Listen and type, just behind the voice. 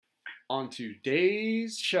On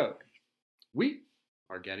today's show, we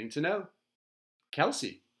are getting to know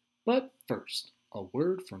Kelsey. But first, a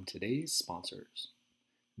word from today's sponsors.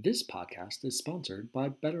 This podcast is sponsored by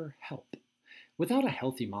BetterHelp. Without a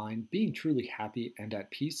healthy mind, being truly happy and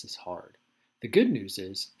at peace is hard. The good news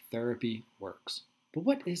is therapy works. But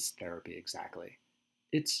what is therapy exactly?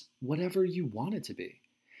 It's whatever you want it to be.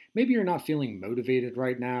 Maybe you're not feeling motivated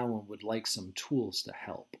right now and would like some tools to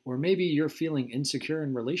help. Or maybe you're feeling insecure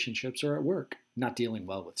in relationships or at work, not dealing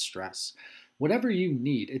well with stress. Whatever you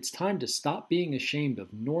need, it's time to stop being ashamed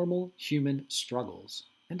of normal human struggles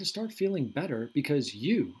and to start feeling better because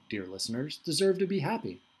you, dear listeners, deserve to be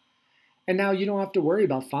happy. And now you don't have to worry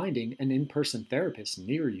about finding an in-person therapist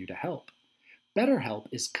near you to help. BetterHelp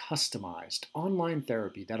is customized online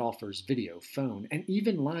therapy that offers video, phone, and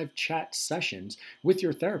even live chat sessions with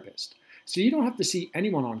your therapist, so you don't have to see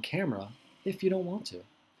anyone on camera if you don't want to.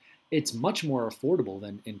 It's much more affordable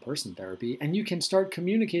than in-person therapy, and you can start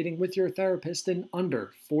communicating with your therapist in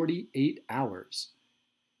under 48 hours.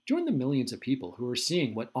 Join the millions of people who are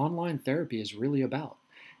seeing what online therapy is really about.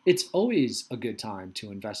 It's always a good time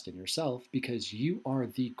to invest in yourself because you are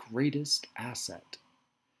the greatest asset.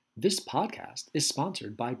 This podcast is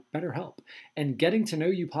sponsored by BetterHelp, and Getting to Know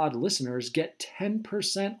You Pod listeners get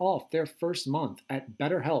 10% off their first month at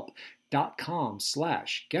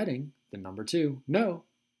betterhelp.com/getting, the number 2, no,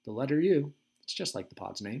 the letter U. It's just like the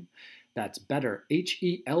pod's name. That's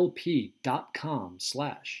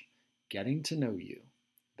betterhelp.com/getting to know you.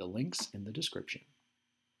 The link's in the description.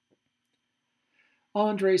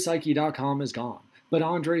 AndrePsyche.com is gone. But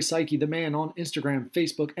Andre Psyche, the man on Instagram,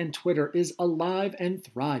 Facebook, and Twitter, is alive and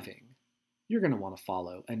thriving. You're going to want to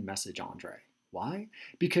follow and message Andre. Why?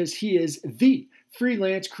 Because he is the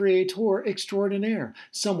freelance creator extraordinaire,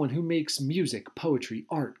 someone who makes music, poetry,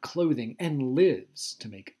 art, clothing, and lives to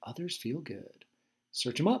make others feel good.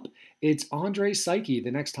 Search him up. It's Andre Psyche the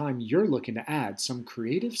next time you're looking to add some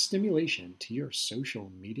creative stimulation to your social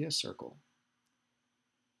media circle.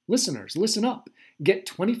 Listeners, listen up. Get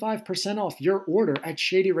 25% off your order at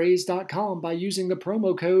ShadyRays.com by using the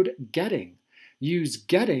promo code GETTING. Use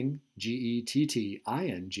GETTING,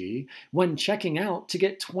 GETTING, when checking out to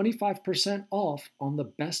get 25% off on the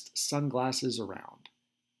best sunglasses around.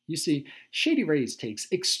 You see, Shady Rays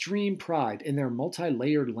takes extreme pride in their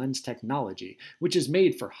multi-layered lens technology, which is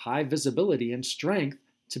made for high visibility and strength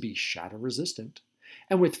to be shatter resistant.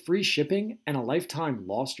 And with free shipping and a lifetime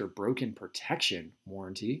lost or broken protection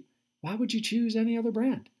warranty, why would you choose any other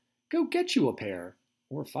brand? Go get you a pair,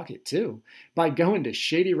 or fuck it too, by going to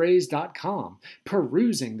ShadyRays.com,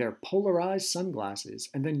 perusing their polarized sunglasses,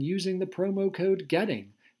 and then using the promo code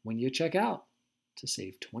GETTING when you check out to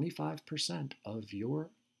save 25% of your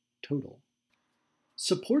total.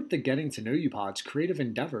 Support the Getting to Know You Pod's creative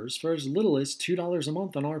endeavors for as little as $2 a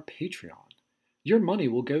month on our Patreon. Your money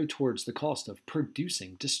will go towards the cost of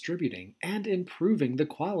producing, distributing, and improving the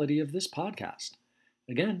quality of this podcast.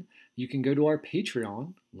 Again, you can go to our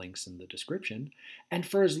Patreon, links in the description, and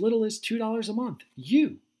for as little as $2 a month,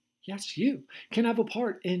 you, yes you, can have a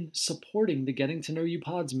part in supporting the Getting to Know You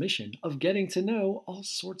Pod's mission of getting to know all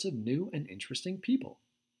sorts of new and interesting people.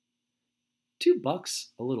 $2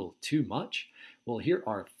 a little too much? Well, here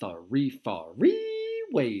are 3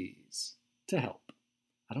 ways to help.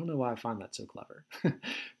 I don't know why I find that so clever.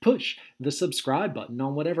 Push the subscribe button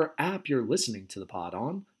on whatever app you're listening to the pod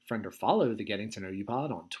on. Friend or follow the Getting to Know You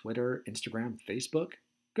Pod on Twitter, Instagram, Facebook.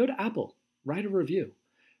 Go to Apple. Write a review.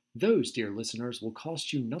 Those, dear listeners, will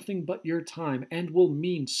cost you nothing but your time and will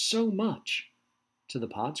mean so much to the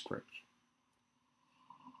pod's growth.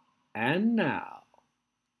 And now,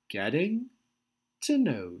 Getting to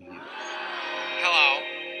Know You. Hello.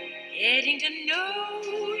 Getting to know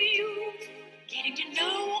you. Getting to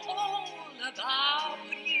know all about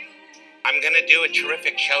you. I'm going to do a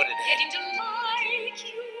terrific show today. Getting to like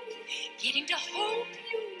you. Getting to hope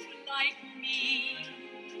you like me.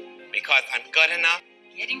 Because I'm good enough.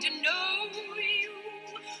 Getting to know you.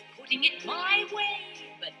 Putting it my way,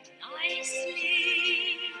 but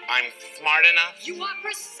nicely. I'm smart enough. You are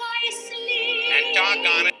precisely. And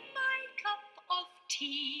doggone it. My cup of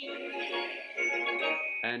tea.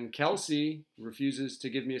 And Kelsey refuses to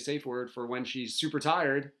give me a safe word for when she's super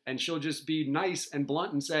tired, and she'll just be nice and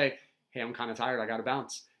blunt and say, hey, I'm kind of tired, I gotta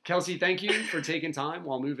bounce. Kelsey, thank you for taking time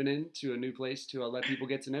while moving into a new place to let people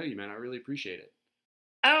get to know you, man. I really appreciate it.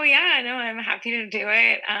 Oh, yeah, no, I'm happy to do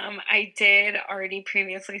it. I did already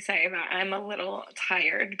previously say that I'm a little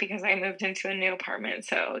tired because I moved into a new apartment.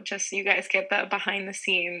 So just so you guys get the behind the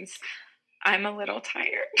scenes, I'm a little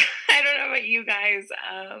tired. I don't know about you guys.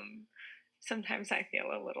 Sometimes I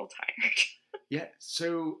feel a little tired. Yeah.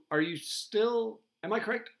 So are you still Am I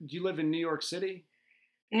correct? Do you live in New York City?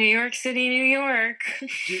 New York City, New York.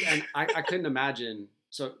 Dude, and I couldn't imagine.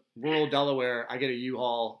 So rural Delaware, I get a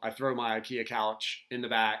U-Haul, I throw my IKEA couch in the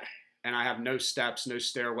back, and I have no steps, no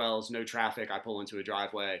stairwells, no traffic. I pull into a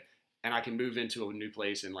driveway, and I can move into a new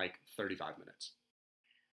place in like 35 minutes.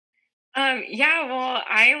 Yeah, well,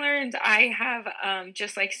 I learned I have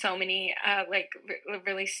just like so many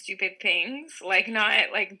really stupid things, like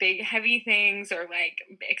not like big heavy things or like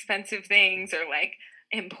expensive things or like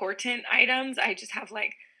important items. I just have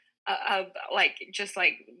like like just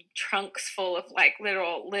like trunks full of like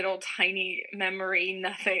little tiny memory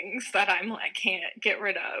nothings that I'm like can't get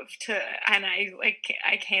rid of and I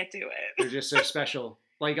can't do They're it. just so special.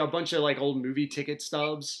 Like a bunch of like old movie ticket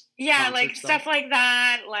stubs. Yeah, concert like stuff. stuff like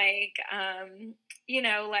that. Like,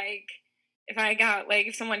 like if I got like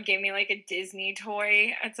if someone gave me like a Disney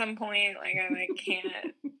toy at some point, like I like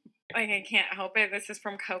can't like I can't help it. This is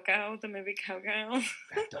from Coco, the movie Coco.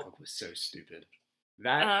 That dog was so stupid.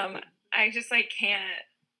 That I just like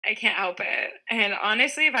I can't help it. And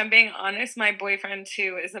honestly, if I'm being honest, my boyfriend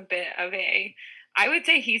too is a bit of I would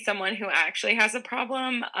say he's someone who actually has a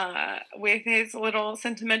problem with his little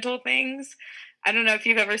sentimental things. I don't know if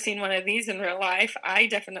you've ever seen one of these in real life. I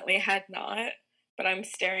definitely had not, but I'm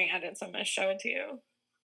staring at it, so I'm going to show it to you.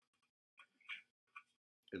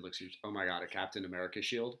 It looks huge. Oh my god, a Captain America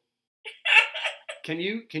shield. Can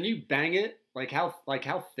you bang it? Like how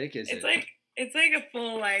thick is it? It's like a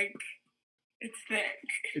full like it's thick.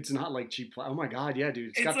 It's not like cheap. Oh my god, yeah, dude.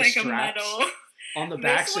 It's got like the straps a metal on the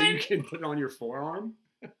back so you can put it on your forearm.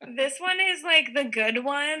 This one is like the good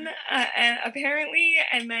one, and apparently.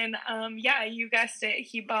 And then, yeah, you guessed it.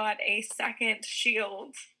 He bought a second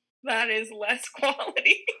shield that is less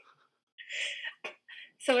quality.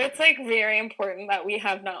 So it's like very important that we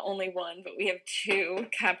have not only one, but we have two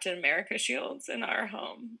Captain America shields in our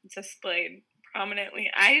home displayed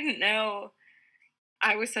prominently. I didn't know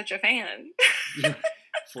I was such a fan. You're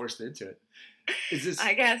forced into it. Is this?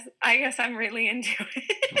 I guess I'm really into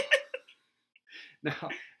it. Now,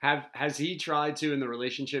 has he tried to in the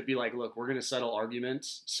relationship be like, look, we're going to settle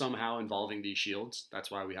arguments somehow involving these shields.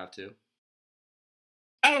 That's why we have two.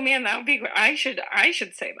 Oh man, that would be great. I should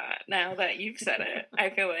say that now that you've said it.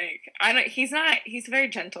 I feel like he's a very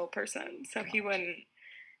gentle person, so he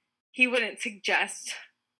wouldn't suggest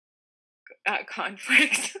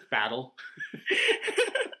conflict. Battle.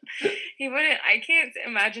 He wouldn't. I can't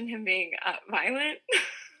imagine him being violent.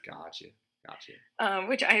 Gotcha.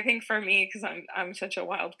 Which I think for me, because I'm such a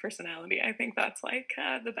wild personality, I think that's like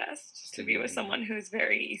the best to be with someone who's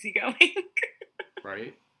very easygoing.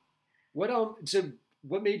 Right.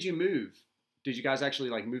 What made you move? Did you guys actually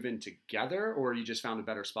like move in together, or you just found a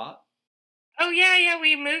better spot? Oh yeah,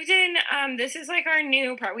 we moved in. This is like our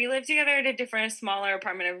new part. We lived together at a different, smaller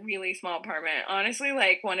apartment, a really small apartment. Honestly,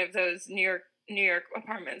 like one of those New York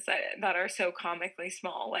apartments that are so comically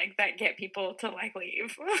small, like that get people to like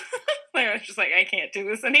leave. Like I was just like, I can't do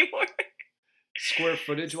this anymore. Square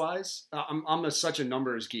footage wise, I'm such a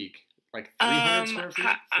numbers geek. Like 300 square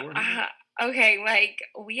feet, 400. Okay, like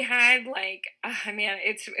we had like, man,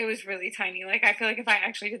 it was really tiny. Like I feel like if I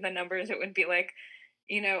actually did the numbers, it would be like,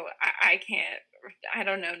 I can't. I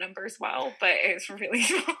don't know numbers well, but it's really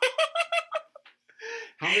small.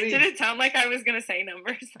 Did it sound like I was gonna say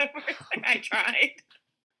numbers? I tried.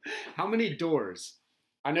 How many doors?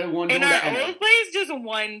 I know one door. In our old place, just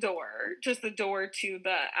one door, just the door to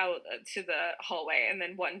the hallway, and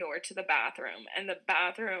then one door to the bathroom, and the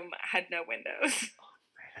bathroom had no windows. Oh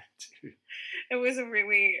man, dude. It was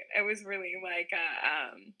really like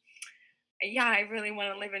yeah, I really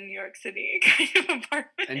want to live in New York City kind of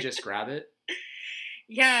apartment. And just grab it.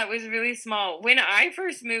 Yeah, it was really small. When I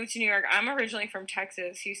first moved to New York, I'm originally from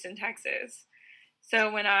Texas, Houston, Texas.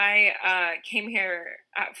 So when I came here,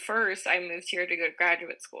 at first, I moved here to go to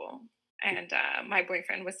graduate school. And my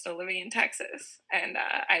boyfriend was still living in Texas. And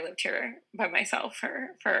I lived here by myself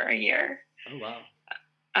for a year. Oh, wow.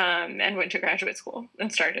 And went to graduate school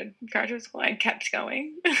and started graduate school. I kept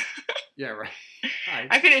going. Yeah, right.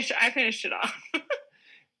 I finished it off.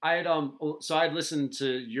 I had listened to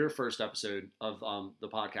your first episode of the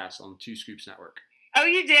podcast on Two Scoops Network. Oh,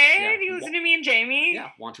 you did? Yeah. You listened to me and Jamie? Yeah,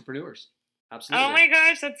 Entrepreneurs. Absolutely. Oh my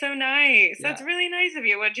gosh, that's so nice. Yeah. That's really nice of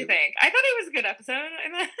you. What'd you think? I thought it was a good episode.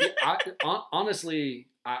 Honestly,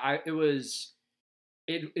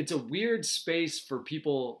 it's a weird space for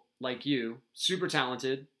people like you, super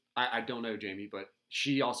talented. I don't know Jamie, but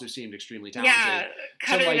she also seemed extremely talented. Yeah,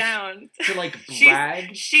 cut it down. To like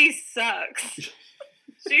brag. She sucks.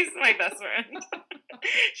 She's my best friend.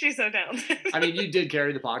 She's so talented. I mean, you did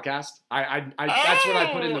carry the podcast. I that's what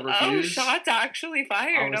I put in the reviews. Shots actually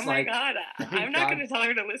fired. Oh my God. I'm not going to tell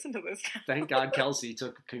her to listen to this now. Thank God Kelsey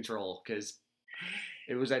took control, because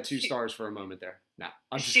it was at 2 stars for a moment there. No,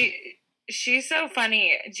 she's so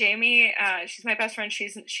funny. Jamie, she's my best friend.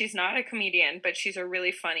 She's not a comedian, but she's a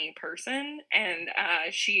really funny person. And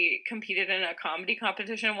she competed in a comedy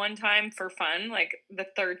competition one time for fun. Like the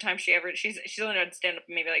third time she's only done stand up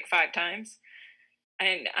maybe like 5 times.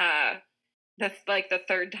 And the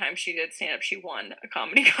third time she did stand up, she won a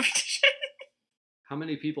comedy competition. How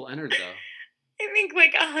many people entered though? I think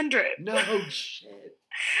like 100. No shit.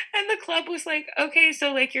 And the club was like, okay,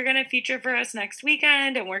 so like you're gonna feature for us next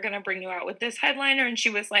weekend, and we're gonna bring you out with this headliner. And she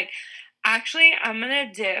was like, actually, I'm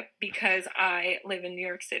gonna dip because I live in New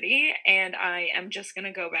York City, and I am just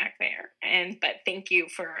gonna go back there. But thank you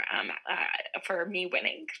for me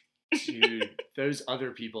winning. Dude, those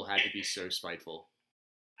other people had to be so spiteful.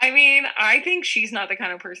 I mean, I think she's not the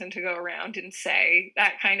kind of person to go around and say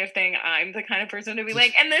that kind of thing. I'm the kind of person to be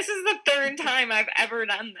like, and this is the 3rd time I've ever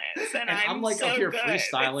done this, and I'm like so up here good.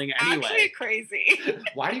 Freestyling it's anyway. Actually crazy.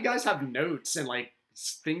 Why do you guys have notes and like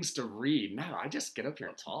things to read? No, I just get up here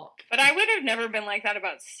and talk. But I would have never been like that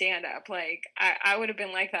about stand-up. Like, I would have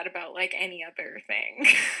been like that about like any other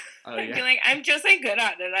thing. Oh, yeah. I'd be like, I'm just like good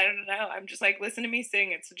at it. I don't know. I'm just like, listen to me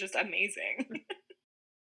sing. It's just amazing.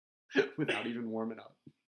 Without even warming up.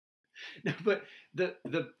 No, but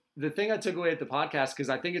the thing I took away at the podcast, because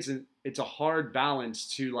I think it's a hard balance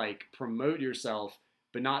to like promote yourself,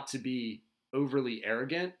 but not to be overly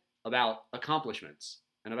arrogant about accomplishments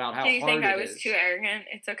and about how hard it is. Do you think I was too arrogant?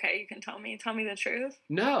 It's okay. You can tell me. Tell me the truth.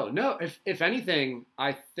 No. If anything,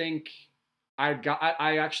 I think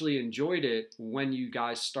I actually enjoyed it when you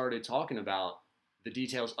guys started talking about the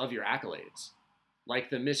details of your accolades.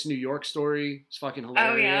 Like the Miss New York story is fucking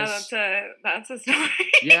hilarious. Oh yeah, that's a story.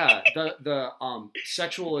 Yeah, the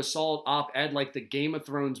sexual assault op-ed, like the Game of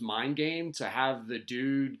Thrones mind game, to have the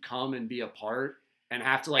dude come and be a part and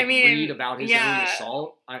have to read about his own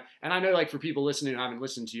assault. And I know like for people listening who haven't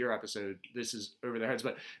listened to your episode, this is over their heads,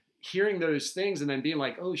 but hearing those things and then being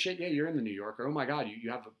like, oh shit, yeah, you're in the New Yorker. Oh my God,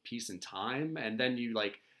 you have a piece in time, and then you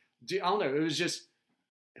like, I don't know. It was just,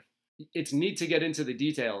 it's neat to get into the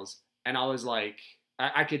details. And I was like,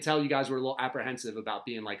 I could tell you guys were a little apprehensive about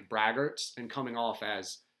being like braggarts and coming off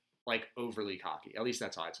as like overly cocky. At least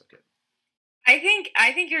that's how I took it. I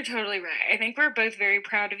think you're totally right. I think we're both very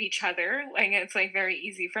proud of each other. Like it's like very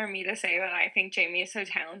easy for me to say that I think Jamie is so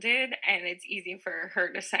talented, and it's easy for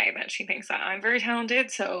her to say that she thinks that I'm very talented.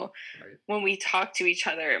 So right. When we talk to each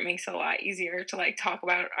other, it makes it a lot easier to like talk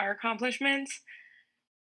about our accomplishments.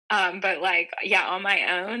 But like, yeah, on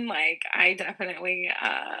my own, like I definitely,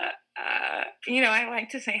 I like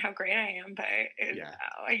to say how great I am, but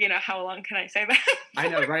how long can I say that? I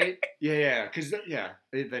know, right? Yeah. Cause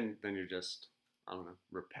then you're just, I don't know,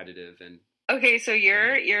 repetitive and. Okay. So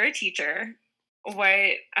you're a teacher.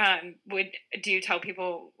 What, do you tell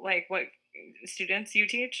people like what students you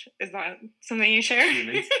teach? Is that something you share?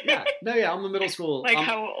 Yeah. No, yeah. I'm a middle school.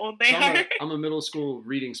 How old they are? I'm a middle school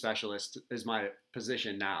reading specialist is my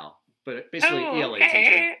position now. But basically ELA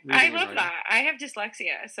teacher. I love that. I have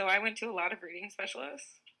dyslexia, so I went to a lot of reading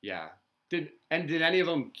specialists. Yeah. Did any of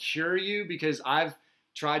them cure you? Because I've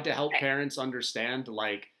tried to help parents understand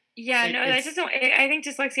like. Yeah, that just don't. I think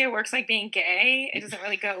dyslexia works like being gay. It doesn't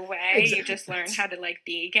really go away. Exactly. You just learn how to like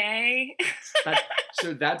be gay.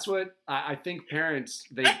 So that's what I think parents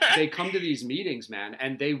they come to these meetings, man,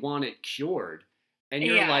 and they want it cured. And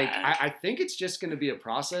you're like, I think it's just going to be a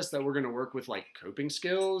process that we're going to work with like coping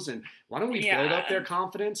skills. And why don't we build up their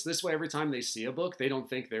confidence? This way, every time they see a book, they don't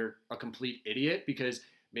think they're a complete idiot because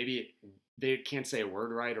maybe they can't say a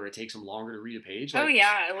word right or it takes them longer to read a page.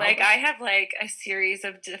 Like, I have like a series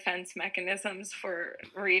of defense mechanisms for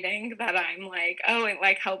reading that I'm like, it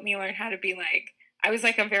like helped me learn how to be like, I was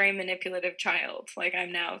like a very manipulative child. Like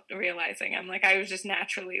I'm now realizing I'm like, I was just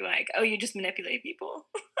naturally like, you just manipulate people.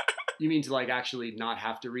 You mean to like actually not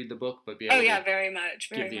have to read the book, but be able to very much,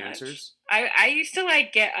 give the answers? I used to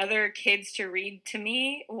like get other kids to read to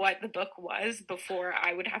me what the book was before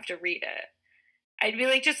I would have to read it. I'd be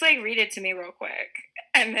like, just like read it to me real quick.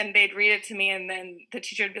 And then they'd read it to me and then the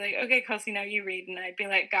teacher would be like, okay, Kelsey, now you read. And I'd be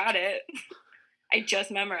like, got it. I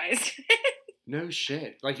just memorized it. No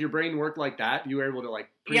shit. Like your brain worked like that? You were able to like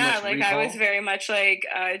pretty much recall? I was very much like,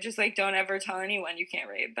 just like don't ever tell anyone you can't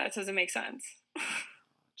read. That doesn't make sense.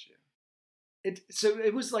 So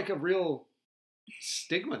it was like a real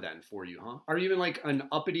stigma then for you, huh? Are you in like an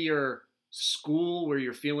uppitier school where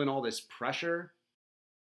you're feeling all this pressure?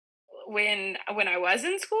 when I was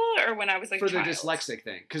in school or when I was like for the child? dyslexic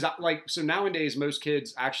thing? Because so nowadays most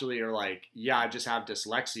kids actually are like, yeah, I just have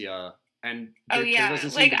dyslexia, and there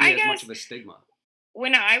doesn't seem to be as much of a stigma.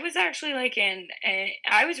 When I was actually like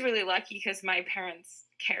I was really lucky because my parents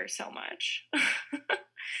care so much.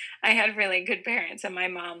 I had really good parents, and my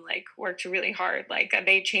mom like worked really hard. Like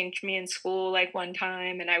they changed me in school like one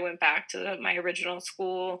time, and I went back to my original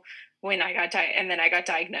school when I got and then I got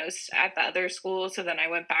diagnosed at the other school. So then I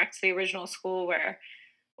went back to the original school where,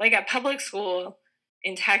 like at public school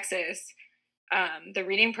in Texas, the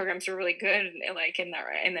reading programs were really good. Like in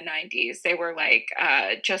the 90s, they were like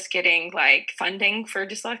just getting like funding for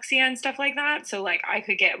dyslexia and stuff like that. So like I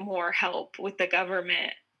could get more help with the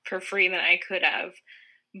government for free than I could have.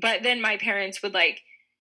 But then my parents would like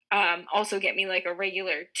also get me like a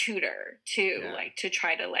regular tutor too, like to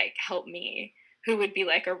try to like help me, who would be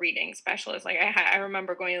like a reading specialist. Like I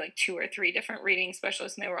remember going to like 2 or 3 different reading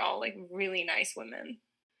specialists, and they were all like really nice women.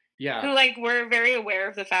 Yeah. Who like were very aware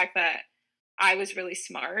of the fact that I was really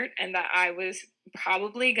smart and that I was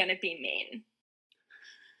probably going to be mean.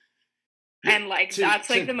 And like that's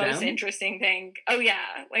like the most interesting thing. Oh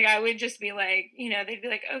yeah, like I would just be like, you know, they'd be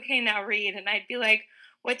like, "Okay, now read." And I'd be like,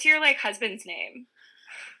 "What's your like husband's name?"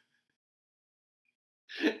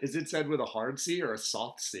 Is it said with a hard C or a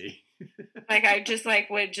soft C? Like I just like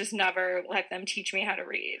would just never let them teach me how to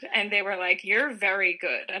read, and they were like, "You're very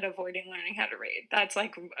good at avoiding learning how to read. That's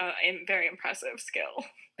like a very impressive skill.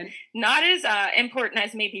 And not as important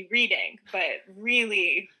as maybe reading, but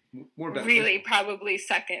really, more beneficial. Really probably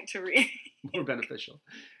second to reading. More beneficial.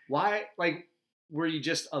 Why? Like, were you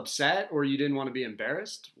just upset, or you didn't want to be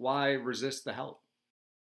embarrassed? Why resist the help?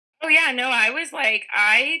 Oh yeah, no, I was like,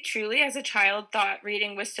 I truly as a child thought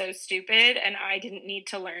reading was so stupid and I didn't need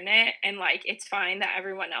to learn it. And like, it's fine that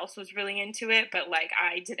everyone else was really into it, but like,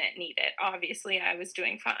 I didn't need it. Obviously, I was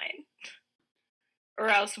doing fine. Or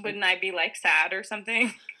else wouldn't I be like sad or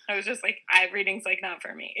something? I was just like, reading's like not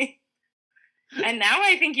for me. And now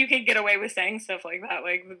I think you can get away with saying stuff like that.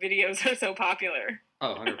 Like the videos are so popular.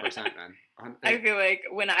 Oh, 100%, man. I feel like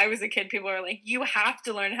when I was a kid, people were like, you have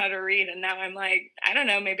to learn how to read. And now I'm like, I don't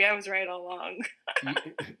know, maybe I was right all along.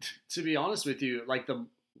 To be honest with you, like the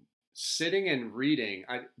sitting and reading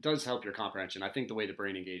does help your comprehension. I think the way the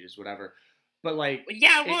brain engages, whatever. But like,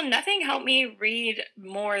 yeah, well, nothing helped me read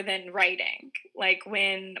more than writing. Like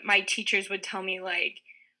when my teachers would tell me like,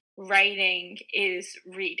 writing is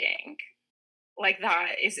reading. Like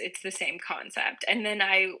it's the same concept. And then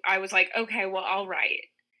I was like, okay, well, I'll write.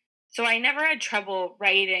 So I never had trouble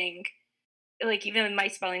writing. Like even my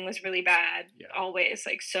spelling was really bad, always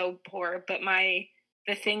like so poor. But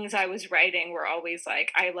the things I was writing were always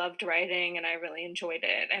like, I loved writing and I really enjoyed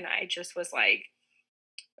it. And I just was like,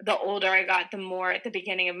 the older I got, the more at the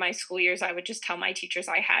beginning of my school years, I would just tell my teachers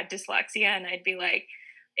I had dyslexia, and I'd be like,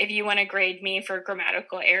 if you want to grade me for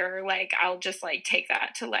grammatical error, like I'll just like take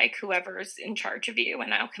that to like whoever's in charge of you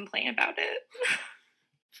and I'll complain about it.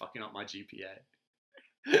 Fucking up my GPA.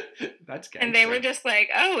 That's gangster. And they were just like,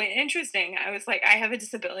 oh, interesting. I was like, I have a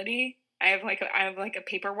disability. I have like a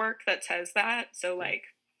paperwork that says that. So like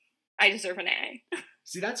I deserve an A.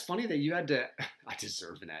 See, that's funny that you had to I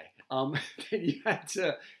deserve an A. That you had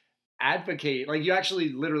to advocate, like you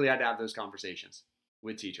actually literally had to have those conversations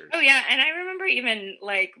with teachers. Oh yeah, and I remember even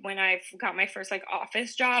like when I got my first like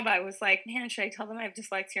office job, I was like, man, should I tell them I have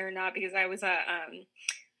dyslexia or not? Because I was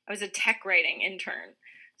a tech writing intern,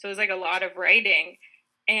 so it was like a lot of writing,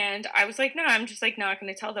 and I was like, no, I'm just like not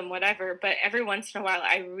going to tell them, whatever. But every once in a while,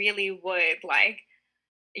 I really would like,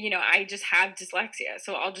 you know, I just have dyslexia,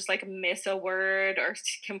 so I'll just like miss a word or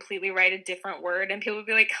completely write a different word, and people would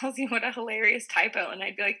be like, Kelsey, what a hilarious typo, and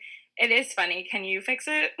I'd be like, it is funny. Can you fix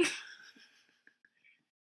it?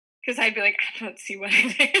 Because I'd be like, I don't see what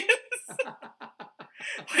it is.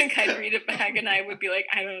 Like, I'd read it back and I would be like,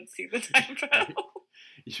 I don't see the typo.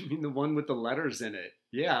 You mean the one with the letters in it?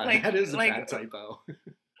 Yeah, like, that is a bad typo.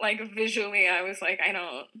 Like, visually, I was like,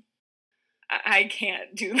 I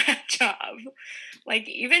can't do that job. Like,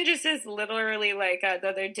 even just as literally, like, the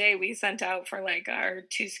other day, we sent out for, like, our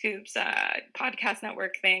Two Scoops podcast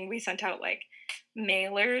network thing, we sent out, like,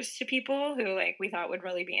 mailers to people who, like, we thought would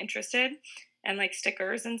really be interested. And like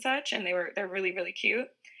stickers and such, and they're really, really cute.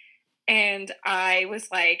 And I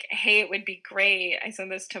was like, hey, it would be great. I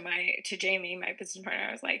sent this to Jamie, my business partner.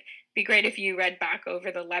 I was like, be great if you read back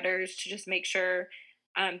over the letters to just make sure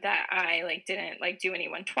that I like didn't like do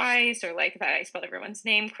anyone twice, or like that I spelled everyone's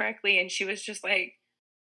name correctly. And she was just like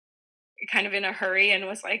kind of in a hurry and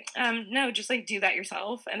was like, no, just like do that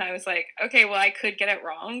yourself. And I was like, okay, well, I could get it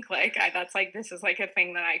wrong. Like that's like, this is like a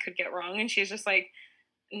thing that I could get wrong. And she's just like,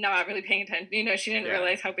 not really paying attention. You know, she didn't Yeah.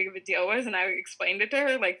 realize how big of a deal it was. And I explained it to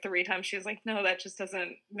her like 3 times. She was like, no, that just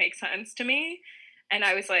doesn't make sense to me. And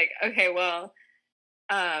I was like, okay, well,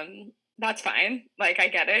 that's fine. Like, I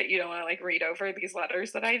get it. You don't want to like read over these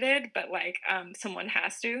letters that I did, but like, someone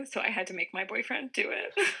has to. So I had to make my boyfriend do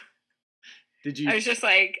it. Did I you? was just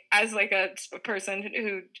like, as like a person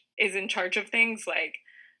who is in charge of things, like,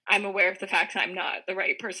 I'm aware of the fact that I'm not the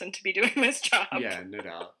right person to be doing this job. Yeah, no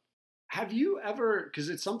doubt. Have you ever, because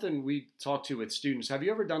it's something we talk to with students, have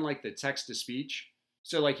you ever done like the text to speech?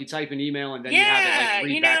 So like you type an email and then you have it Yeah, like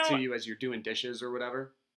read you back know, to you as you're doing dishes or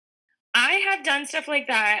whatever? I have done stuff like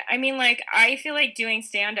that. I mean, like, I feel like doing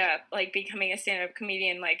stand up, like becoming a stand up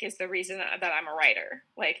comedian, like, is the reason that I'm a writer.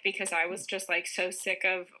 Like, because I was just like so sick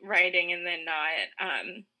of writing and then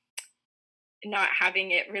not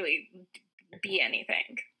having it really be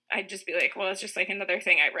anything. I'd just be like, well, it's just like another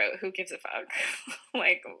thing I wrote. Who gives a fuck?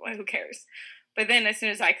 Like, who cares? But then as soon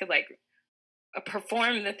as I could like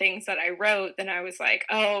perform the things that I wrote, then I was like,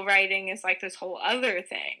 oh, writing is like this whole other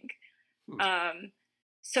thing. Hmm.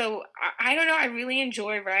 So I don't know. I really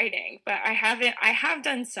enjoy writing, but I have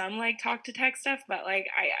done some like talk to text stuff, but like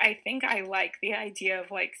I think I like the idea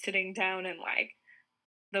of like sitting down and like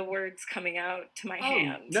the words coming out to my Oh,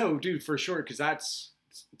 hand. no, dude, for sure. Because that's,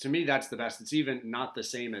 to me, that's the best. It's even not the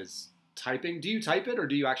same as typing. Do you type it or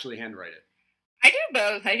do you actually handwrite it? I do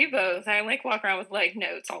both. I do both. I like walk around with like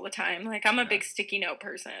notes all the time. Like I'm a Yeah. big sticky note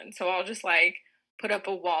person, so I'll just like put up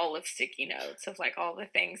a wall of sticky notes of like all the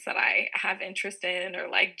things that I have interest in, or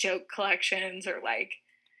like joke collections, or like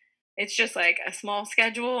it's just like a small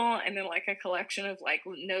schedule and then like a collection of like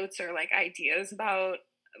notes or like ideas about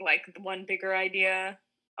like one bigger idea.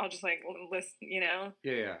 I'll just like list, you know.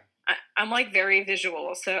 Yeah, yeah. I'm like very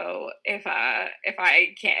visual, so if I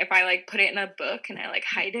like put it in a book and I like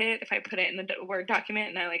hide it, if I put it in the Word document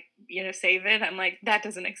and I like save it, I'm like that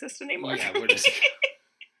doesn't exist anymore. Yeah, For where me. does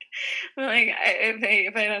Like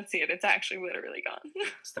if I don't see it, it's actually literally gone.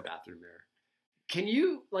 it's the bathroom mirror. Can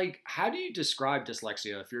you, like, how do you describe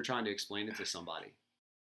dyslexia if you're trying to explain it to somebody?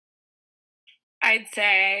 I'd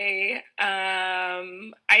say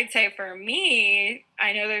for me,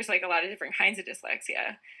 I know there's like a lot of different kinds of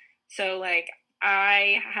dyslexia. So like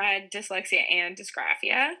I had dyslexia and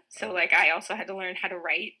dysgraphia. So like I also had to learn how to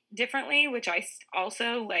write differently, which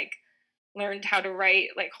also like learned how to write,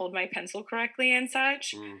 like hold my pencil correctly and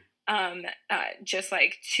such. Mm. Just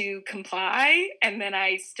like to comply, and then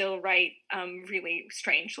I still write really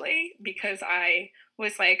strangely because I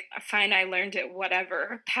was like, fine, I learned it,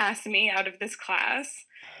 whatever, pass me out of this class.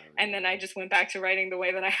 And then I just went back to writing the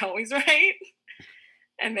way that I always write.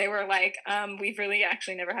 And they were like, we've really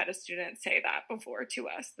actually never had a student say that before to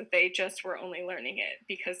us, that they just were only learning it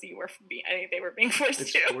because they were being forced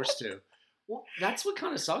It's to. forced to. Well, that's what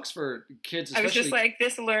kind of sucks for kids, I was just especially like,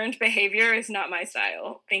 this learned behavior is not my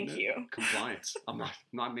style. Thank you. compliance. I'm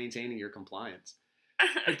not maintaining your compliance.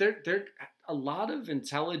 But they're a lot of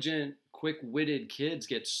intelligent, quick-witted kids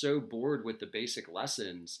get so bored with the basic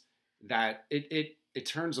lessons that it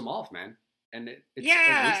turns them off, man. And it's a waste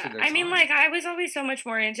Yeah, of their I mean, time. like, I was always so much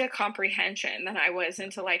more into comprehension than I was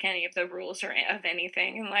into like any of the rules or of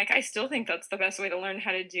anything. And like, I still think that's the best way to learn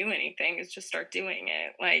how to do anything is just start doing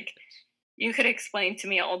it. Like, you could explain to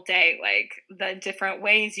me all day, like, the different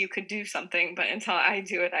ways you could do something, but until I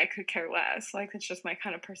do it, I could care less. Like, it's just my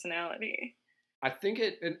kind of personality. I think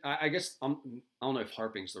I guess I don't know if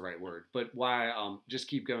harping's the right word, but why just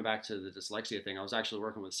keep going back to the dyslexia thing. I was actually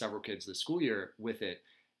working with several kids this school year with it,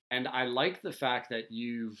 and I like the fact that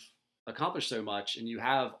you've accomplished so much and you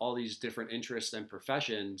have all these different interests and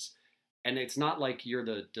professions, and it's not like you're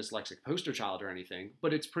the dyslexic poster child or anything,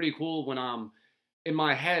 but it's pretty cool when I'm in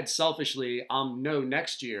my head selfishly, know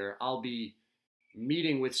next year I'll be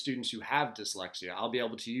meeting with students who have dyslexia. I'll be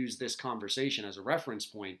able to use this conversation as a reference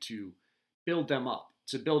point to build them up,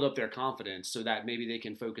 to build up their confidence so that maybe they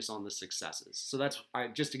can focus on the successes. So that's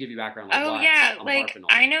just to give you background, like Oh why yeah, I'm like harping on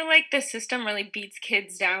I it. know like the system really beats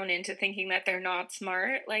kids down into thinking that they're not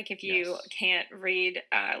smart. Like if you Yes. can't read,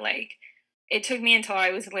 like it took me until I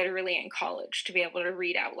was literally in college to be able to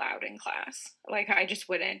read out loud in class. Like I just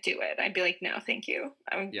wouldn't do it. I'd be like, no, thank you.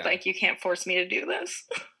 I'm Yeah. like, you can't force me to do this.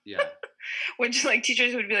 Yeah. Which like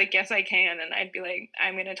teachers would be like, yes, I can, and I'd be like,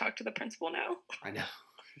 I'm gonna talk to the principal now. I know.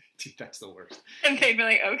 Dude, that's the worst. And they'd be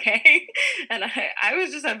like, okay. And I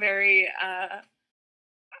was just a very I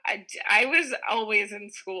was always in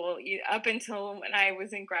school up until when I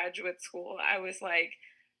was in graduate school. I was like,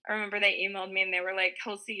 I remember they emailed me and they were like,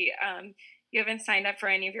 Kelsey, you haven't signed up for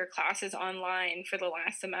any of your classes online for the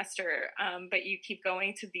last semester, but you keep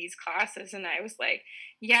going to these classes. And I was like,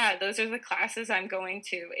 yeah, those are the classes I'm going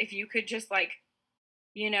to. If you could just like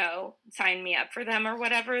sign me up for them or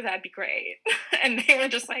whatever, that'd be great. And they were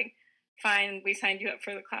just like, fine, we signed you up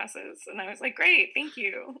for the classes. And I was like, great, thank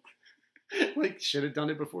you. Like, should have done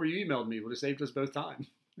it before you emailed me. Would have saved us both time.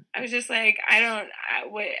 I was just like, I'm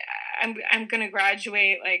gonna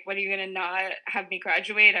graduate. Like, what are you gonna not have me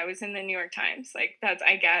graduate? I was in the New York Times. Like, that's,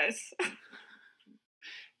 I guess.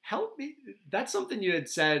 Help me. That's something you had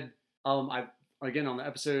said. I again on the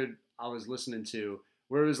episode I was listening to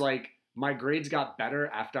where it was like my grades got better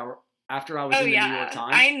after I was in the New York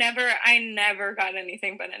Times. I never got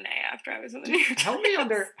anything but an A after I was in the New York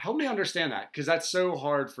Times. Help me understand that, because that's so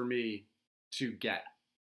hard for me to get.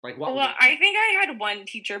 Like, what? Well, I think I had one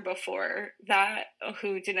teacher before that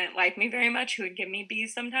who didn't like me very much, who would give me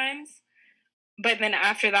B's sometimes. But then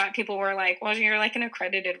after that, people were like, well, you're like an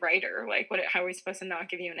accredited writer. Like, how are we supposed to not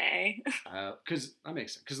give you an A? Because that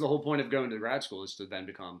makes sense. Because the whole point of going to grad school is to then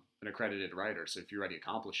become an accredited writer. So if you already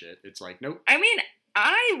accomplish it, it's like, nope. I mean,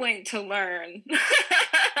 I went to learn.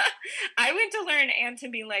 I went to learn and to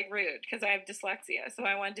be like rude because I have dyslexia. So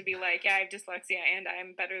I wanted to be like, yeah, I have dyslexia and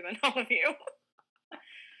I'm better than all of you.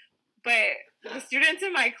 But the students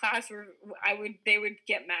in my class they would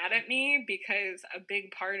get mad at me because a big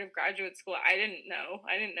part of graduate school, I didn't know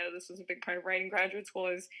this was a big part of writing graduate school,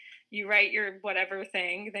 is you write your whatever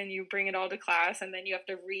thing, then you bring it all to class, and then you have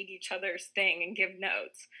to read each other's thing and give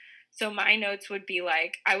notes. So my notes would be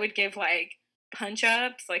like, I would give like punch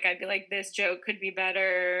ups, like I'd be like, this joke could be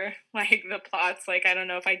better, like the plot's like, I don't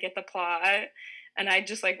know if I get the plot, and I'd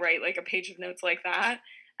just like write like a page of notes like that.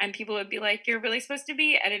 And people would be like, you're really supposed to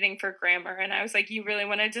be editing for grammar. And I was like, you really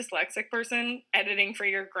want a dyslexic person editing for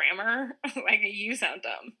your grammar? Like, you sound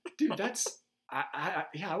dumb. Dude, that's,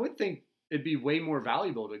 I would think it'd be way more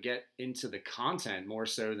valuable to get into the content more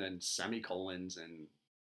so than semicolons and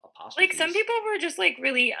apostrophes. Like, some people were just like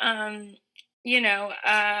really,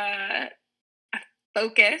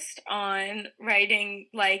 focused on writing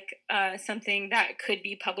like something that could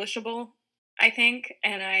be publishable, I think,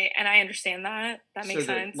 and I understand that. That makes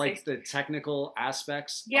sense. Like the technical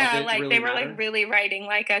aspects. Yeah, of it like really they were matter? like really writing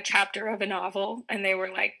like a chapter of a novel, and they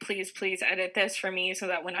were like, please edit this for me so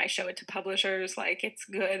that when I show it to publishers, like it's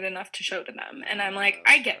good enough to show to them. And I'm like,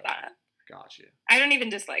 I get that. Gotcha. I don't even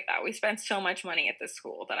dislike that. We spent so much money at this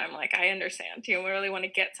school that I'm like, I understand. You really want to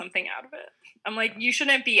get something out of it. I'm like, you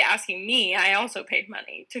shouldn't be asking me. I also paid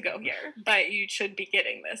money to go here, but you should be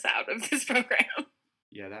getting this out of this program.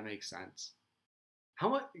 Yeah, that makes sense. How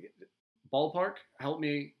much ballpark? Help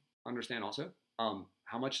me understand also.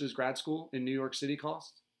 How much does grad school in New York City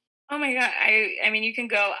cost? Oh my God. I mean, you can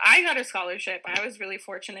go. I got a scholarship. I was really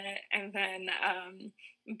fortunate. And then,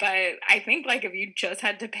 but I think like if you just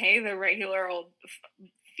had to pay the regular old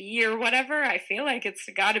fee or whatever, I feel like it's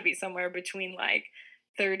got to be somewhere between like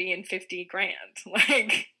 30 and 50 grand.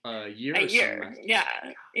 Like a year. Yeah.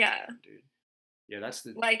 Yeah. Dude. Yeah, that's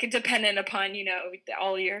the like dependent upon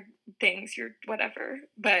all your things, your whatever.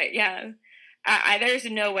 But yeah. There's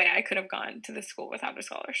no way I could have gone to the school without a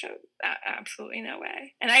scholarship. Absolutely no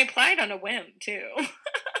way. And I applied on a whim too.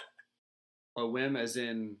 A whim, as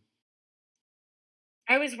in?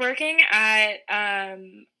 I was working at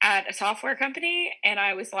a software company, and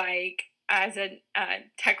I was like as a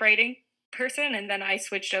tech writing person, and then I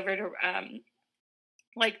switched over to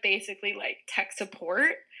like basically like tech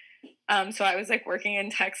support. So I was like working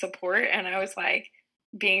in tech support, and I was like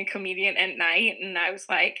being a comedian at night, and I was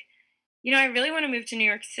like, I really want to move to New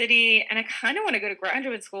York City, and I kind of want to go to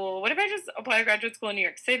graduate school. What if I just apply to graduate school in New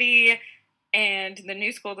York City? And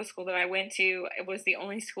the school that I went to, it was the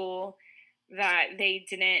only school that they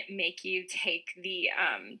didn't make you take the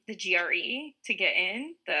GRE to get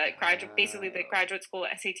in, basically the graduate school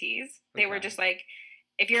SATs. They were just like,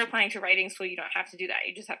 if you're applying to writing school, you don't have to do that.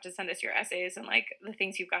 You just have to send us your essays and like the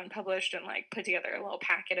things you've gotten published and like put together a little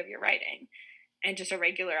packet of your writing and just a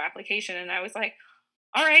regular application. And I was like,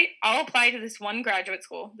 all right, I'll apply to this one graduate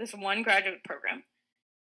school, this one graduate program.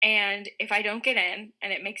 And if I don't get in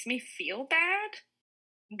and it makes me feel bad,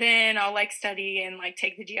 then I'll like study and like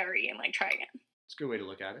take the GRE and like try again. It's a good way to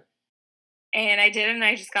look at it. And I did, and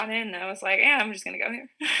I just got in, and I was like, yeah, I'm just going to go here.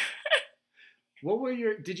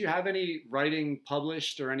 Did you have any writing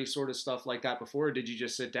published or any sort of stuff like that before, or did you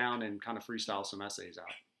just sit down and kind of freestyle some essays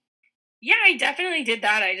out? Yeah, I definitely did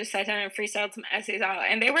that. I just sat down and freestyled some essays out,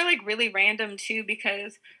 and they were like really random too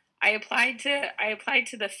because I applied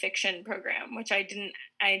to the fiction program, which I didn't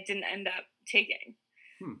end up taking.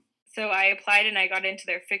 So I applied and I got into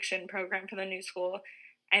their fiction program for the new school,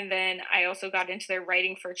 and then I also got into their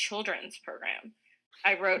writing for children's program.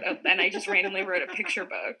 I just randomly wrote a picture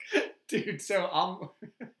book. Dude, so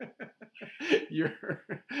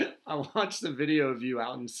I watched the video of you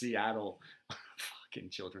out in Seattle. Fucking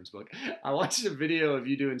children's book. I watched a video of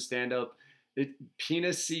you doing stand up.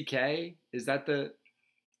 Penis CK, is that the?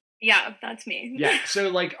 Yeah, that's me. Yeah. So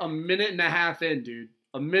like a minute and a half in, dude.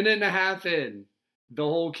 A minute and a half in, the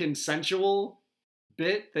whole consensual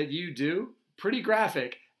bit that you do, pretty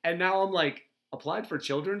graphic. And now I'm like, applied for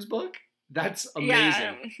children's book? That's amazing.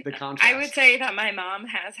 Yeah, the contrast. I would say that my mom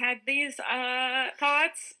has had these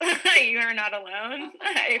thoughts. You are not alone.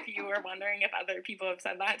 If you were wondering if other people have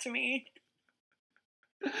said that to me.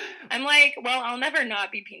 I'm like, well, I'll never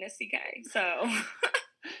not be penis CK, so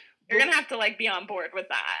you're gonna have to like be on board with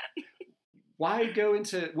that. Why go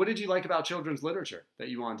into, what did you like about children's literature that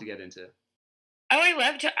you wanted to get into? Oh,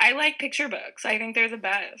 I like picture books. I think they're the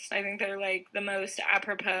best. I think they're like the most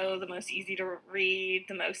apropos, the most easy to read,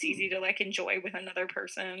 the most easy to like enjoy with another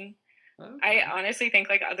person. Okay. I honestly think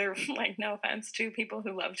like other, like, no offense to people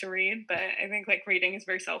who love to read, but I think like reading is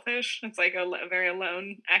very selfish. It's like a very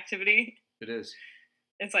alone activity. It is.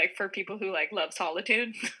 It's like for people who like love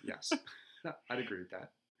solitude. Yes. I'd agree with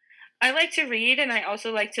that. I like to read, and I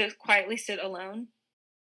also like to quietly sit alone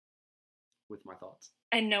With my thoughts.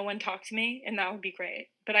 and no one talk to me, and that would be great.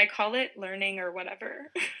 But I call it learning or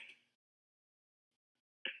whatever.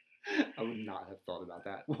 I would not have thought about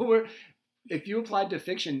that. If you applied to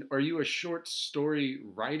fiction, are you a short story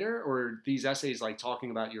writer, or are these essays like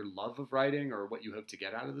talking about your love of writing or what you hope to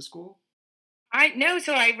get out of the school?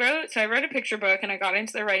 So I wrote a picture book, and I got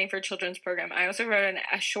into the writing for children's program. I also wrote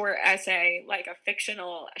a short essay, like a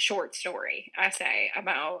fictional short story essay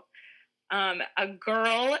about a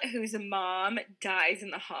girl whose mom dies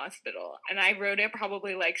in the hospital, and I wrote it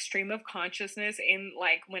probably like stream of consciousness in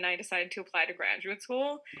like when I decided to apply to graduate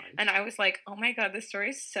school. Nice. And I was like, oh my god, this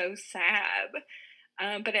story is so sad.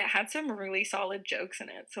 But it had some really solid jokes in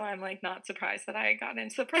it, so I'm like not surprised that I got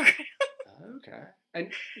into the program. Okay.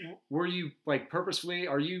 And were you like purposefully,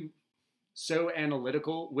 are you so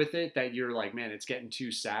analytical with it that you're like, man, it's getting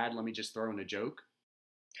too sad, let me just throw in a joke?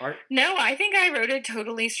 No, I think I wrote it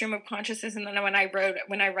totally stream of consciousness, and then when I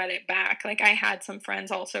read it back, like I had some friends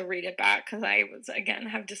also read it back because I was again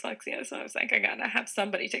have dyslexia, so I was like, I gotta have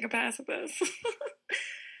somebody take a pass at this.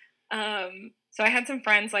 So I had some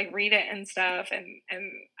friends like read it and stuff,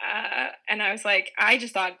 and I was like, I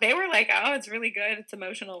just thought they were like, oh, it's really good, it's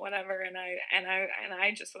emotional, whatever, and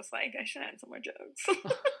I just was like, I should add some more jokes.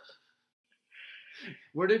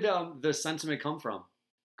 Where did the sentiment come from,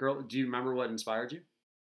 girl? Do you remember what inspired you?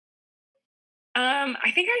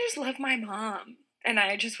 I think I just love my mom, and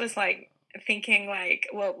I just was like thinking like,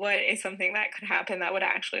 what is something that could happen that would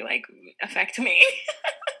actually like affect me?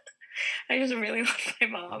 I just really love my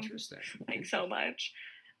mom. Interesting. Like so much.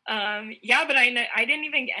 Yeah, but I didn't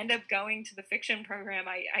even end up going to the fiction program.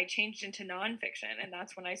 I changed into nonfiction, and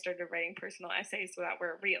that's when I started writing personal essays that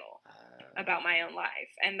were real about my own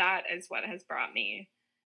life, and that is what has brought me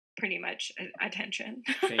pretty much attention.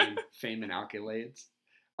 fame and accolades.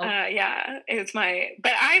 Yeah, it's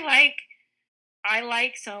but I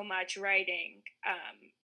like so much writing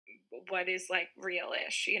what is like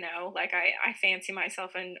real-ish, you know, like I fancy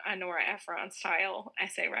myself a Nora Ephron style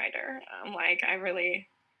essay writer. Like I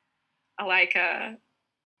like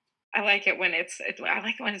I like it when I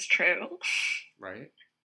like it when it's true. Right.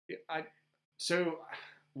 So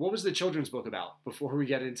what was the children's book about before we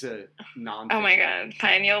get into nonfiction? Oh my god,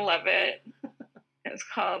 fine, you'll love it. It's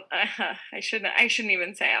called I shouldn't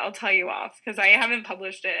even say it. I'll tell you off because I haven't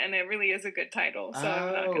published it, and it really is a good title, so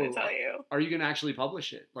I'm not going to tell you. Are you going to actually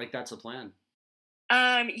publish it? Like that's a plan?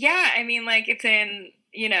 Yeah, I mean, like it's in,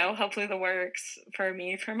 you know, hopefully the works for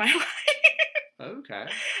me for my life. Okay.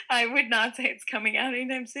 I would not say it's coming out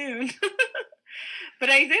anytime soon. But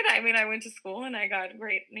I did. I mean, I went to school and I got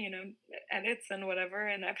great, you know, edits and whatever,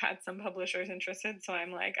 and I've had some publishers interested. So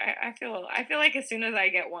I'm like, I feel like as soon as I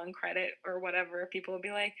get one credit or whatever, people will be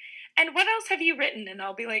like, "And what else have you written?" And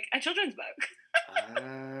I'll be like, "A children's book."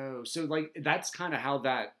 Oh, so like that's kind of how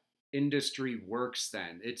that industry works.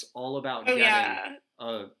 Then it's all about getting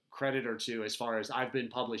a credit or two. As far as I've been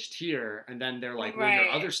published here, and then they're like, "Well, your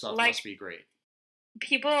other stuff must be great."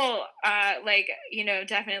 People like, you know,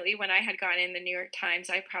 definitely when I had gotten in the New York Times,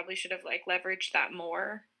 I probably should have like leveraged that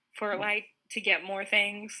more for like to get more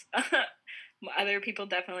things. Other people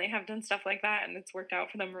definitely have done stuff like that, and it's worked out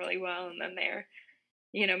for them really well, and then they're,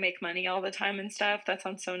 you know, make money all the time and stuff. That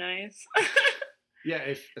sounds so nice. Yeah,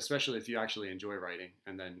 especially if you actually enjoy writing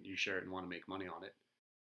and then you share it and want to make money on it.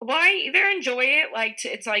 Well, I either enjoy it, like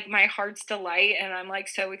it's like my heart's delight, and I'm like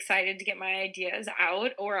so excited to get my ideas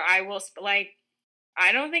out, or I will like,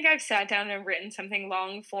 I don't think I've sat down and written something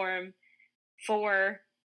long form for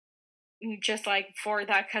just like for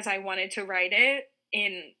that because I wanted to write it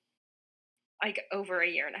in like over a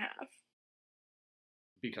year and a half.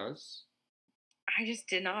 Because? I just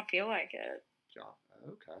did not feel like it. Yeah,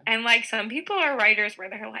 okay. And like some people are writers where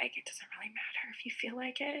they're like, it doesn't really matter if you feel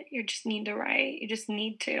like it. You just need to write. You just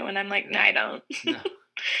need to. And I'm like, no, I don't. No.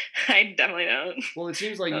 I definitely don't. Well, it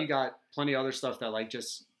seems like you got plenty of other stuff that like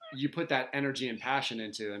just you put that energy and passion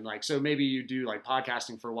into, and like so maybe you do like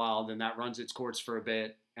podcasting for a while, then that runs its course for a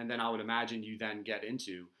bit, and then I would imagine you then get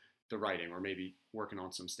into the writing or maybe working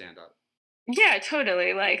on some stand up. Yeah,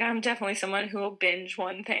 totally. Like I'm definitely someone who will binge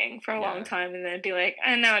one thing for a long time and then be like,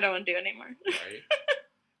 no, I don't want to do it anymore.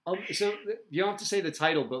 Right. So you don't have to say the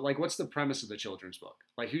title, but like, what's the premise of the children's book?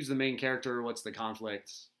 Like, who's the main character? What's the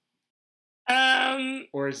conflict?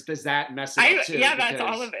 Or does that mess it up too? Yeah, that's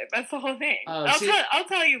all of it. That's the whole thing. I'll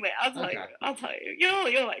tell you later. I'll tell you.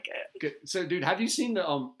 You'll like it. Good. So, dude, have you seen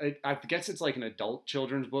the I guess it's like an adult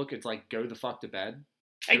children's book. It's like Go the Fuck to Bed.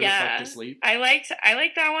 Go the fuck to sleep. I liked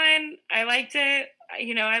that one. I liked it.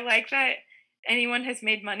 You know, I like that anyone has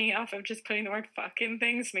made money off of just putting the word fuck in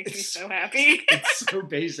things. Makes me so happy. It's so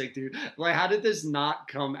basic, dude. Like, how did this not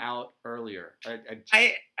come out earlier?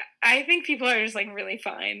 I think people are just like really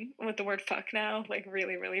fine with the word fuck now, like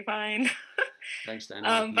really, really fine. Thanks to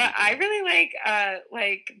but I really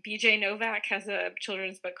like BJ Novak has a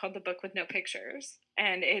children's book called The Book with No Pictures,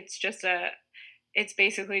 and it's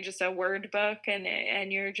basically just a word book,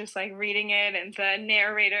 and you're just like reading it, and the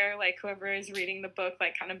narrator, like whoever is reading the book,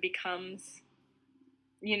 like kind of becomes,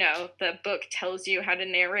 you know, the book tells you how to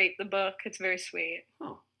narrate the book. It's very sweet.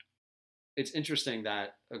 Oh. It's interesting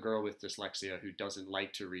that a girl with dyslexia who doesn't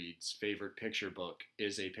like to read's favorite picture book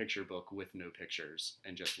is a picture book with no pictures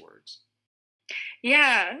and just words.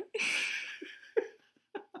 Yeah.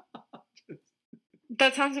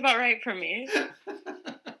 That sounds about right for me.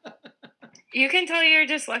 You can tell your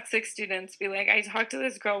dyslexic students, be like, I talked to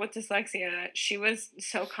this girl with dyslexia. She was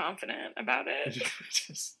so confident about it.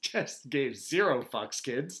 just gave zero fucks,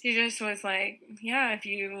 kids. She just was like, yeah, if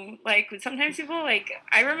you, like, sometimes people, like,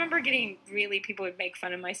 I remember people would make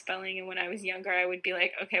fun of my spelling, and when I was younger, I would be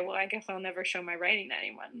like, okay, well, I guess I'll never show my writing to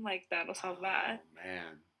anyone. Like, that'll solve that. Oh,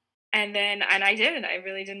 man. And I didn't. I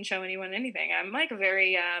really didn't show anyone anything. I'm, like,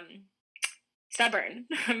 very, stubborn.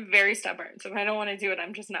 I'm very stubborn. So if I don't want to do it,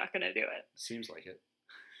 I'm just not going to do it. Seems like it.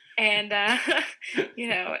 And, you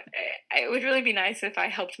know, it would really be nice if I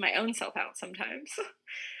helped my own self out sometimes.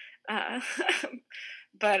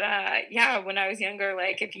 But yeah, when I was younger,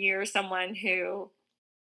 like if you're someone who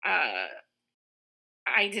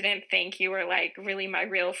I didn't think you were like really my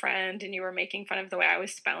real friend and you were making fun of the way I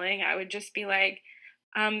was spelling, I would just be like,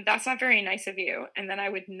 that's not very nice of you. And then I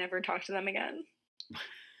would never talk to them again.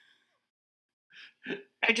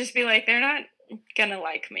 I'd just be like, they're not gonna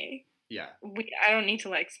like me. Yeah. I don't need to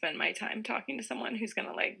like spend my time talking to someone who's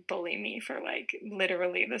gonna like bully me for like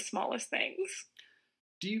literally the smallest things.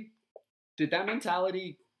 Did that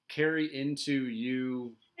mentality carry into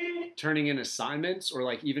you turning in assignments or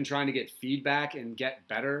like even trying to get feedback and get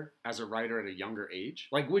better as a writer at a younger age?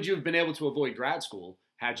 Like, would you have been able to avoid grad school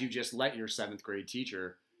had you just let your 7th grade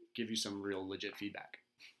teacher give you some real legit feedback?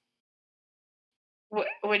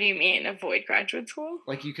 What do you mean, avoid graduate school?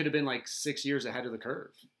 Like you could have been like 6 years ahead of the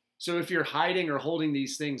curve. So if you're hiding or holding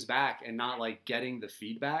these things back and not like getting the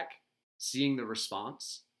feedback, seeing the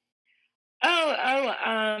response.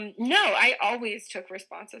 No, I always took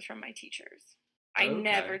responses from my teachers. I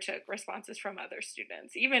never took responses from other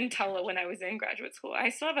students, even till when I was in graduate school. I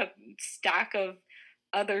still have a stack of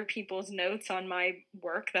other people's notes on my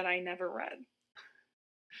work that I never read.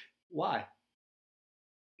 Why?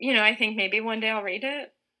 You know, I think maybe one day I'll read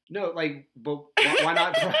it. No, like, but why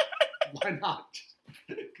not? Why not?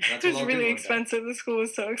 It's really expensive. The school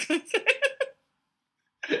is so expensive.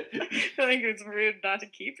 I think it's rude not to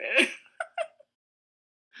keep it.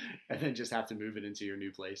 And then just have to move it into your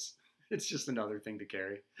new place. It's just another thing to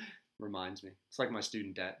carry. Reminds me. It's like my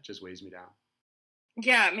student debt just weighs me down.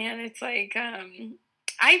 Yeah, man. It's like,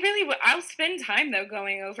 I'll spend time though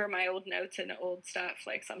going over my old notes and old stuff.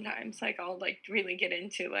 Like sometimes, like I'll like really get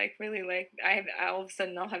into like really like all of a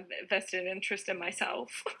sudden I'll have vested interest in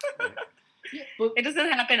myself. Right. Yeah, but it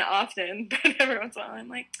doesn't happen often, but every once in a while I'm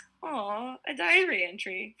like, oh, a diary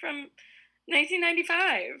entry from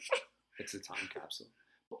 1995. It's a time capsule.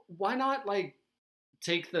 But why not like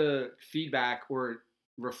take the feedback or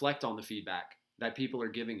reflect on the feedback that people are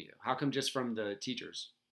giving you? How come just from the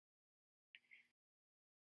teachers?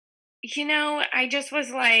 You know, I just was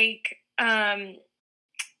like,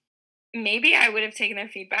 maybe I would have taken their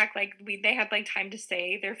feedback. Like they had like time to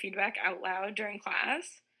say their feedback out loud during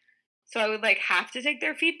class. So I would like have to take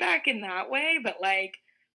their feedback in that way. But like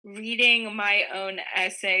reading my own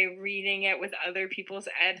essay, reading it with other people's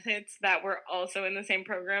edits that were also in the same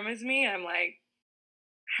program as me, I'm like,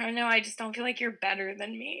 I don't know. I just don't feel like you're better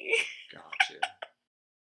than me. Gotcha.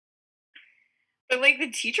 But like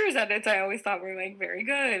the teachers' edits, I always thought were like very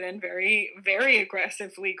good and very, very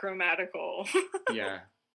aggressively grammatical. Yeah.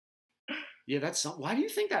 Yeah, why do you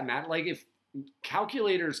think that matters? Like, if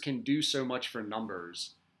calculators can do so much for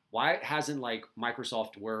numbers, why hasn't like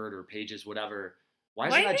Microsoft Word or Pages, whatever, why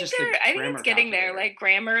Well, isn't that just the I think grammar it's getting there. calculator? Like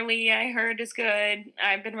Grammarly, I heard is good.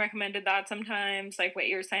 I've been recommended that sometimes. Like what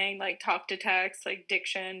you're saying, like talk to text, like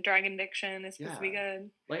diction, Dragon Diction is supposed to be Yeah. good.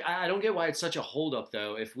 Like, I don't get why it's such a holdup,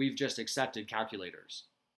 though, if we've just accepted calculators,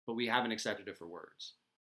 but we haven't accepted it for words.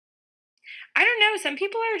 I don't know. Some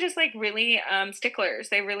people are just like really sticklers.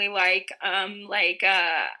 They really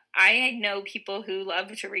I know people who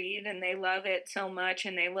love to read and they love it so much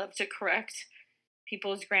and they love to correct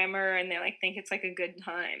people's grammar and they like think it's like a good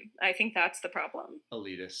time. I think that's the problem.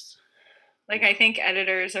 Elitist. Like I think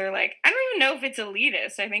editors are like I don't even know if it's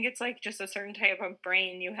elitist. I think it's like just a certain type of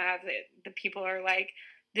brain you have that the people are like,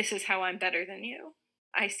 this is how I'm better than you.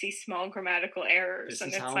 I see small grammatical errors This and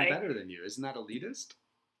is it's how I'm like better than you. Isn't that elitist?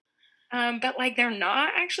 but like they're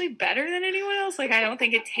not actually better than anyone else. Like I don't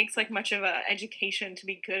think it takes like much of a education to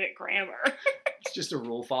be good at grammar. It's just a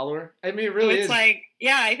rule follower. I mean, it So really it's is. like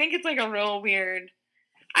yeah, I think it's like a real weird.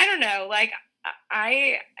 I don't know. Like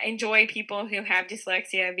I enjoy people who have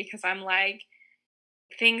dyslexia because I'm like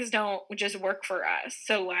things don't just work for us.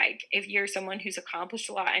 So like if you're someone who's accomplished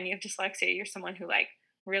a lot and you have dyslexia, you're someone who like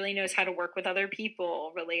really knows how to work with other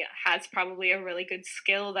people, really has probably a really good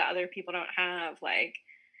skill that other people don't have. Like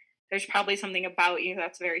there's probably something about you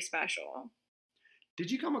that's very special.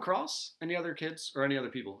 Did you come across any other kids or any other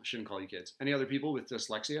people? I shouldn't call you kids. Any other people with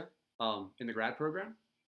dyslexia in the grad program?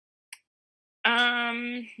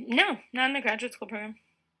 No, not in the graduate school program.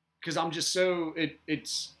 Because I'm just so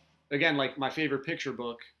it's again like my favorite picture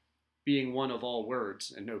book being one of all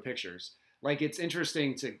words and no pictures. Like it's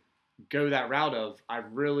interesting to go that route of I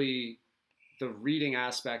really the reading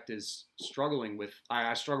aspect is struggling with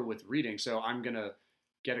I struggle with reading, so I'm gonna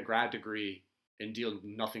get a grad degree and deal with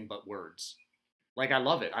nothing but words. Like I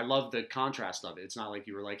love it. I love the contrast of it. It's not like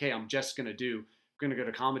you were like, hey, I'm gonna go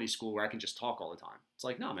to comedy school where I can just talk all the time. It's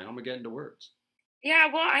like, no, man, I'm gonna get into words. Yeah,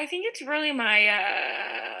 well, I think it's really my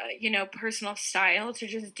personal style to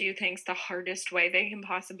just do things the hardest way they can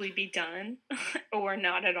possibly be done or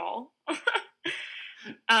not at all.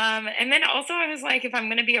 And then also I was like, if I'm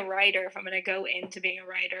gonna be a writer, if I'm gonna go into being a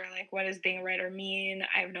writer, like what does being a writer mean?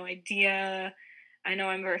 I have no idea. I know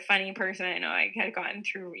I'm a very funny person. I know I had gotten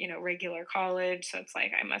through, regular college, so it's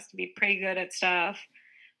like I must be pretty good at stuff.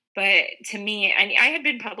 But to me, I had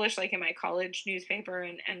been published like in my college newspaper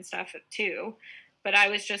and stuff too. But I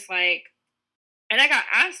was just like, and I got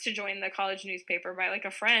asked to join the college newspaper by like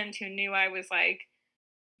a friend who knew I was like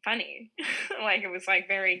funny. Like it was like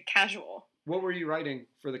very casual. What were you writing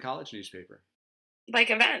for the college newspaper?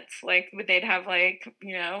 Like events. Like they'd have like,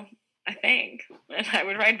 a thing and I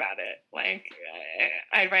would write about it. Like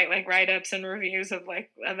I'd write like write-ups and reviews of like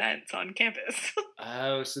events on campus.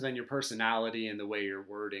 Oh, so then your personality and the way you're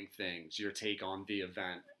wording things, your take on the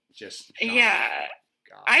event, just shine. Yeah.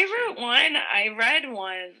 Gotcha. I read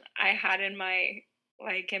one I had in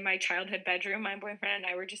my childhood bedroom. My boyfriend and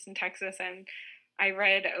I were just in Texas and I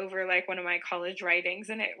read over like one of my college writings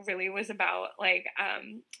and it really was about like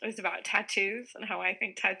it was about tattoos and how I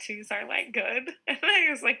think tattoos are like good. And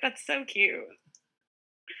I was like, that's so cute.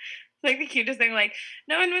 Like the cutest thing, like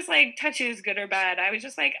no one was like tattoos good or bad. I was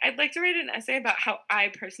just like, I'd like to write an essay about how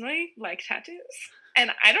I personally like tattoos.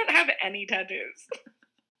 And I don't have any tattoos.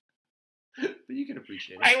 But you can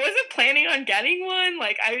appreciate it. I wasn't planning on getting one.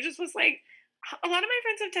 Like I just was like, a lot of my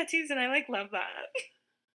friends have tattoos and I like love that.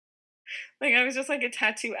 Like I was just like a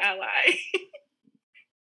tattoo ally.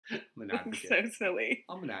 I'm an advocate. So silly.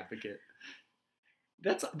 I'm an advocate.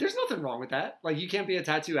 There's nothing wrong with that. Like you can't be a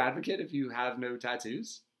tattoo advocate if you have no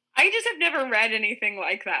tattoos. I just have never read anything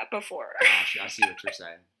like that before. Gosh, I see what you're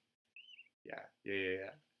saying. Yeah.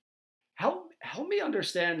 Help me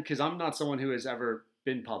understand because I'm not someone who has ever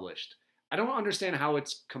been published. I don't understand how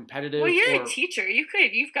it's competitive. Well, you're a teacher. You've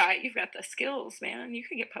got the skills, man. You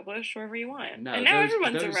could get published wherever you want. No, and now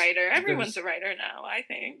everyone's a writer. Everyone's a writer now, I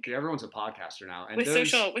think. Yeah, everyone's a podcaster now. And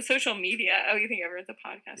with social media. Oh, you think everyone's a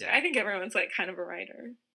podcaster? Yeah. I think everyone's like kind of a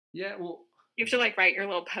writer. Yeah, well, you have to like write your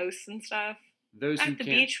little posts and stuff. At the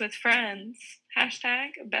beach with friends. #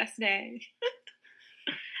 best day.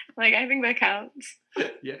 Like I think that counts.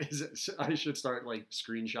 Yeah, I should start like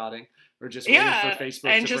screenshotting or just waiting for Facebook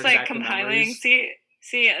and to just bring like back compiling. See,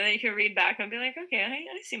 and then you can read back and be like, okay,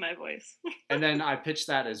 I see my voice. And then I pitch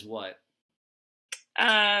that as what?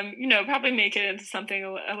 Probably make it into something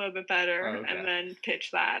a little bit better, and then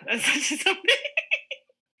pitch that as something.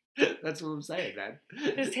 That's what I'm saying, man.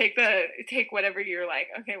 Just take whatever you're like,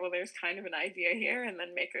 okay, well, there's kind of an idea here, and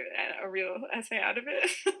then make a real essay out of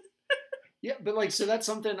it. Yeah, but like, so that's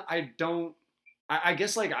something I don't. I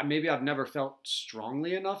guess like maybe I've never felt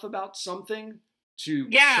strongly enough about something to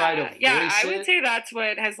try to voice I would it. say that's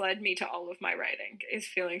what has led me to all of my writing is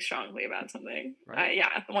feeling strongly about something. Right.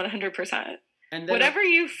 100%. And then whatever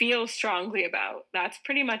you feel strongly about, that's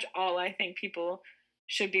pretty much all I think people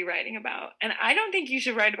should be writing about. And I don't think you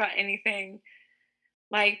should write about anything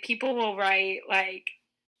like people will write like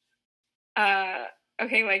uh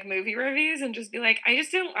okay, like movie reviews and just be like, I just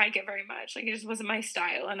didn't like it very much. Like it just wasn't my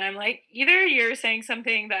style. And I'm like, either you're saying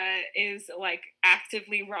something that is like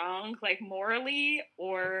actively wrong, like morally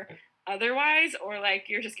or otherwise, or like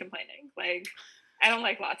you're just complaining. Like I don't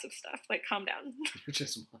like lots of stuff. Like calm down. you're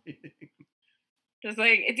just whining. Just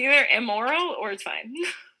like it's either immoral or it's fine.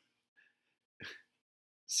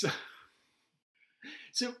 So,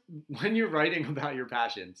 so when you're writing about your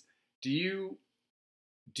passions, do you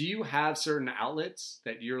have certain outlets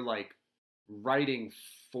that you're like writing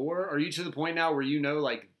for? Are you to the point now where you know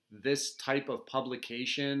like this type of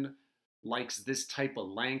publication likes this type of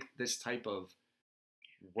length, this type of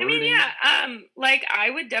wording? I mean, like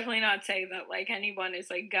I would definitely not say that like anyone is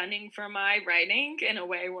like gunning for my writing in a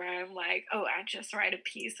way where I'm like, oh, I just write a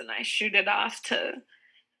piece and I shoot it off to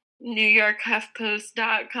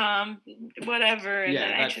NewYorkHuffPost.com, whatever, and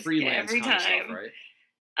then I just get every time. Stuff, right?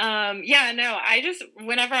 No, I just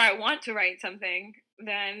whenever I want to write something,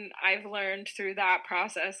 then I've learned through that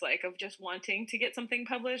process, like of just wanting to get something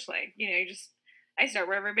published, like I start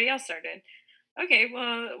where everybody else started. Okay,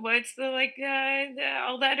 well, what's the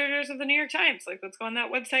all the editors of the New York Times? Like, let's go on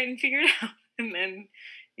that website and figure it out, and then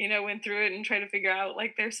went through it and try to figure out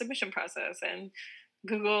like their submission process and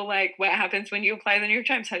Google like what happens when you apply to the New York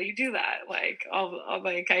Times. How do you do that? Like all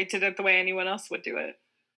like I did it the way anyone else would do it.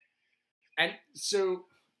 And so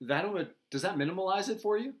does that minimalize it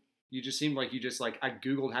for you? You just seemed like I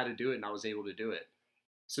Googled how to do it and I was able to do it.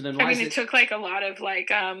 So then it took like a lot of like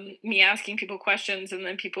me asking people questions and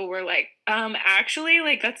then people were like, actually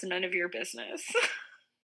like that's none of your business.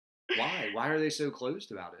 Why? Why are they so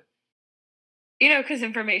closed about it? Because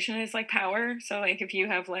information is like power. So like if you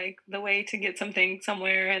have like the way to get something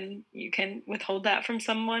somewhere and you can withhold that from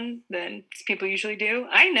someone, then people usually do.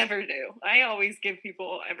 I never do. I always give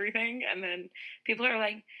people everything, and then people are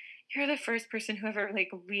like, you're the first person who ever like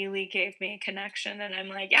really gave me a connection. And I'm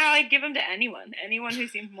like, yeah, I'd give them to anyone who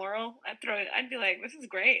seemed moral. I'd be like, this is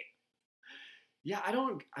great. Yeah, I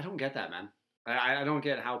don't get that, man. I don't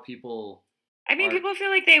get how people. I mean, people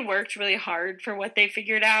feel like they worked really hard for what they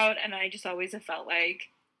figured out, and I just always have felt like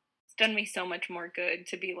it's done me so much more good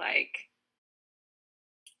to be like,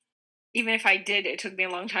 even if I did, it took me a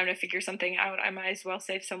long time to figure something out, I might as well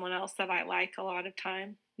save someone else that I like a lot of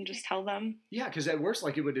time and just tell them. Yeah, because at worst,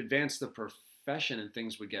 like it would advance the profession and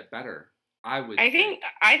things would get better. I think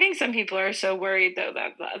some people are so worried though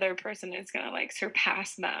that the other person is gonna like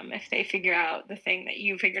surpass them if they figure out the thing that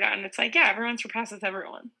you figured out, and it's like, yeah, everyone surpasses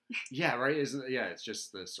everyone. Yeah, right. It's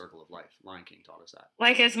just the circle of life. Lion King taught us that.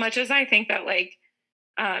 Like as much as I think that like,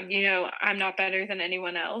 I'm not better than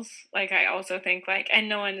anyone else. Like I also think like, and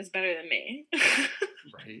no one is better than me.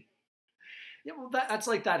 Right. Yeah, well, that's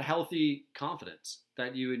like that healthy confidence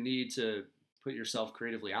that you would need to put yourself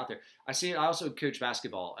creatively out there. I also coach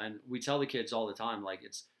basketball, and we tell the kids all the time, like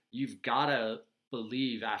you've gotta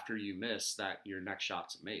believe after you miss that your next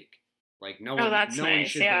shot's a make. Like no one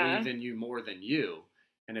should believe in you more than you.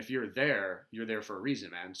 And if you're there for a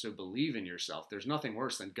reason, man. So believe in yourself. There's nothing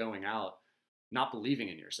worse than going out not believing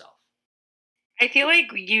in yourself. I feel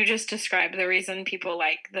like you just described the reason people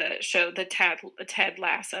like the show, the Ted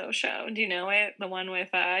Lasso show. Do you know it? The one with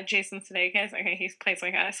Jason Sudeikis. Okay, he plays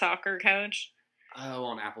like a soccer coach. Oh,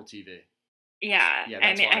 on Apple TV. Yeah,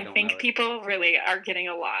 I mean, I think people really are getting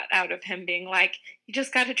a lot out of him being like, you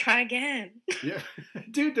just got to try again. Yeah,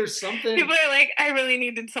 dude, there's something. People are like, I really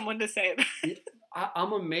needed someone to say that.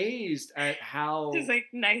 I'm amazed at how. Just like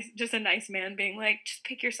just a nice man being like, just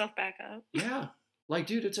pick yourself back up. Yeah. Like,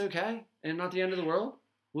 dude, it's okay. And not the end of the world.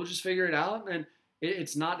 We'll just figure it out. And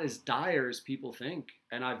it's not as dire as people think.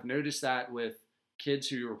 And I've noticed that with kids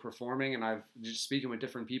who are performing, and I've just speaking with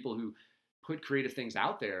different people who put creative things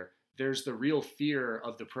out there. There's the real fear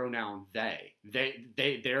of the pronoun they.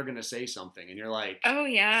 They're going to say something. And you're like, oh,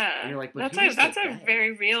 yeah. And you're like, but that's a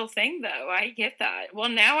very real thing, though. I get that. Well,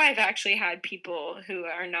 now I've actually had people who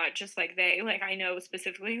are not just like they. Like, I know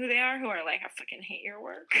specifically who they are, who are like, I fucking hate your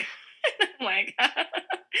work. Like,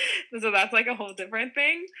 so that's like a whole different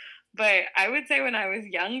thing. But I would say when I was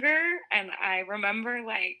younger, and I remember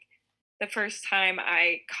like the first time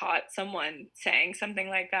I caught someone saying something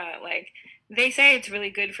like that, like, they say it's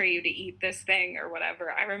really good for you to eat this thing or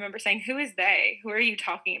whatever. I remember saying, who is they? Who are you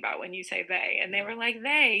talking about when you say they? And they were like,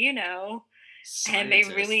 they, and Scientists.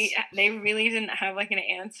 they really didn't have like an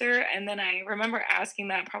answer. And then I remember asking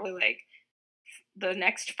that probably like the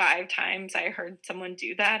next 5 times I heard someone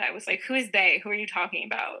do that. I was like, who is they? Who are you talking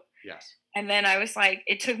about? Yes. And then I was like,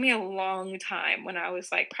 it took me a long time when I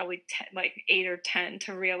was like probably 10, like 8 or 10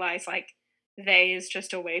 to realize like they is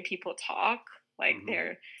just a way people talk. Like Mhm.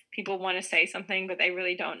 they're people want to say something, but they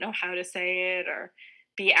really don't know how to say it or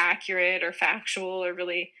be accurate or factual or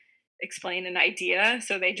really explain an idea.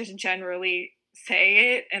 So they just generally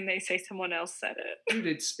say it and they say someone else said it. Dude,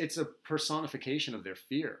 it's a personification of their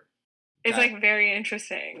fear. It's That like very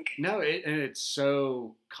interesting. No, and it's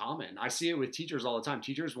so common. I see it with teachers all the time.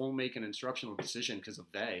 Teachers won't make an instructional decision because of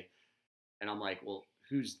they. And I'm like, well,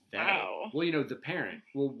 who's they? Wow. Well, the parent.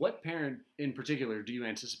 Well, what parent in particular do you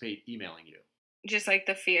anticipate emailing you? Just like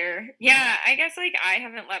the fear. Yeah. Yeah, I guess like I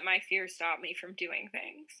haven't let my fear stop me from doing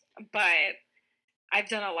things, but I've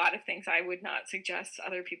done a lot of things I would not suggest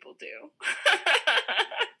other people do.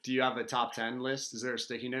 Do you have a top 10 list? Is there a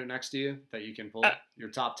sticky note next to you that you can pull? Your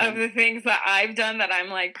top 10? Of the things that I've done that I'm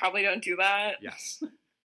like, probably don't do that. Yes.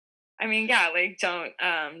 I mean, yeah, like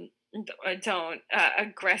don't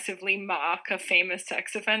aggressively mock a famous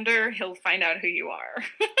sex offender. He'll find out who you are.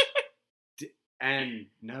 And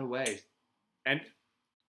no way. And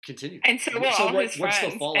continue. And so will all his what's the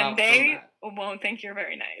friends, fallout and they from that? won't think you're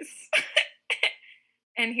very nice.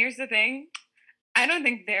 And here's the thing, I don't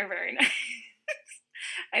think they're very nice.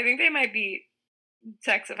 I think they might be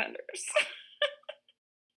sex offenders.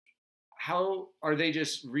 How are they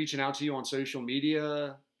just reaching out to you on social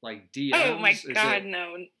media, like DMs? Oh my Is god, it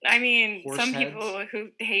no. I mean, horse some heads? people who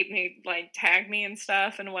hate me like tag me and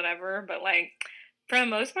stuff and whatever, but like for the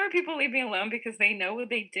most part, people leave me alone because they know what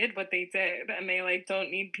they did, and they like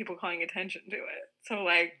don't need people calling attention to it. So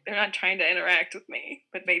like they're not trying to interact with me,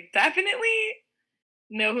 but they definitely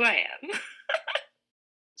know who I am.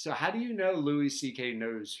 So how do you know Louis C.K.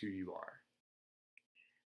 knows who you are?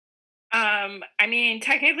 I mean,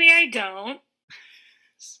 technically I don't.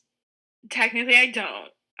 Technically I don't.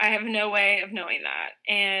 I have no way of knowing that.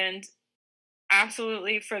 And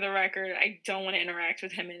absolutely, for the record, I don't want to interact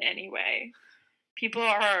with him in any way. People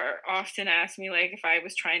are often ask me like if I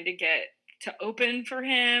was trying to get to open for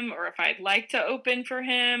him or if I'd like to open for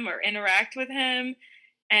him or interact with him.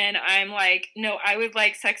 And I'm like, no, I would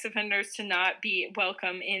like sex offenders to not be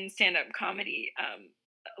welcome in stand-up comedy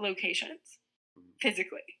locations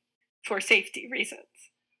physically for safety reasons.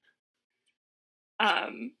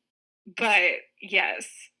 But yes,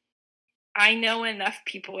 I know enough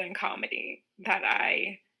people in comedy that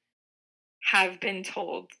I have been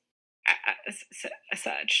told as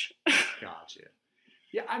such. Gotcha.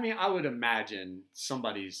 Yeah, I mean, I would imagine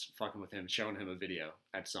somebody's fucking with him, showing him a video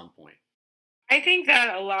at some point. I think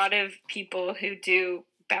that a lot of people who do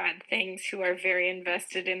bad things, who are very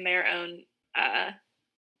invested in their own,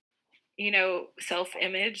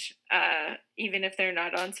 self-image, even if they're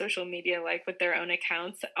not on social media, like with their own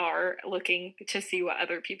accounts, are looking to see what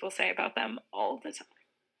other people say about them all the time.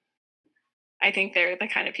 I think they're the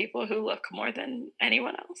kind of people who look more than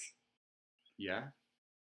anyone else. Yeah?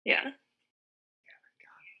 Yeah.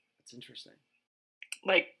 That's interesting.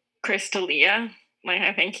 Like Chris D'Elia, like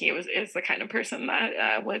I think is the kind of person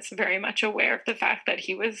that was very much aware of the fact that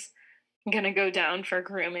he was going to go down for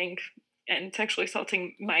grooming and sexually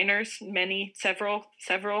assaulting minors, several.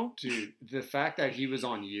 Dude, the fact that he was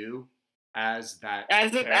on You as that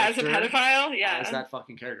as a pedophile, yeah, as that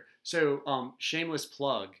fucking character. So, shameless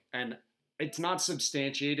plug, and it's not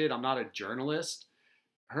substantiated. I'm not a journalist.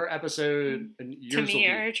 Her episode, and to me,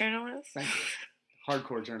 you're a journalist. Thank you.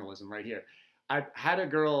 Hardcore journalism right here. I had a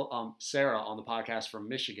girl, Sarah, on the podcast from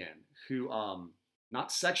Michigan who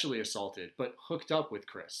not sexually assaulted, but hooked up with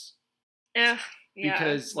Chris. Yeah.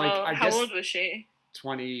 Because, how old was she?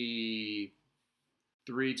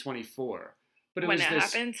 23, 24. But when it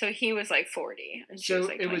happened, so he was like 40. And she was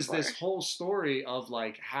like 24. It was this whole story of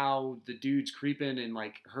like how the dude's creeping in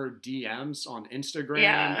like her DMs on Instagram.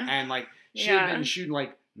 Yeah. And like she had been shooting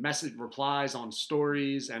like message replies on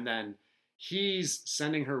stories, and then he's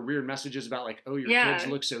sending her weird messages about like, oh, your kids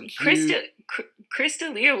look so cute. Chris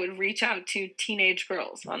D'Elia would reach out to teenage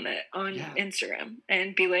girls on Instagram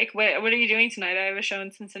and be like, what are you doing tonight? I have a show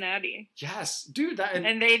in Cincinnati. Yes, dude.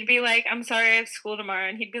 And they'd be like, I'm sorry, I have school tomorrow.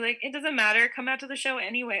 And he'd be like, it doesn't matter. Come out to the show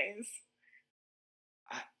anyways.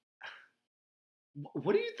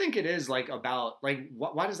 What do you think it is like about, like,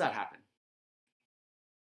 why does that happen?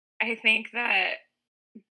 I think that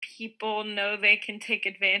people know they can take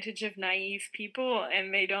advantage of naive people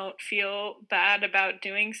and they don't feel bad about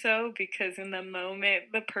doing so because in the moment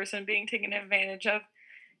the person being taken advantage of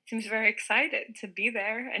seems very excited to be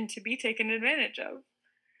there and to be taken advantage of.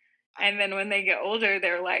 And then when they get older,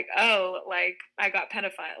 they're like, oh, like I got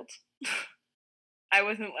pedophiled. I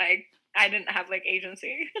wasn't like, I didn't have like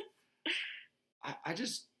agency. I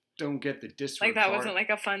just don't get the disregard. Like that wasn't like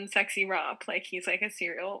a fun, sexy romp. Like he's like a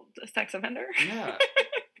serial sex offender. Yeah.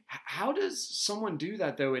 How does someone do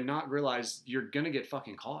that though and not realize you're gonna get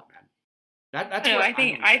fucking caught, man? That's no, what I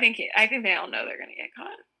think they all know they're gonna get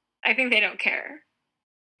caught. I think they don't care.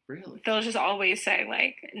 Really? They'll just always say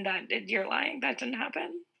like, you're lying. That didn't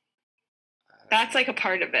happen. That's like a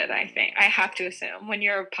part of it, I think. I have to assume when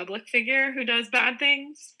you're a public figure who does bad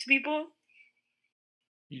things to people,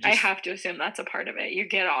 I have to assume that's a part of it. You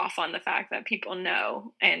get off on the fact that people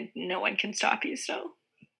know and no one can stop you still.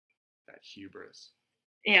 That hubris.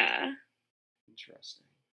 Yeah. Interesting.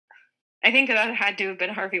 I think that had to have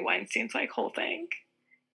been Harvey Weinstein's like whole thing.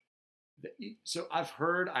 So I've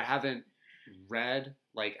heard, I haven't read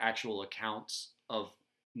like actual accounts of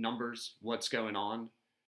numbers, what's going on.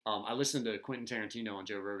 I listened to Quentin Tarantino on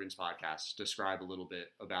Joe Rogan's podcast describe a little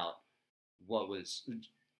bit about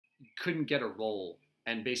couldn't get a role.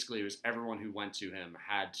 And basically it was everyone who went to him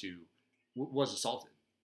was assaulted.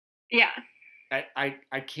 Yeah. I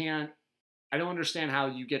don't understand how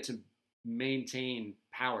you get to maintain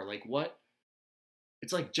power. Like what?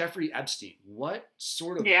 It's like Jeffrey Epstein. What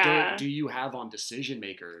sort of dirt do you have on decision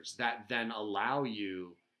makers that then allow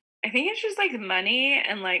you? I think it's just like money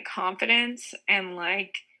and like confidence and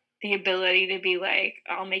like the ability to be like,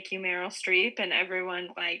 I'll make you Meryl Streep, and everyone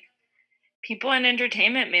like people in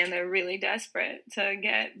entertainment, man, they're really desperate to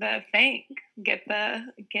get the thing, get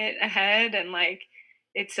ahead, and like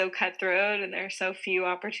it's so cutthroat and there's so few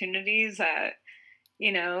opportunities that,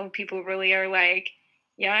 you know, people really are like,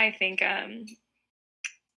 yeah, I think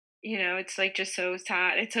you know, it's like just so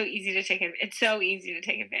sad. It's so easy to take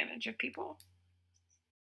advantage of people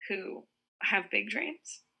who have big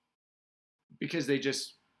dreams. Because they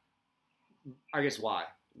just, I guess why?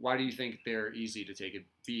 Why do you think they're easy to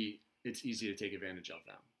it's easy to take advantage of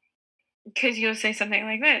them? Because you'll say something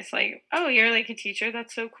like this, like, oh, you're like a teacher.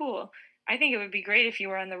 That's so cool. I think it would be great if you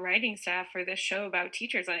were on the writing staff for this show about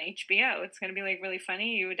teachers on HBO. It's going to be like really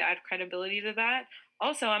funny. You would add credibility to that.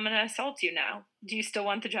 Also, I'm going to assault you now. Do you still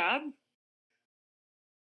want the job?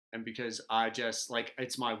 And because I just like,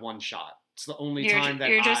 it's my one shot. It's the only you're time that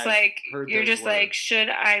you're just I've like heard you're those just words. like, should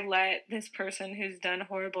I let this person who's done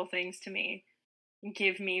horrible things to me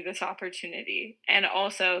give me this opportunity? And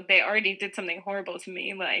also, they already did something horrible to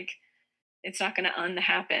me. Like, it's not going to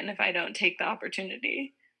unhappen if I don't take the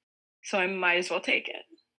opportunity. So I might as well take it.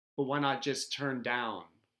 But why not just turn down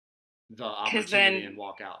the opportunity and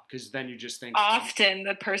walk out? Because then you just think often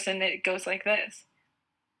the person that goes like this,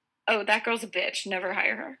 oh, that girl's a bitch, never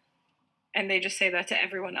hire her. And they just say that to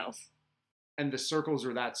everyone else. And the circles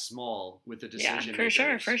are that small with the decision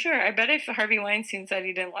makers. For sure. I bet if Harvey Weinstein said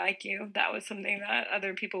he didn't like you, that was something that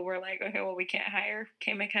other people were like, okay, well, we can't hire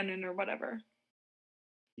Kay McKinnon or whatever.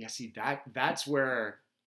 Yeah, see, that's where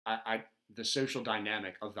the social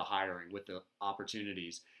dynamic of the hiring with the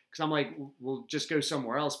opportunities. Because I'm like, we'll just go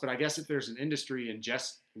somewhere else. But I guess if there's an industry in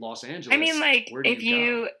just Los Angeles, I mean, like, if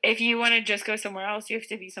you want to just go somewhere else, you have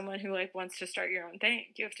to be someone who like wants to start your own thing.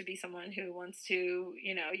 You have to be someone who wants to,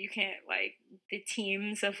 you know, you can't like the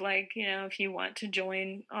teams of like, you know, if you want to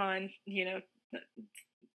join on, you know,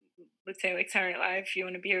 let's say like Saturday Night Live, if you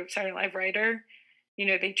want to be a Saturday Night Live writer, you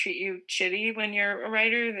know, they treat you shitty when you're a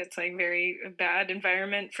writer. That's like very bad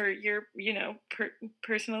environment for your, you know,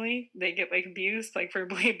 personally. They get like abused, like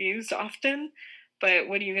verbally abused often. But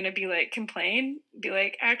what are you going to be like, complain? Be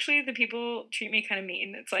like, actually, the people treat me kind of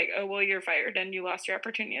mean. It's like, oh, well, you're fired and you lost your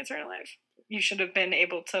opportunity at Saturday Night Live. You should have been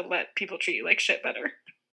able to let people treat you like shit better.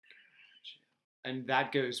 And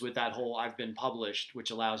that goes with that whole I've been published, which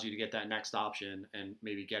allows you to get that next option and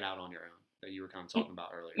maybe get out on your own that you were kind of talking about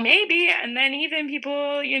earlier. Maybe. And then even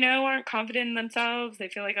people, you know, aren't confident in themselves. They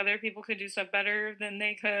feel like other people could do stuff better than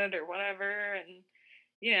they could or whatever. And,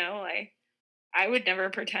 you know, like, I would never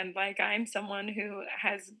pretend like I'm someone who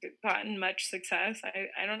has gotten much success.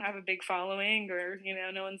 I don't have a big following or, you know,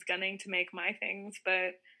 no one's gunning to make my things,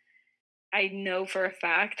 but I know for a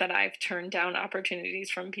fact that I've turned down opportunities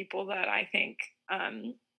from people that I think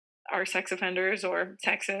are sex offenders or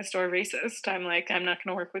sexist or racist. I'm like, I'm not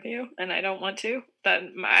going to work with you and I don't want to. That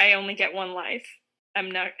I only get one life. I'm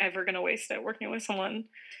not ever going to waste it working with someone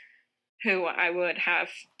who I would have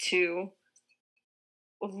to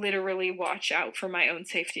literally watch out for my own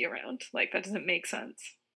safety around. Like, that doesn't make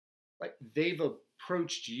sense. Like, they've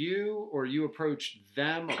approached you or you approached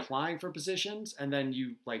them applying for positions, and then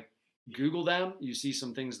you like Google them, you see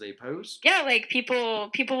some things they post? Yeah, like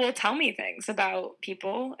people will tell me things about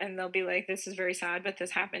people, and they'll be like, this is very sad, but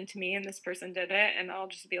this happened to me and this person did it, and I'll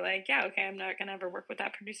just be like, yeah, okay, I'm not gonna ever work with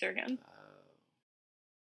that producer again.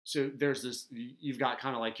 So there's this, you've got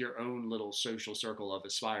kind of like your own little social circle of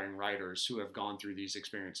aspiring writers who have gone through these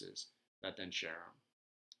experiences that then share them.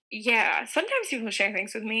 Yeah, sometimes people share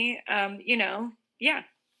things with me. Yeah.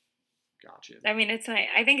 Gotcha. I mean, it's like,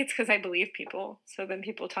 I think it's because I believe people. So then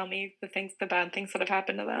people tell me the bad things that have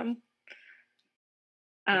happened to them.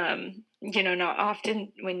 Not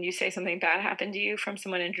often when you say something bad happened to you from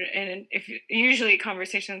someone, and if usually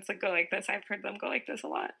conversations that go like this, I've heard them go like this a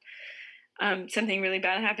lot. Something really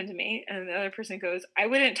bad happened to me, and the other person goes, I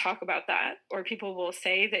wouldn't talk about that. Or people will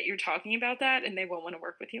say that you're talking about that, and they won't want to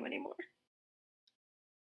work with you anymore.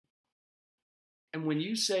 And when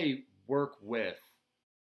you say work with,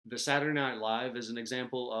 the Saturday Night Live is an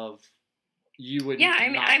example of you would even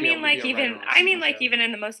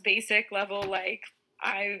in the most basic level, like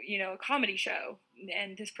a comedy show,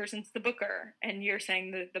 and this person's the booker, and you're saying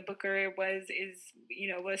that the booker was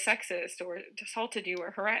sexist or assaulted you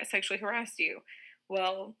or sexually harassed you.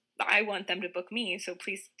 Well, I want them to book me, so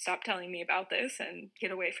please stop telling me about this and get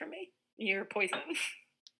away from me. You're poison.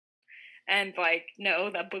 And like, no,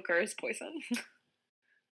 that booker is poison.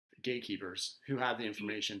 Gatekeepers who have the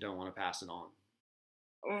information don't want to pass it on.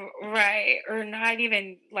 Right. Or not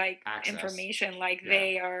even like access. Information, like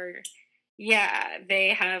they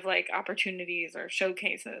have like opportunities or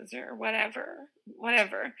showcases or whatever.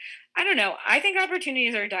 I don't know. I think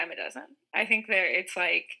opportunities are a dime a dozen. I think it's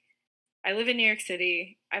like, I live in New York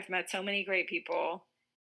City. I've met so many great people.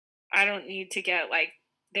 I don't need to get like,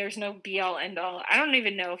 there's no be all end all. I don't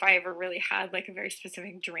even know if I ever really had like a very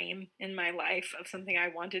specific dream in my life of something I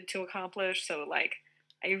wanted to accomplish. So like,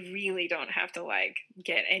 I really don't have to like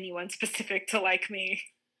get anyone specific to like me.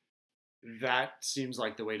 That seems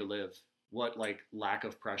like the way to live. What like lack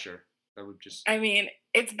of pressure? That would just. I mean,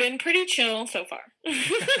 it's been pretty chill so far.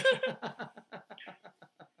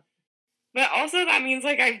 But also that means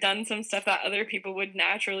like I've done some stuff that other people would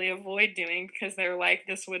naturally avoid doing because they're like,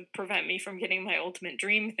 this would prevent me from getting my ultimate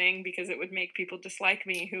dream thing because it would make people dislike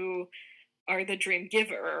me who are the dream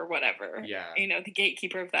giver or whatever. Yeah. The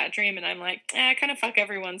gatekeeper of that dream. And I'm like, I kind of fuck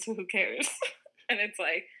everyone, so who cares? And it's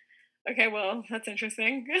like, okay, well, that's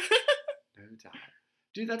interesting. No doubt.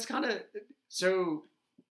 Dude, that's kind of, so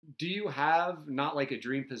do you have not like a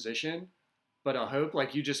dream position, but a hope?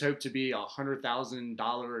 Like you just hope to be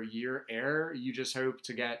 $100,000 a year heir? You just hope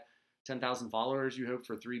to get 10,000 followers? You hope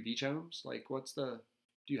for 3 beach homes? Like do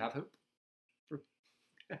you have hope?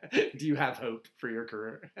 Do you have hope for your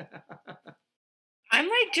career? I'm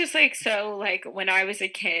like, just like, so like when I was a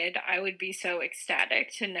kid, I would be so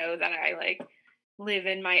ecstatic to know that I like live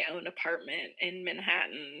in my own apartment in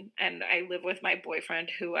Manhattan and I live with my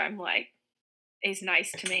boyfriend who I'm like is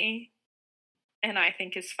nice to me and I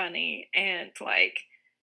think is funny and like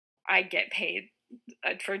I get paid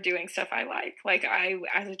for doing stuff I like. Like I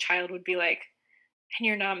as a child would be like, and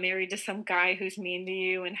you're not married to some guy who's mean to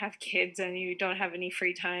you and have kids and you don't have any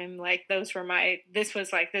free time. Like this was my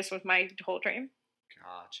whole dream.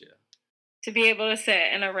 Gotcha. To be able to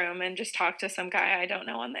sit in a room and just talk to some guy I don't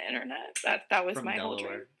know on the internet. That was From my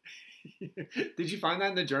Delaware. whole dream. Did you find that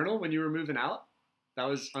in the journal when you were moving out? That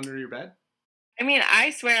was under your bed? I mean, I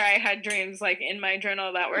swear I had dreams like in my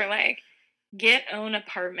journal that were like, get own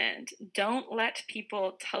apartment. Don't let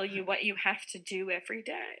people tell you what you have to do every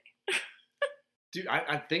day. Dude,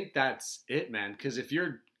 I think that's it, man. Because if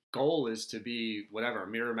your goal is to be whatever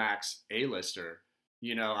Miramax A-lister,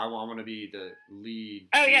 I want to be the lead.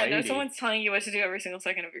 Oh yeah, lady. No, someone's telling you what to do every single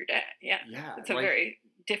second of your day. Yeah, it's a very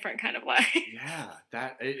different kind of life. Yeah,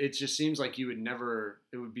 it just seems like you would never.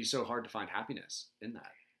 It would be so hard to find happiness in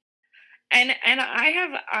that. And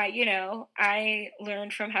I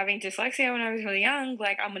learned from having dyslexia when I was really young.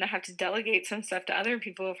 Like I'm gonna have to delegate some stuff to other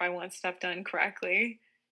people if I want stuff done correctly.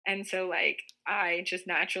 And so, like, I just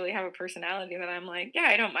naturally have a personality that I'm like, yeah,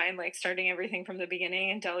 I don't mind, like, starting everything from the beginning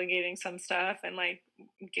and delegating some stuff and, like,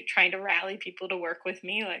 trying to rally people to work with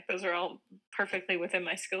me. Like, those are all perfectly within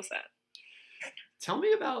my skill set. Tell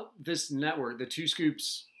me about this network, the Two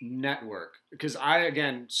Scoops network, because I,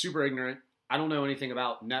 again, super ignorant. I don't know anything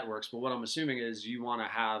about networks, but what I'm assuming is you want to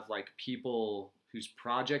have, like, people whose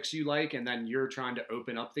projects you like, and then you're trying to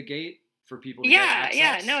open up the gate for people to get access?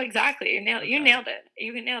 Yeah, no, exactly. You nailed it.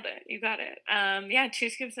 You nailed it. You got it. Two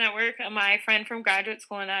Scoops Network. My friend from graduate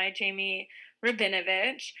school and I, Jamie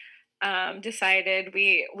Rabinovich, decided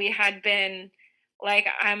we had been like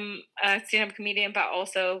I'm a stand-up comedian, but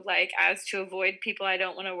also like as to avoid people I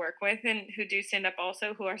don't want to work with and who do stand-up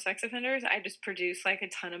also who are sex offenders, I just produce like a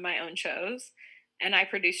ton of my own shows, and I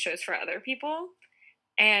produce shows for other people.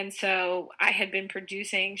 And so I had been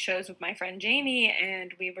producing shows with my friend Jamie,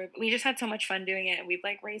 and we just had so much fun doing it. And we'd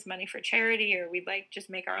like raise money for charity, or we'd like just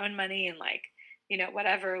make our own money and like,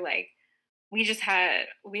 whatever. Like we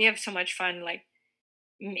have so much fun. Like,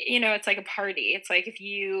 it's like a party. It's like if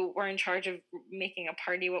you were in charge of making a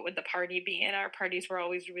party, what would the party be? And our parties were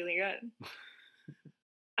always really good.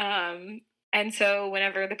 And so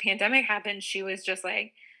whenever the pandemic happened, she was just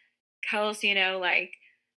like, Kels, like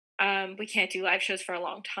we can't do live shows for a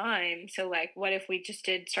long time. So like, what if we just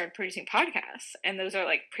did start producing podcasts? And those are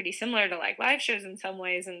like pretty similar to like live shows in some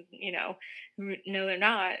ways. And, no, they're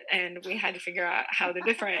not. And we had to figure out how they're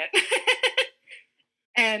different.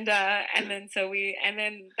 And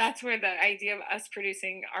then that's where the idea of us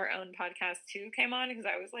producing our own podcast too came on, because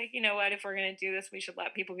I was like, you know what, if we're going to do this, we should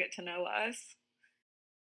let people get to know us.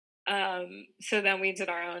 So then we did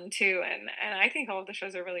our own too, and I think all of the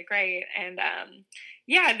shows are really great. And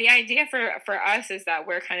yeah, the idea for us is that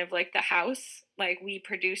we're kind of like the house. Like we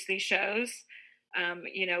produce these shows.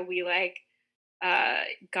 We like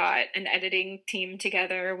got an editing team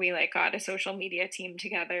together. We like got a social media team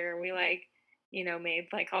together. We like made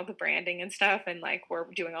like all the branding and stuff, and like we're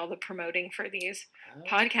doing all the promoting for these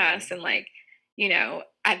podcasts. And like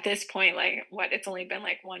at this point, like it's only been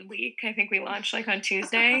like 1 week. I think we launched like on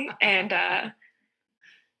Tuesday, and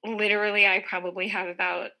literally I probably have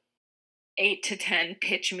about 8 to 10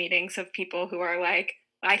 pitch meetings of people who are like,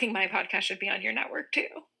 I think my podcast should be on your network too.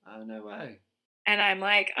 Oh, no way. And I'm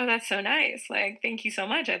like, oh, that's so nice. Like, thank you so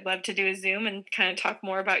much. I'd love to do a Zoom and kind of talk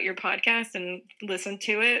more about your podcast and listen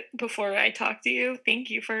to it before I talk to you. Thank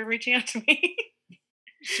you for reaching out to me.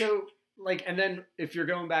 So, like, and then if you're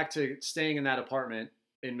going back to staying in that apartment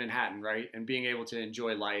in Manhattan, right, and being able to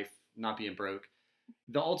enjoy life, not being broke,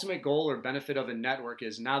 the ultimate goal or benefit of a network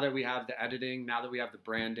is now that we have the editing, now that we have the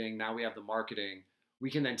branding, now we have the marketing, we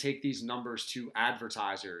can then take these numbers to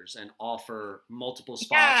advertisers and offer multiple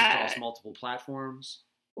spots across multiple platforms.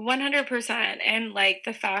 100%. And like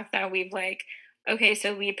the fact that we've like, okay,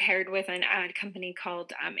 so we paired with an ad company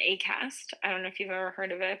called Acast. I don't know if you've ever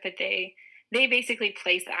heard of it, but they basically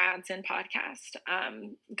place ads in podcast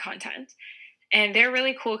content. And they're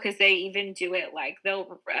really cool because they even do it like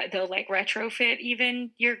they'll like retrofit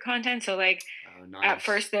even your content. So like nice. At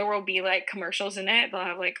first there will be like commercials in it. They'll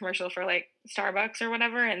have like commercial for like Starbucks or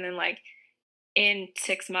whatever, and then like in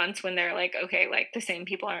 6 months when they're like, okay, like the same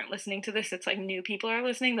people aren't listening to this, it's like new people are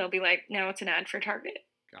listening, they'll be like, now it's an ad for Target.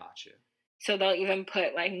 Gotcha. So they'll even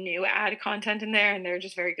put like new ad content in there, and they're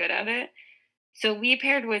just very good at it. So we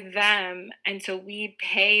paired with them, and so we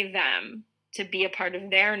pay them to be a part of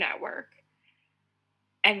their network.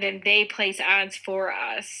 And then they place ads for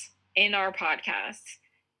us in our podcasts.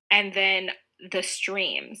 And then the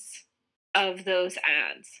streams of those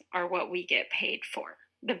ads are what we get paid for,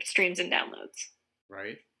 the streams and downloads.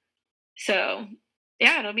 Right. So,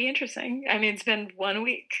 yeah, it'll be interesting. I mean, it's been 1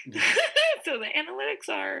 week. So the analytics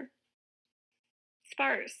are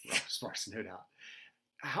sparse. Well, sparse, no doubt.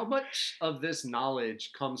 How much of this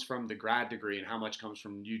knowledge comes from the grad degree and how much comes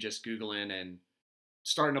from you just Googling and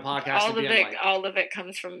starting a podcast? All of it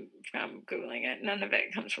comes from Googling it. None of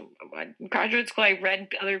it comes from graduate school. I read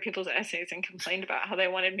other people's essays and complained about how they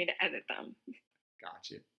wanted me to edit them.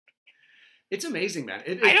 Gotcha. It's amazing, man.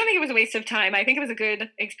 I don't think it was a waste of time. I think it was a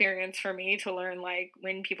good experience for me to learn, like,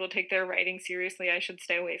 when people take their writing seriously, I should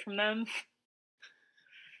stay away from them.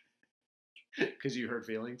 Because you hurt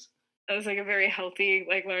feelings? It was like a very healthy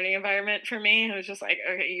like learning environment for me. It was just like,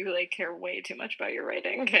 okay, you like care way too much about your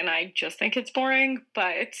writing, and I just think it's boring,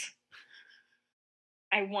 but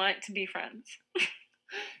I want to be friends.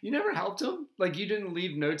 You never helped them? Like, you didn't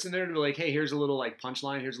leave notes in there to be like, hey, here's a little like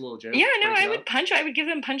punchline, here's a little joke? Yeah, no, I would give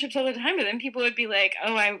them punch-ups all the time, but then people would be like,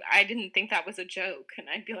 oh, I didn't think that was a joke, and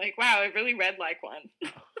I'd be like, wow, I really read like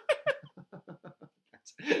one.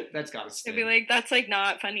 That's gotta stay. They'd be like, that's like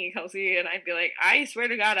not funny, Kelsey. And I'd be like, I swear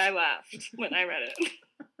to God, I laughed when I read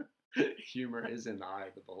it. Humor is in the eye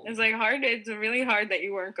of the beholder. It's like hard. It's really hard that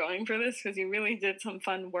you weren't going for this because you really did some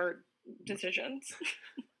fun word decisions.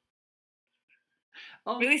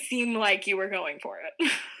 Really seemed like you were going for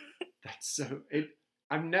it. That's so.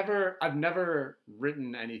 I've never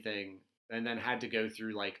written anything and then had to go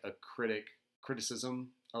through like a criticism,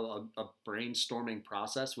 a brainstorming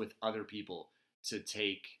process with other people to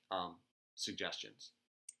take suggestions.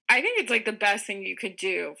 I think it's like the best thing you could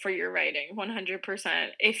do for your writing, 100%.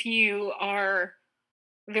 If you are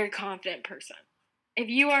a very confident person, if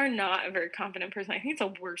you are not a very confident person, I think it's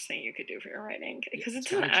the worst thing you could do for your writing because it It's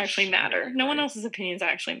doesn't gotta just actually matter. show, No one right? else's opinions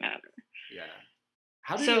actually matter. Yeah.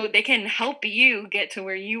 How did So it? they can help you get to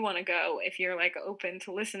where you want to go if you're like open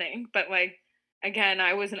to listening. But like, again,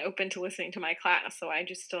 I wasn't open to listening to my class, so I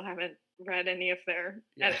just still haven't read any of their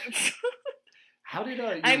Yeah. edits. How did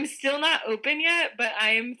I'm your still not open yet, but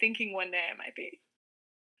I am thinking one day I might be.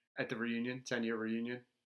 at the reunion, 10-year reunion?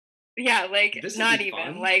 Yeah, like This will not be even.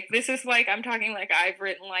 fun. Like this is like I'm talking like I've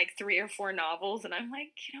written like 3 or 4 novels and I'm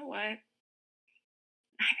like, "You know what? I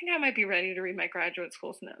think I might be ready to read my graduate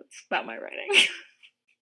school's notes about my writing."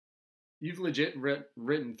 You've legit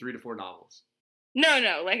written 3 to 4 novels.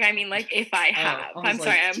 No, like I mean like if I have. I was I'm sorry,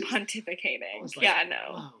 like, I'm geez. I pontificating. was like, Yeah,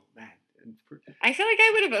 no. whoa, man. I feel like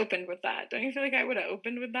I would have opened with that. Don't you feel like I would have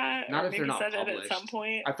opened with that? Not Or if they're maybe not said it at published. some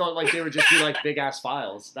point. I thought like they would just be like big ass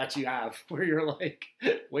files that you have where you're like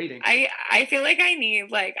waiting. I feel like I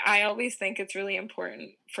need like I always think it's really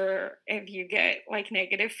important for if you get like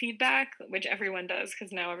negative feedback, which everyone does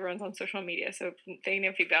because now everyone's on social media, so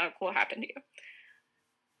negative feedback will happen to you.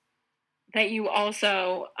 That you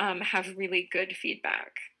also have really good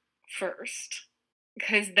feedback first.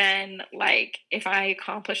 Because then, like, if I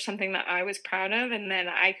accomplished something that I was proud of, and then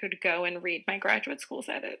I could go and read my graduate school's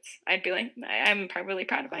edits, I'd be like, I'm really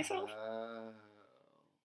proud of myself.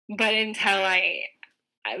 But until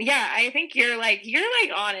yeah, I think you're like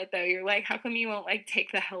on it though. You're like, how come you won't like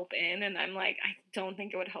take the help in? And I'm like, I don't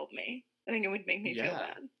think it would help me. I think it would make me feel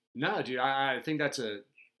bad. No, dude, I think that's a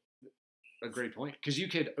great point because you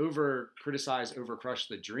could over criticize, over crush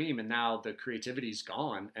the dream, and now the creativity's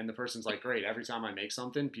gone, and the person's like, great. Every time I make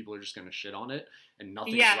something, people are just gonna shit on it, and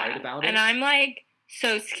nothing's right about it. And I'm like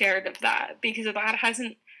so scared of that because that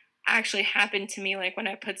hasn't actually happened to me. Like when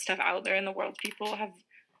I put stuff out there in the world, people have,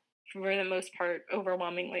 for the most part,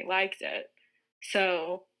 overwhelmingly liked it.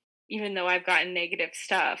 So even though I've gotten negative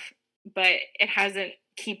stuff, but it hasn't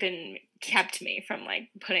kept me from like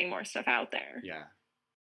putting more stuff out there. Yeah.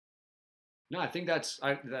 No, I think that's.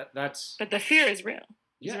 But the fear is real.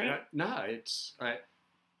 It's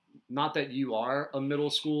not that you are a middle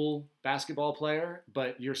school basketball player,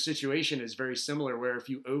 but your situation is very similar. Where if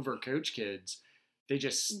you overcoach kids, they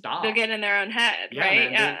just stop. They'll get in their own head,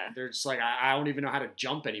 right? Man, they're just like, I don't even know how to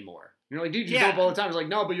jump anymore. And you're like, dude, you jump all the time. It's like,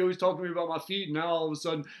 no, but you always talk to me about my feet, and now all of a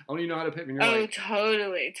sudden, I don't even know how to pick. And you're like,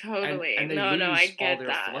 totally. And they no, lose I get all their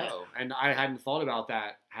that. flow. And I hadn't thought about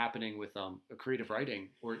that happening with creative writing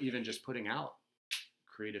or even just putting out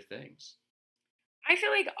creative things. I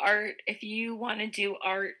feel like art, if you want to do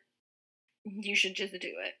art, you should just do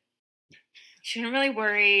it. You shouldn't really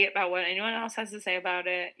worry about what anyone else has to say about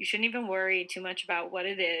it. You shouldn't even worry too much about what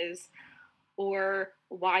it is or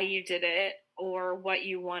why you did it or what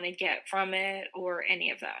you want to get from it or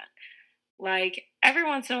any of that. Like every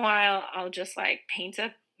once in a while I'll just like paint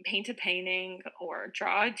a painting or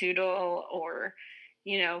draw a doodle or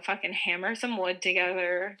fucking hammer some wood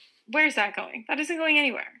together. Where's that going? That isn't going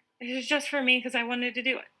anywhere. It's just for me because I wanted to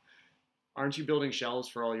do it. Aren't you building shelves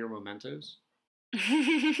for all your mementos? Is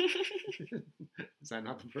that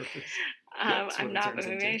not the purpose? I'm not the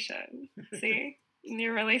motivation. See?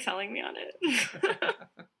 You're really selling me on it.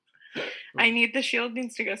 I need the shield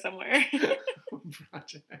needs to go somewhere.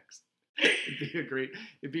 Projects.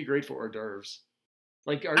 It'd be great for hors d'oeuvres.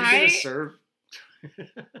 Like, are you gonna serve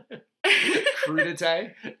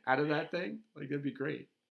crudité out of that thing? Like, that'd be great.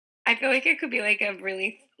 I feel like it could be like a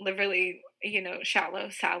really, really, shallow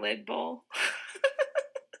salad bowl.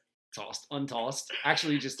 Untossed.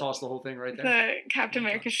 Actually, you just toss the whole thing right there. The Captain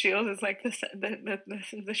America shield is like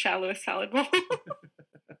the shallowest salad bowl.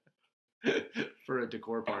 For a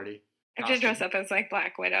decor party. I have to dress up as like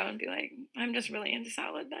Black Widow and be like, I'm just really into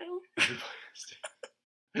salad now.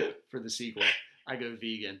 For the sequel, I go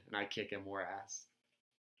vegan and I kick him more ass.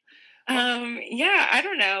 Yeah, I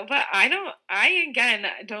don't know, but I again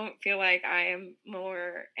don't feel like I am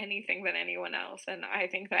more anything than anyone else, and I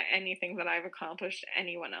think that anything that I've accomplished,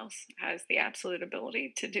 anyone else has the absolute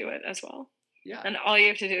ability to do it as well. Yeah. And all you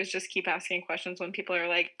have to do is just keep asking questions when people are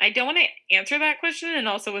like, I don't want to answer that question, and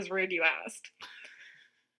also was rude you asked.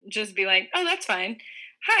 Just be like, oh, that's fine.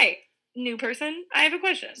 Hi, new person, I have a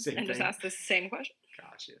question. Just ask the same question.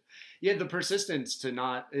 Gotcha. Yeah, the persistence to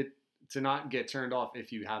not get turned off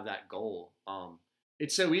if you have that goal.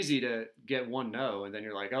 It's so easy to get one no, and then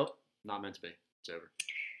you're like, oh, not meant to be. It's over.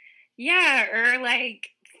 Yeah, or like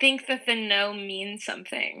think that the no means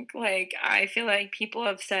something. Like I feel like people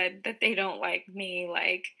have said that they don't like me,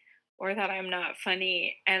 like, or that I'm not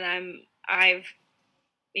funny, and I've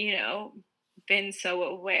been so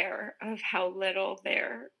aware of how little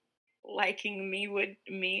they're liking me would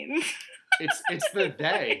mean. It's the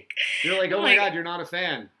they. You're like, oh my God, you're not a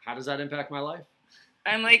fan. How does that impact my life?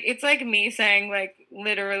 I'm like, it's like me saying, like,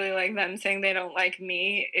 literally, like, them saying they don't like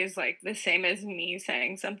me is, like, the same as me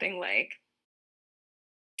saying something like,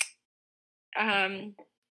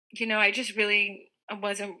 you know, I just really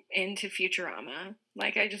wasn't into Futurama.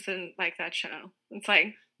 Like, I just didn't like that show. It's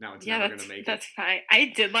like, No, it's yeah, never going to make that's it. fine.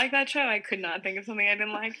 I did like that show. I could not think of something I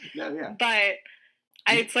didn't like. Yeah. But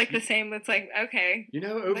it's like the same. It's like, okay. You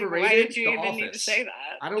know, overrated. Like, why did you The even Office. need to say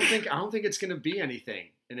that? I don't think it's going to be anything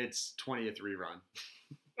in its 20th rerun.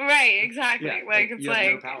 Right, exactly. Yeah, like it's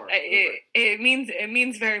like no power it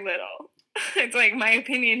means very little. It's like my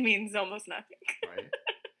opinion means almost nothing. Right.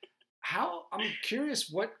 I'm curious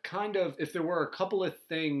what kind of, if there were a couple of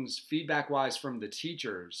things feedback wise from the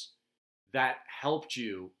teachers that helped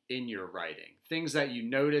you in your writing, things that you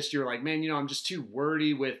noticed, you're like, man, you know, I'm just too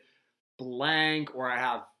wordy with blank, or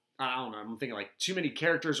I don't know, I'm thinking like too many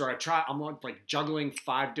characters, or I'm like juggling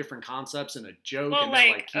 5 different concepts in a joke, well, and like,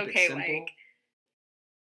 then like keep okay, it simple. Like,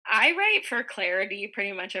 I write for clarity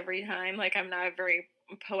pretty much every time. Like, I'm not a very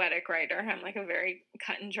poetic writer. I'm like a very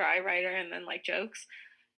cut and dry writer, and then like jokes.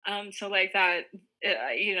 So like that,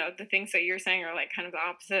 you know, the things that you're saying are like kind of the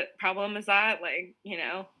opposite problem as that. Like, you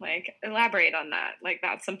know, like elaborate on that. Like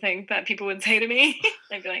that's something that people would say to me.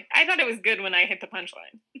 I'd be like, I thought it was good when I hit the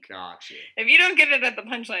punchline. Gotcha. If you don't get it at the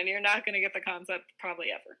punchline, you're not going to get the concept probably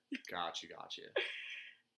ever. Gotcha.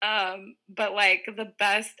 But like the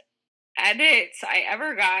best edits I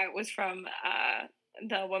ever got was from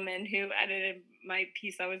the woman who edited my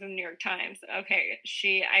piece that was in the New York Times. Okay,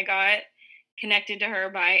 I got connected to her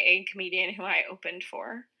by a comedian who I opened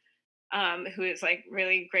for, who is like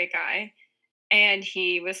really great guy. And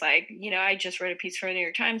he was like, you know, I just wrote a piece for the New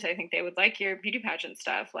York Times. I think they would like your beauty pageant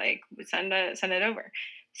stuff. Like, send it over.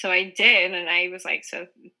 So I did, and I was like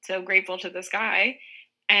so grateful to this guy.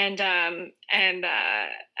 And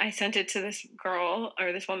I sent it to this girl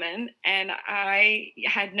or this woman, and I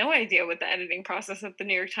had no idea what the editing process of the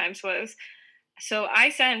New York Times was. So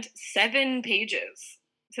I sent 7 pages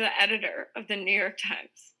to the editor of the New York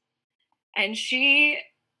Times. And she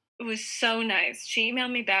was so nice. She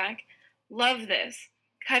emailed me back, love this,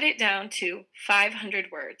 cut it down to 500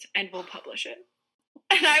 words and we'll publish it.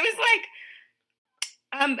 And I was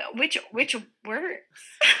like, which words?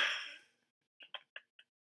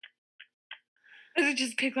 Does it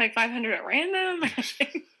just pick like 500 at random?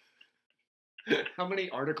 How many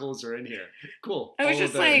articles are in here? Cool. I was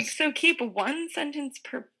just like, so keep 1 sentence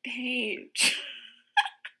per page.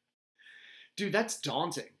 Dude, that's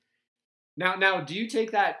daunting. Now, do you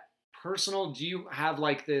take that personal? Do you have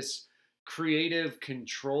like this creative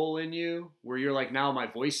control in you where you're like, now my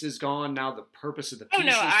voice is gone. Now the purpose of the piece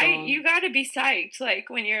is gone? You got to be psyched. Like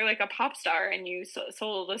when you're like a pop star and you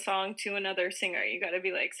sold a song to another singer, you got to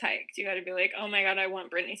be like psyched. You got to be like, oh my God, I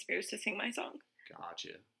want Britney Spears to sing my song. Gotcha.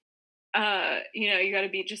 You know, you got to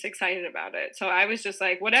be just excited about it. So I was just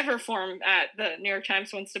like, whatever format the New York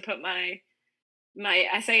Times wants to put my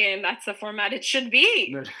essay in, that's the format it should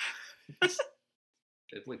be.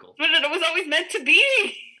 Biblical. But it was always meant to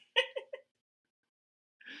be.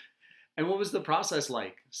 And what was the process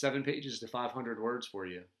like? 7 pages to 500 words for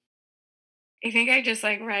you? I think I just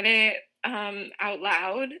like read it out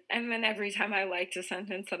loud, and then every time I liked a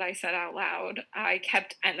sentence that I said out loud, I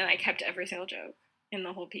kept every single joke in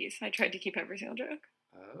the whole piece. I tried to keep every single joke,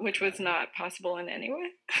 which was not possible in any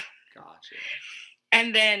way. Gotcha.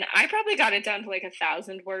 And then I probably got it down to like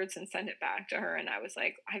 1,000 words and sent it back to her, and I was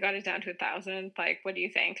like, I got it down to 1,000. Like, what do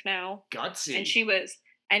you think now? Gutsy. And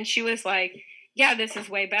she was like, yeah, this is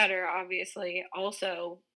way better, obviously.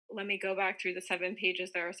 Also, let me go back through the 7 pages.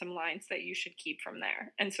 There are some lines that you should keep from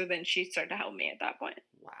there. And so then she started to help me at that point.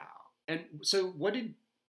 Wow. And so what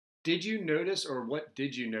did you notice, or what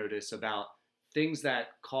did you notice about things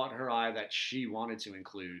that caught her eye that she wanted to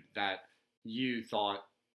include that you thought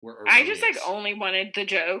were erroneous? I just like only wanted the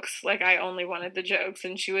jokes. Like I only wanted the jokes.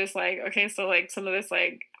 And she was like, okay, so like some of this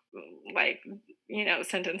like, you know,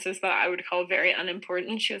 sentences that I would call very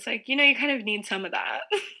unimportant. She was like, you know, you kind of need some of that.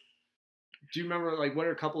 Do you remember, like, what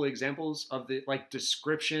are a couple of examples of the, like,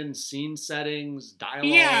 description, scene settings, dialogue?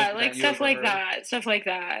 Yeah, like, stuff like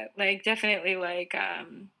that. Like, definitely, like,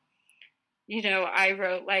 you know, I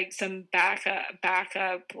wrote, like, some backup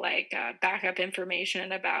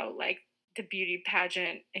information about, like, the beauty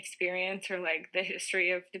pageant experience or, like, the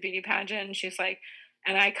history of the beauty pageant. And she's like,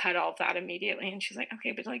 and I cut all of that immediately. And she's like,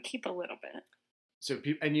 okay, but, like, keep a little bit. So,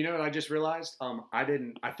 and you know what I just realized? I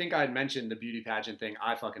think I had mentioned the beauty pageant thing.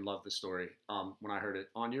 I fucking love the story when I heard it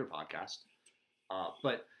on your podcast.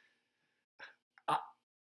 But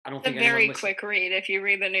I don't It's a think anyone very listens. quick read. If you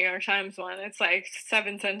read the New York Times one, it's like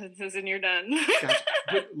 7 sentences and you're done. Gotcha.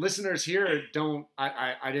 But listeners here don't.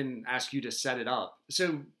 I didn't ask you to set it up.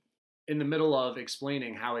 So, in the middle of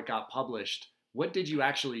explaining how it got published, what did you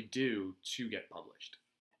actually do to get published?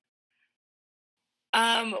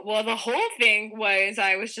 Well, the whole thing was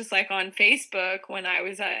I was just like on Facebook when I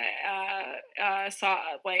was saw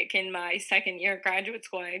like in my second year of graduate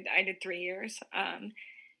school. I did 3 years,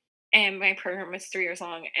 and my program was 3 years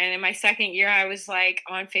long. And in my second year, I was like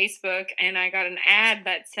on Facebook, and I got an ad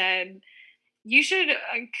that said you should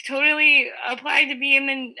totally apply to be in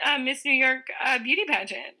the Miss New York beauty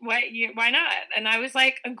pageant. Why not? And I was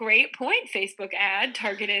like, a great point. Facebook ad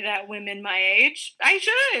targeted at women my age. I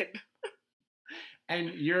should.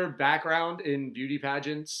 And your background in beauty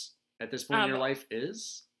pageants at this point in your Um, life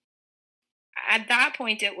is? At that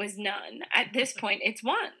point, it was none. At this point, it's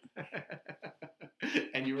one.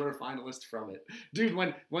 And you were a finalist from it. Dude,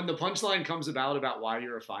 when the punchline comes about why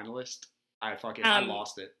you're a finalist, I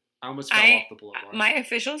lost it. I almost fell off the pull-up bar. My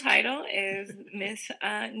official title is Miss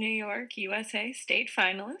New York USA State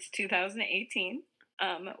Finalist 2018,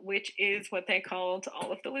 which is what they called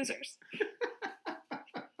all of the losers.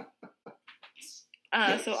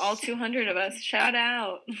 So all 200 of us, shout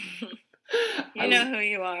out. You know who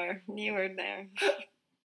you are. You were there.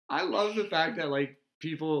 I love the fact that like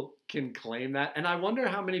people can claim that, and I wonder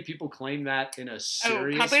how many people claim that in a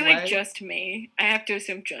serious probably way. like just me. I have to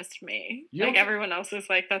assume just me. Like everyone else is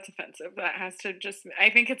like, that's offensive. That has to just. I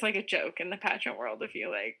think it's like a joke in the pageant world if you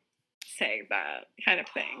like say that kind of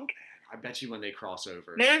thing. I bet you when they cross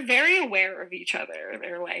over, they're very aware of each other.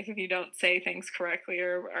 They're like, if you don't say things correctly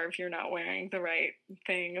or if you're not wearing the right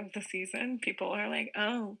thing of the season, people are like,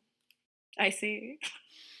 oh, I see.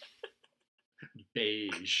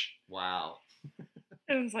 Beige. Wow.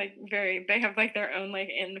 It was like they have like their own like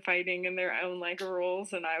infighting and their own like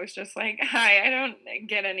rules. And I was just like, hi, I don't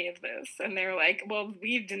get any of this. And they're like, well,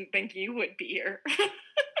 we didn't think you would be here.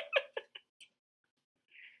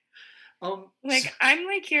 Like, I'm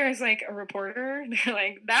like here as like a reporter. They're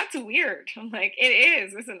like, that's weird. I'm like, it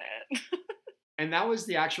is, isn't it? And that was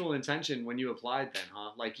the actual intention when you applied then,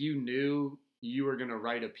 huh? Like you knew you were going to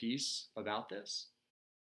write a piece about this?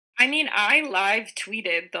 I mean, I live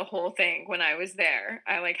tweeted the whole thing when I was there.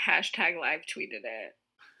 I like hashtag live tweeted it.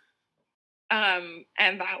 And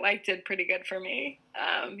that like did pretty good for me.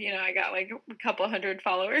 I got like a couple hundred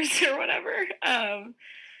followers or whatever.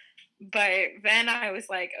 But then I was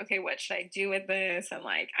like, okay, what should I do with this? And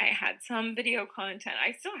like, I had some video content.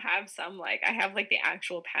 I still have some, like, I have like the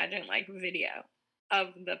actual pageant, like video of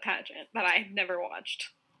the pageant that I had never watched.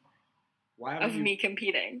 Me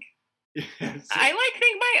competing. Yes. I like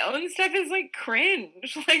think my own stuff is like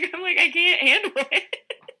cringe. Like, I'm like, I can't handle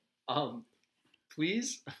it.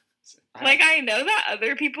 Please? Like, I know that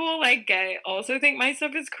other people like also think my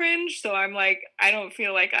stuff is cringe, so I'm like, I don't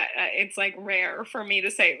feel like it's like rare for me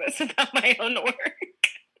to say this about my own work.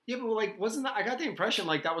 Yeah, but like, wasn't that? I got the impression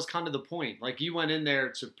like that was kind of the point. Like, you went in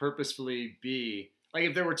there to purposefully be like,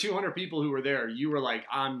 if there were 200 people who were there, you were like,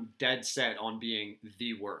 I'm dead set on being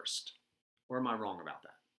the worst. Or am I wrong about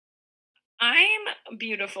that? I'm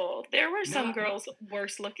beautiful. There were some girls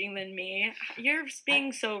worse looking than me. You're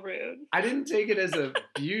being so rude. I didn't take it as a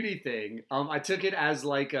beauty thing. I took it as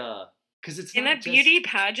like because it's in a beauty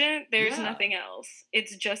pageant. There's nothing else.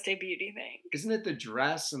 It's just a beauty thing. Isn't it the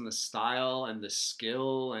dress and the style and the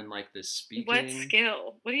skill and like the speaking? What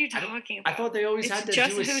skill? What are you talking about? I thought they always had to do a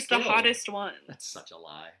skill. It's just who's the hottest one. That's such a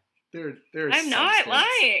lie. I'm not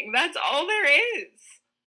lying. That's all there is.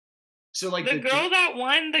 So like the girl that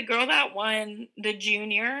won the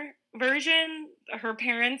junior version, her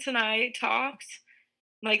parents and I talked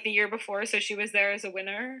like the year before, so she was there as a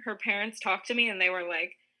winner. Her parents talked to me and they were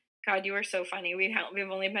like, God, you are so funny. We've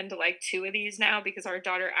only been to like 2 of these now because our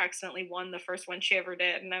daughter accidentally won the first one she ever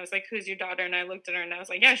did. And I was like, who's your daughter? And I looked at her and I was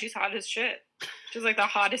like, yeah, she's hot as shit. She's like the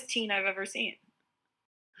hottest teen I've ever seen.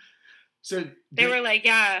 So they were like,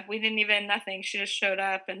 yeah, we didn't even nothing. She just showed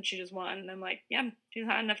up and she just won. And I'm like, yeah, she's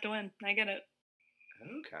hot enough to win. I get it.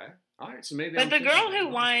 Okay. All right. So maybe. But the girl who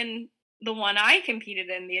won the one I competed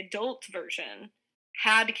in, the adult version,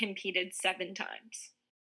 had competed 7 times.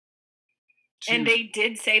 And they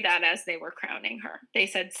did say that as they were crowning her. They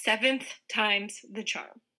said 7th times the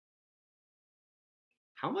charm.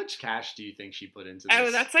 How much cash do you think she put into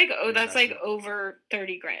this? That's like over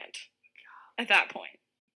 30 grand at that point.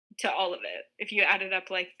 To all of it, if you added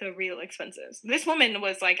up like the real expenses. This woman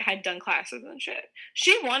was like had done classes and shit.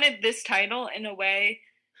 She wanted this title in a way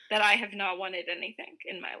that I have not wanted anything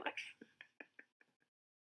in my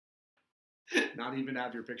life. Not even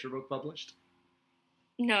have your picture book published?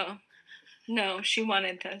 No. No, she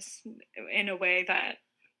wanted this in a way that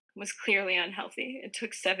was clearly unhealthy. It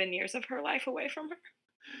took 7 years of her life away from her.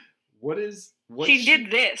 She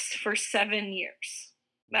did this for 7 years.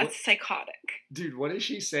 That's psychotic. Dude, what is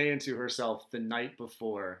she saying to herself the night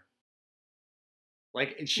before?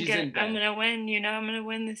 Like, she's in bed. I'm going to win. You know I'm going to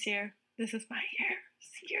win this year. This is my year.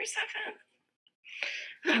 It's year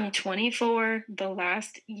 7. I'm 24. The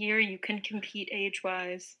last year you can compete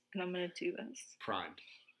age-wise. And I'm going to do this. Primed.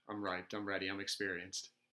 I'm right. I'm ready. I'm experienced.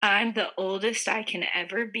 I'm the oldest I can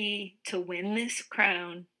ever be to win this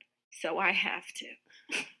crown. So I have to.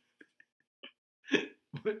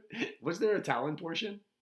 Was there a talent portion?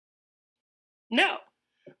 No.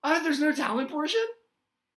 Oh, there's no talent portion?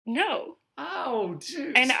 No. Oh,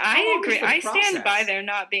 dude. And I agree. I stand by there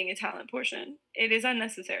not being a talent portion. It is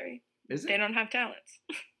unnecessary. Is it? They don't have talents.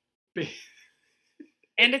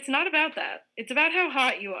 And it's not about that. It's about how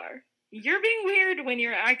hot you are. You're being weird when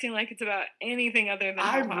you're acting like it's about anything other than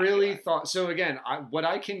how hot really you are. thought so. Again, what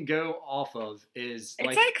I can go off of is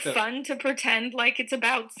it's like fun to pretend like it's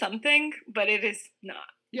about something, but it is not.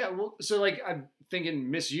 Yeah, well, so like I'm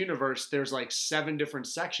thinking Miss Universe, there's like 7 different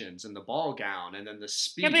sections in the ball gown and then the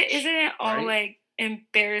speech. Yeah, but isn't it all like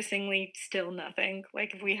embarrassingly still nothing?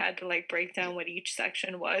 Like if we had to like break down what each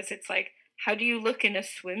section was, it's like, how do you look in a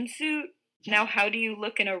swimsuit? Yeah. Now, how do you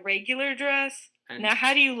look in a regular dress? And now,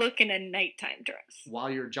 how do you look in a nighttime dress? While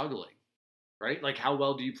you're juggling, right? Like, how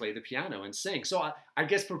well do you play the piano and sing? So I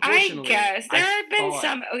guess proportionally. I guess. There have been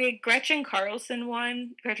some. Okay, Gretchen Carlson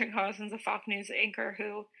won. Gretchen Carlson's a Fox News anchor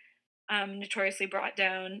who notoriously brought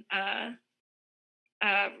down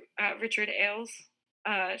Richard Ailes.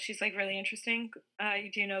 She's like really interesting.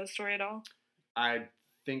 Do you know the story at all? I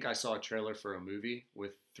think I saw a trailer for a movie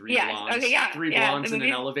with 3 blondes. Okay, yeah. 3 blondes in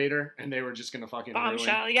an elevator, and they were just gonna fucking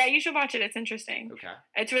bombshell. ruin. Yeah, you should watch it. It's interesting. Okay.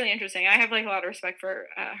 It's really interesting. I have like a lot of respect for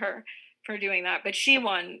her for doing that. But she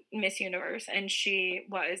won Miss Universe, and she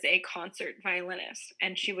was a concert violinist,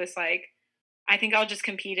 and she was like, I think I'll just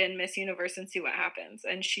compete in Miss Universe and see what happens.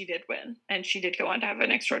 And she did win, and she did go on to have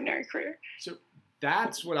an extraordinary career. So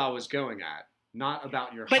that's what I was going at. Not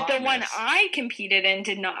about your But hotness. The one I competed in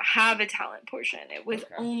did not have a talent portion. It was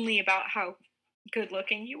only about how good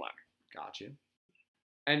looking you are. Gotcha.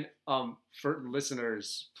 And for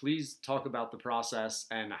listeners, please talk about the process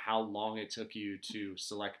and how long it took you to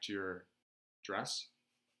select your dress.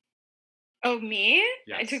 Oh, me?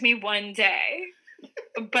 Yes. It took me 1 day.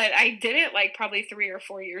 But I did it like probably 3 or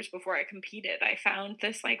 4 years before I competed. I found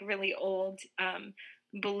this like really old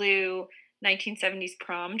blue 1970s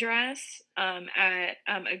prom dress at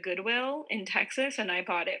a Goodwill in Texas, and I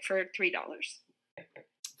bought it for $3.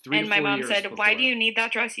 And my mom said, why do you need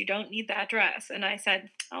that dress? You don't need that dress. And I said,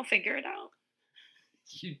 I'll figure it out.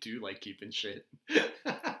 You do like keeping shit.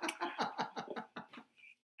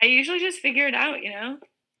 I usually just figure it out, you know?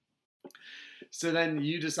 So then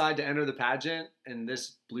you decide to enter the pageant, and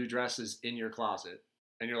this blue dress is in your closet.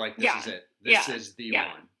 And you're like, this is it. This is the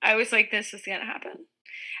one. I was like, this is going to happen.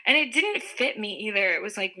 And it didn't fit me either. It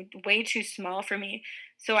was like way too small for me.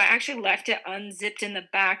 So I actually left it unzipped in the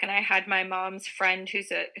back, and I had my mom's friend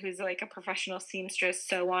who's like a professional seamstress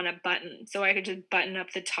sew on a button. So I could just button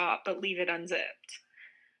up the top but leave it unzipped.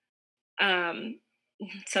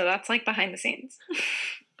 So that's like behind the scenes.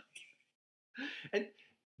 And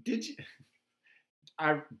did you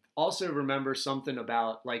I also remember something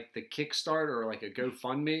about like the Kickstarter or like a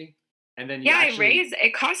GoFundMe. And then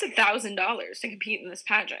it cost $1,000 to compete in this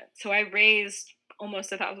pageant. So I raised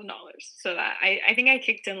almost $1,000. So that I think I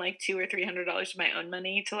kicked in like $200 or $300 of my own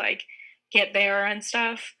money to like get there and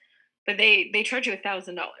stuff. But they charge you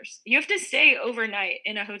 $1,000. You have to stay overnight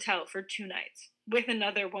in a hotel for 2 nights with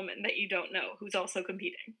another woman that you don't know who's also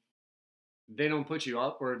competing. They don't put you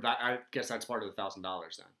up, or that, I guess that's part of the $1,000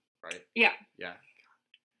 then, right? Yeah. Yeah.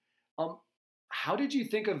 How did you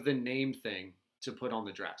think of the name thing to put on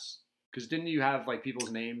the dress? Because didn't you have like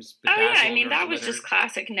people's names? Oh yeah, I mean that was just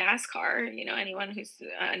classic NASCAR. You know, anyone who's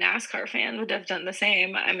a NASCAR fan would have done the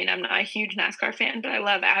same. I mean, I'm not a huge NASCAR fan, but I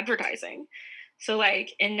love advertising. So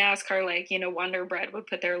like in NASCAR, like, you know, Wonder Bread would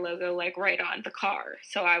put their logo like right on the car.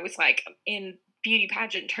 So I was like, in beauty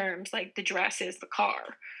pageant terms, like the dress is the car.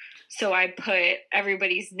 So I put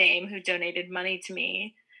everybody's name who donated money to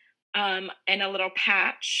me, and a little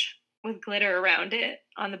patch with glitter around it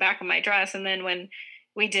on the back of my dress. And then when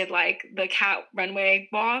we did like the cat runway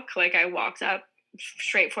walk, like I walked up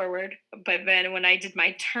straight forward. But then when I did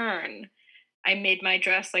my turn, I made my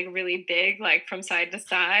dress like really big, like from side to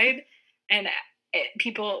side. And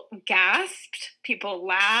people gasped, people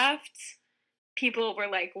laughed, people were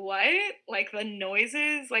like, what? Like the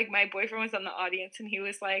noises, like my boyfriend was in the audience and he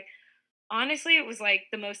was like, honestly, it was like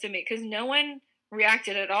the most amazing because no one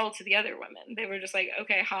reacted at all to the other women. They were just like,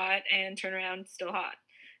 okay, hot, and turn around, still hot.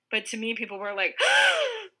 But to me, people were like,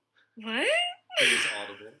 what? It was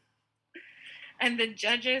audible. And the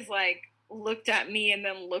judges like looked at me and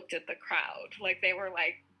then looked at the crowd. Like they were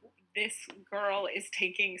like, this girl is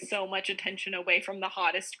taking so much attention away from the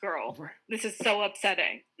hottest girl. Right. This is so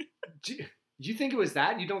upsetting. Do you think it was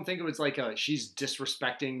that? You don't think it was like she's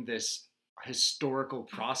disrespecting this historical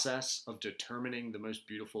process of determining the most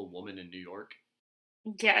beautiful woman in New York?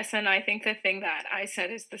 Yes, and I think the thing that I said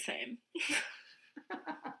is the same.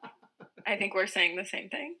 I think we're saying the same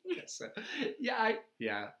thing. Yes.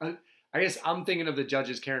 I guess I'm thinking of the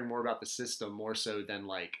judges caring more about the system more so than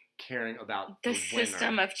like caring about the the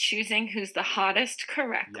system winner. of choosing who's the hottest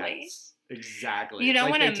correctly. Yes, exactly. You don't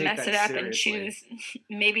like want to mess it up seriously. and choose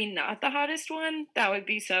maybe not the hottest one. That would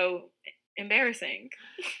be so embarrassing.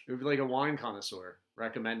 It would be like a wine connoisseur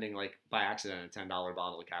recommending, like by accident, a $10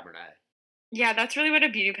 bottle of Cabernet. Yeah, that's really what a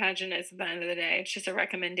beauty pageant is at the end of the day. It's just a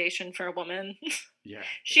recommendation for a woman. Yeah.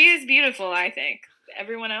 She is beautiful, I think.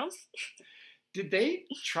 Everyone else? Did they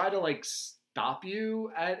try to like stop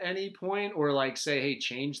you at any point or like say, hey,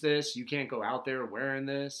 change this? You can't go out there wearing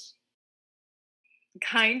this?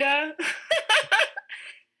 Kinda.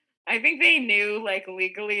 I think they knew, like,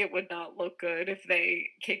 legally it would not look good if they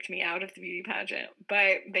kicked me out of the beauty pageant.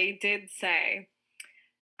 But they did say,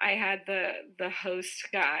 I had the host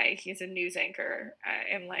guy. He's a news anchor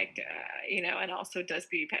and and also does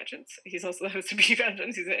beauty pageants. He's also the host of beauty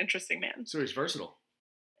pageants. He's an interesting man. So he's versatile.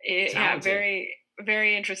 Yeah, very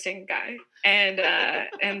very interesting guy. And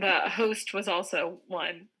the host was also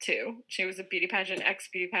one too. She was a beauty pageant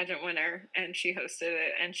beauty pageant winner, and she hosted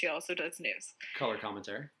it, and she also does news. Color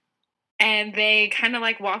commentary. And they kind of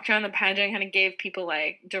like walked around the pageant, kind of gave people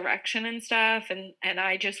like direction and stuff, and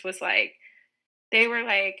I just was like. They were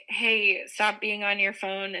like, hey, stop being on your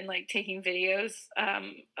phone and like taking videos.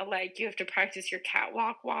 Like you have to practice your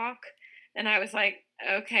catwalk walk. And I was like,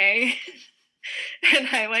 okay. And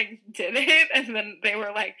I like did it. And then they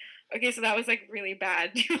were like, okay, so that was like really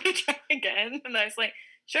bad. Do you want to try again? And I was like,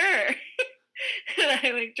 sure. And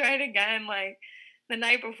I like tried again, like the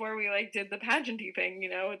night before we like did the pageanty thing,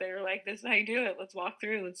 they were like, this is how you do it. Let's walk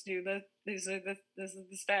through. Let's do this. This is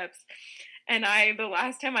the steps. And the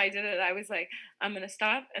last time I did it, I was like, I'm going to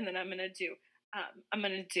stop and then I'm going to do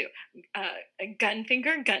a gun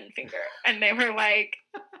finger. And they were like,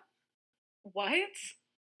 what?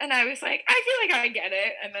 And I was like, I feel like I get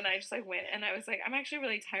it. And then I just like went and I was like, I'm actually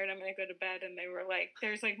really tired. I'm going to go to bed. And they were like,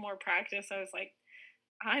 there's like more practice. I was like,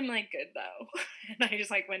 I'm like good though. And I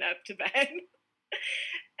just like went up to bed.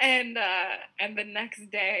 And the next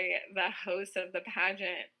day, the host of the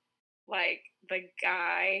pageant, like the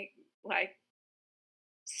guy, like,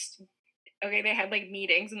 okay, they had like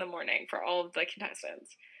meetings in the morning for all of the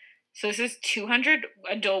contestants. So this is 200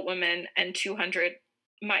 adult women and 200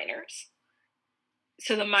 minors.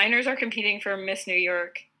 So the minors are competing for Miss New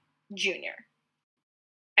York Junior.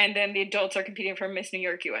 And then the adults are competing for Miss New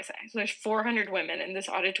York USA. So there's 400 women in this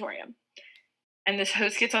auditorium. And this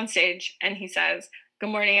host gets on stage and he says, good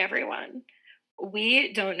morning, everyone.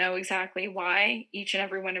 We don't know exactly why each and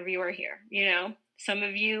every one of you are here. Some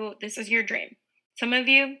of you, this is your dream. Some of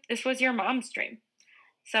you, this was your mom's dream.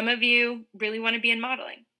 Some of you really want to be in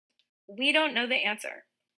modeling. We don't know the answer.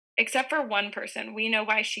 Except for one person. We know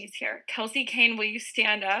why she's here. Kelsey Kane, will you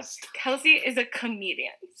stand up? Kelsey is a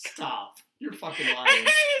comedian. Stop. You're fucking lying. And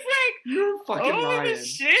I was like, you're fucking lying. Oh,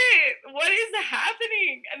 shit. What is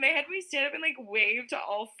happening? And they had me stand up and like wave to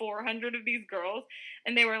all 400 of these girls.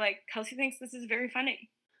 And they were like, Kelsey thinks this is very funny.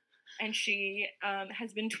 And she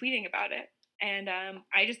has been tweeting about it. And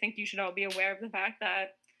I just think you should all be aware of the fact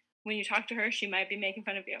that when you talk to her, she might be making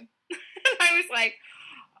fun of you. And I was like,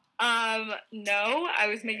 no, I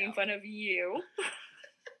was making fun of you.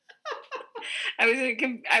 I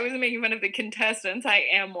was making fun of the contestants. I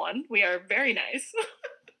am one. We are very nice.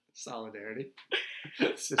 Solidarity.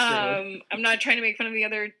 I'm not trying to make fun of the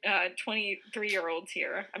other 23-year-olds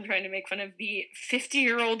here. I'm trying to make fun of the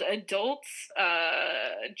 50-year-old adults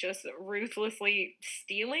just ruthlessly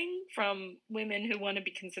stealing from women who want to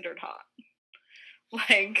be considered hot.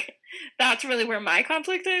 Like, that's really where my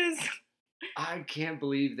conflict is. I can't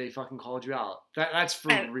believe they fucking called you out. That's for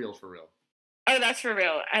real. Oh, that's for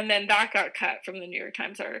real. And then that got cut from the New York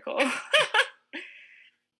Times article.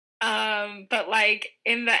 But like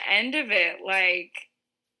in the end of it, like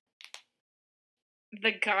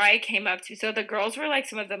the guy came up to, so the girls were like,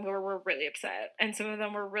 some of them were really upset, and some of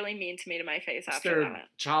them were really mean to me to my face It's after their that.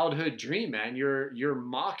 childhood dream, man. You're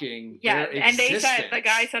mocking Yeah, their and existence. the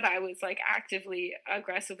guy said I was like actively,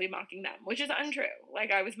 aggressively mocking them, which is untrue.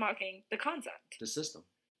 Like I was mocking the concept. The system.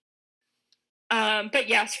 But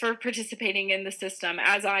yes, for participating in the system,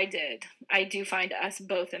 as I did, I do find us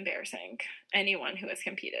both embarrassing. Anyone who has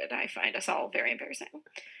competed, I find us all very embarrassing.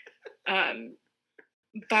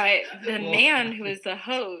 But the man who is the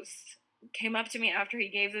host came up to me after he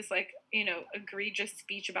gave this, like, you know, egregious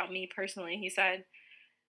speech about me personally. He said,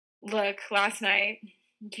 "Look, last night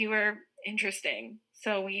you were interesting.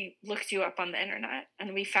 So we looked you up on the internet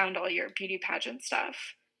and we found all your beauty pageant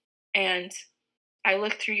stuff. And I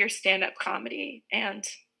looked through your stand-up comedy and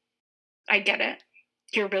I get it.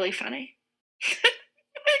 You're really funny." Like,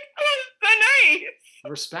 oh, so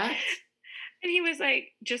nice. Respect. And he was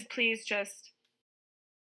like, just,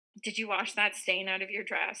 did you wash that stain out of your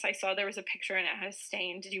dress? I saw there was a picture and it had a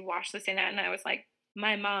stain. Did you wash the stain out? And I was like,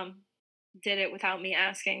 my mom did it without me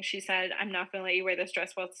asking. She said, I'm not going to let you wear this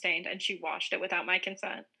dress while it's stained. And she washed it without my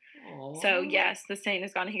consent. Aww. So yes, the stain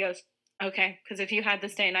is gone. He goes, okay, because if you had the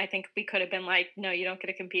stain, I think we could have been like, no, you don't get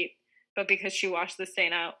to compete. But because she washed the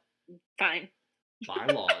stain out, fine.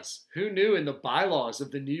 Bylaws. Who knew in the bylaws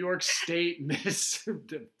of the New York State Miss?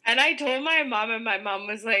 And I told my mom, and my mom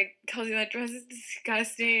was like, Kelsey, that dress is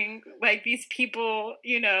disgusting. Like, these people,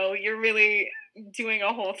 you know, you're really doing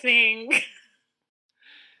a whole thing.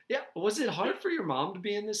 Yeah. Was it hard for your mom to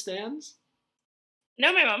be in the stands?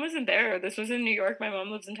 No, my mom wasn't there. This was in New York. My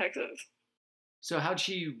mom lives in Texas. So how'd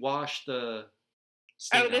she wash the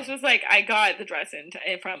Oh, this was like, I got the dress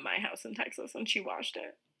from my house in Texas, and she washed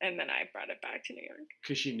it. And then I brought it back to New York.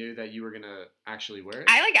 Because she knew that you were going to actually wear it?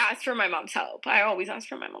 I like asked for my mom's help. I always ask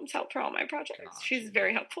for my mom's help for all my projects. Gotcha. She's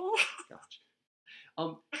very helpful.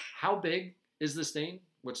 Gotcha. How big is the stain?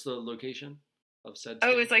 What's the location of said stain?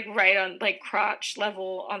 Oh, it was like right on like crotch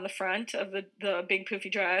level on the front of the big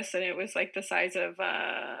poofy dress, and it was like the size of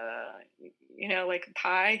you know, like a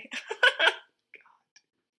pie.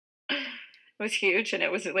 It was huge, and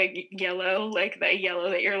it was like yellow, like that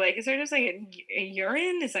yellow that you're like, is there just like a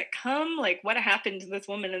urine? Is that cum? Like, what happened to this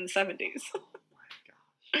woman in the 70s? Oh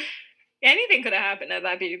my gosh. Anything could have happened at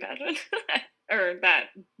that beauty pageant. Or that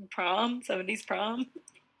prom, 70s prom.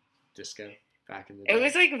 Disco back in the day. It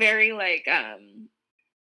was like very like,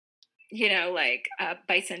 you know, like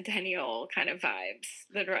bicentennial kind of vibes,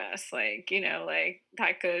 the dress. Like, you know, like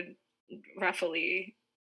that good ruffly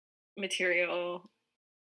material.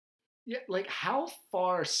 Yeah, like how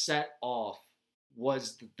far set off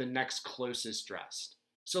was the next closest dress?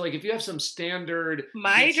 So like if you have some standard...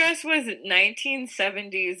 My dress was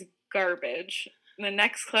 1970s garbage. The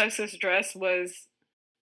next closest dress was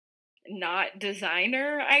not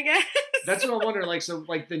designer, I guess. That's what I wonder. Like, so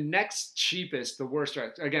like the next cheapest, the worst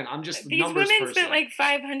dress. Again, I'm just these numbers women person. spent like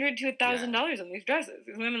 $500 to $1,000 on these dresses.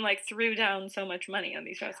 These women like threw down so much money on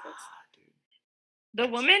these dresses. The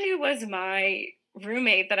woman who was my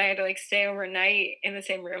roommate that I had to like stay overnight in the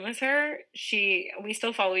same room as her, we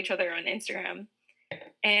still follow each other on Instagram,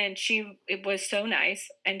 and it was so nice,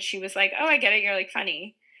 and she was like, oh, I get it, you're like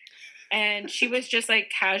funny. And she was just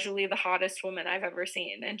like casually the hottest woman I've ever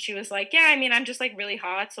seen. And she was like, yeah, I mean, I'm just like really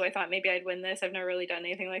hot. So I thought maybe I'd win this. I've never really done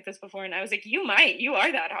anything like this before. And I was like, you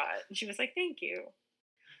are that hot. And she was like, thank you.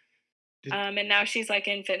 And now she's like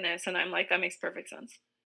in fitness. And I'm like, that makes perfect sense.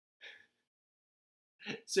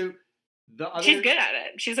 So she's good at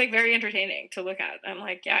it. She's like very entertaining to look at. I'm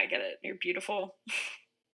like, yeah, I get it. You're beautiful.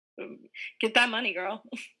 Get that money, girl.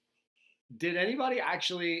 Did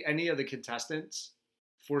any of the contestants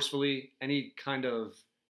forcefully any kind of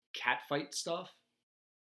catfight stuff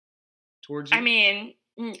towards you? I mean,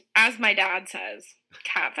 as my dad says,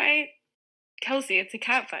 catfight? Kelsey, it's a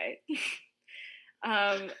catfight.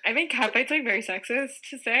 I think catfight's like very sexist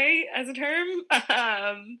to say as a term.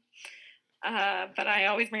 But I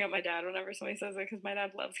always bring up my dad whenever somebody says it because my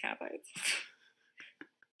dad loves catfights.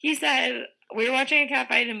 He said, we were watching a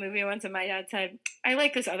catfight in a movie once, and my dad said, I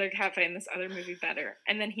like this other catfight in this other movie better.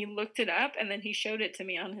 And then he looked it up, and then he showed it to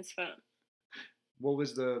me on his phone. What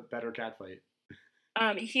was the better catfight?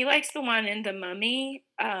 He likes the one in The Mummy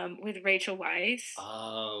with Rachel Weisz.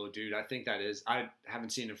 Oh, dude, I think that is. I haven't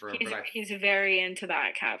seen it forever. He's very into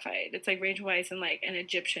that catfight. It's like Rachel Weisz and like an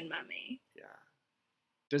Egyptian mummy. Yeah.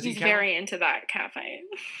 He's very into that catfight.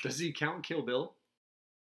 Does he count Kill Bill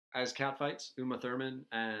as catfights? Uma Thurman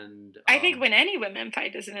and... I think when any women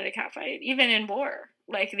fight, isn't it a catfight? Even in war.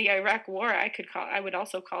 Like the Iraq War, I would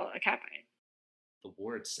also call it a catfight. The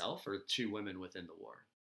war itself or two women within the war?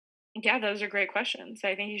 Yeah, those are great questions.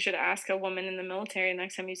 I think you should ask a woman in the military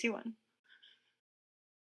next time you see one.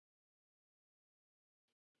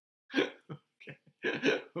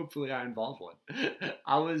 Hopefully I involve one.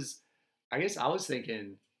 I guess I was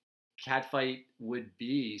thinking catfight would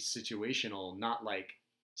be situational, not like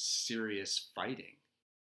serious fighting.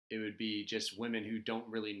 It would be just women who don't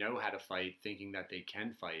really know how to fight thinking that they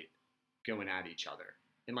can fight going at each other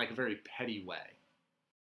in like a very petty way.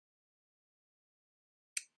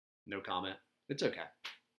 No comment. It's okay.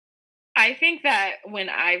 I think that when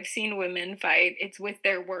I've seen women fight, it's with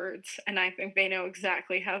their words, and I think they know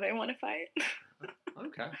exactly how they want to fight.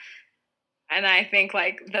 Okay. And I think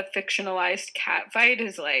like the fictionalized cat fight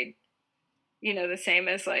is like, the same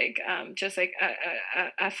as like just like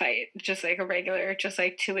a fight, just like a regular, just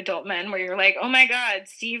like two adult men where you're like, oh my god,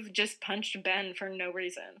 Steve just punched Ben for no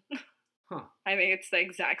reason. Huh. I think it's the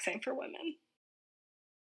exact same for women.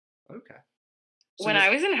 Okay. When I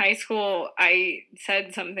was in high school, I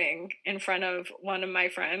said something in front of one of my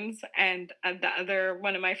friends, and the other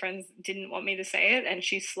one of my friends didn't want me to say it, and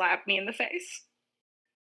she slapped me in the face.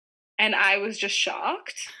 And I was just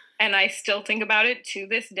shocked. And I still think about it to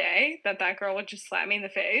this day, that girl would just slap me in the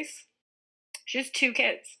face. She has 2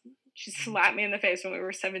 kids. She slapped me in the face when we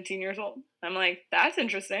were 17 years old. I'm like, that's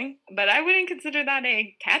interesting. But I wouldn't consider that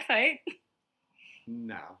a cat fight.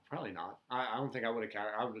 No, probably not. I don't think I would have.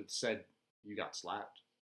 I would have said you got slapped.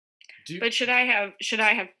 But should I have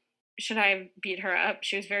beat her up?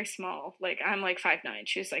 She was very small. Like, I'm like 5'9".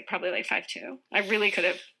 She was like probably like 5'2". I really could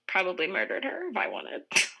have probably murdered her if I wanted.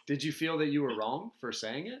 Did you feel that you were wrong for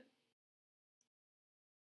saying it?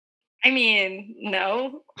 I mean,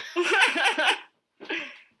 no.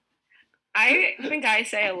 I think I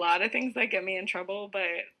say a lot of things that get me in trouble, but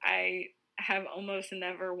I have almost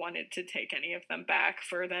never wanted to take any of them back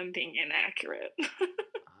for them being inaccurate.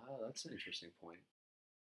 Oh, that's an interesting point.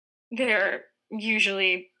 They're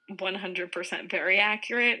usually 100% very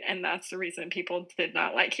accurate, and that's the reason people did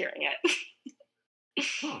not like hearing it.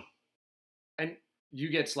 Huh. And you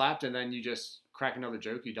get slapped and then you just crack another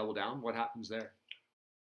joke, you double down. What happens there?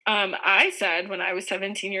 I said when I was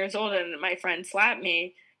 17 years old and my friend slapped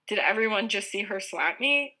me, did everyone just see her slap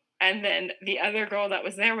me? And then the other girl that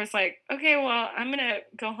was there was like, okay, well, I'm going to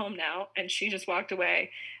go home now. And she just walked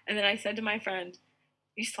away. And then I said to my friend,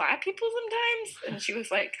 you slap people sometimes? And she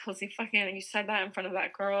was like, Kelsey, fucking, you said that in front of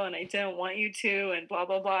that girl and I didn't want you to and blah,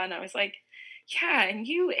 blah, blah. And I was like, yeah, and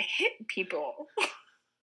you hit people.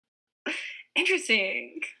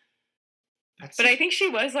 Interesting. But I think she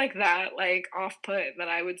was like that, like off-put, that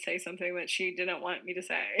I would say something that she didn't want me to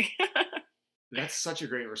say. That's such a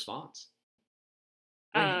great response.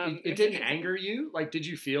 It didn't anger you? Like, did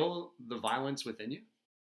you feel the violence within you?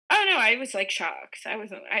 Oh no, I was like shocked.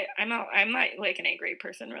 I'm not like an angry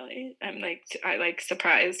person really. I like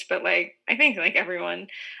surprised, but like I think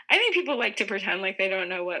people like to pretend like they don't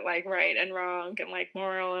know what like right and wrong and like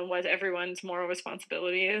moral and what everyone's moral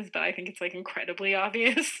responsibility is, but I think it's like incredibly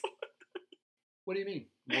obvious. What do you mean,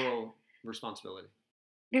 moral responsibility?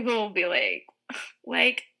 People will be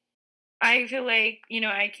like, I feel like,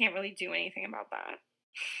 I can't really do anything about that.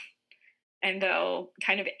 And they'll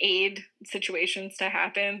kind of aid situations to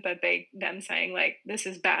happen that them saying like, this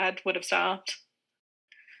is bad would have stopped.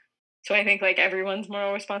 So I think like everyone's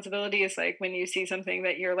moral responsibility is like when you see something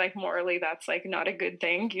that you're like morally that's like not a good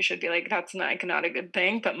thing, you should be like, that's not a good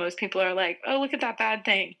thing. But most people are like, oh, look at that bad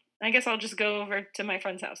thing. I guess I'll just go over to my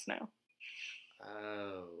friend's house now.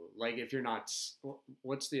 Oh, like if you're not,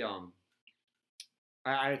 what's the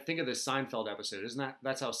I think of the Seinfeld episode.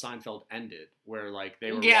 That's how Seinfeld ended, where like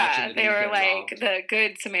they were watching the they were like robbed. the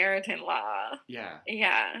Good Samaritan law. Yeah,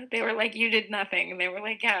 they were like, you did nothing, and they were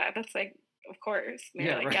like, yeah, that's like, of course. And they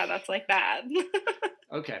were like, right. Yeah, that's like bad.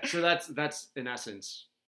 Okay, so that's in essence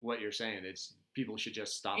what you're saying. It's people should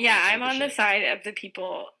just stop. Yeah, I'm on the side of the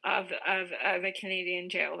people of the Canadian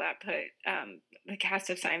jail that put the cast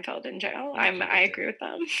of Seinfeld in jail. I agree with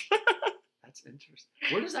them. That's interesting.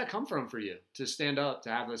 Where does that come from for you to stand up, to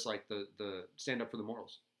have this like the stand up for the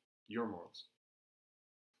morals, your morals?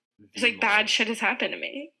 It's like bad shit has happened to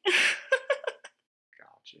me.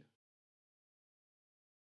 Gotcha.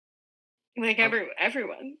 Like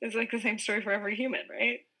everyone, it's like the same story for every human,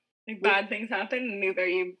 right? Like bad things happen, and either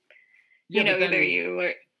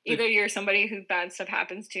you're somebody who bad stuff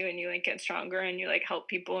happens to, and you like get stronger, and you like help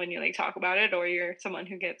people, and you like talk about it, or you're someone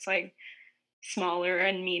who gets like smaller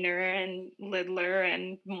and meaner and littler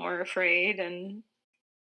and more afraid, and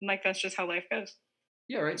like that's just how life goes.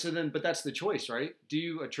 Yeah, right. So then, but that's the choice, right? Do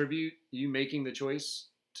you attribute you making the choice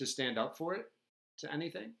to stand up for it to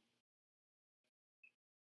anything?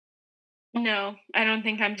 No, I don't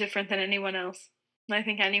think I'm different than anyone else. I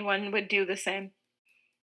think anyone would do the same.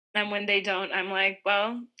 And when they don't, I'm like,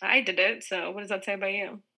 well, I did it, so what does that say about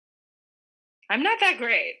you? I'm not that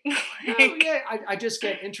great. No, yeah, I just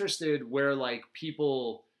get interested where like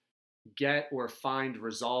people get or find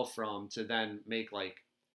resolve from to then make like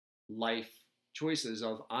life choices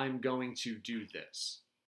of I'm going to do this.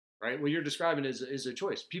 Right? What you're describing is a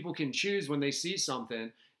choice. People can choose when they see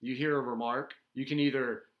something, you hear a remark, you can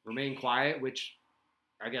either remain quiet, which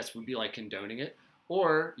I guess would be like condoning it,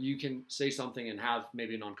 or you can say something and have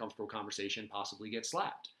maybe an uncomfortable conversation, possibly get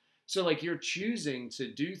slapped. So like you're choosing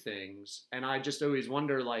to do things, and I just always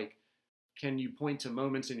wonder like, can you point to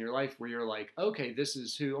moments in your life where you're like, okay, this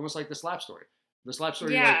is who, almost like the slap story. The slap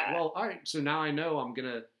story, you're like, Yeah. well, all right, so now I know I'm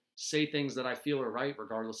gonna say things that I feel are right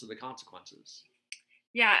regardless of the consequences.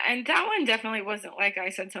 Yeah, and that one definitely wasn't like I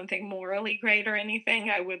said something morally great or anything.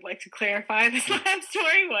 I would like to clarify the slap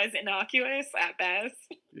story was innocuous at best.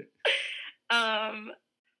 Yeah.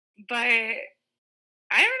 But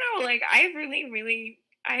I don't know, like I really, really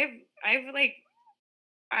I've like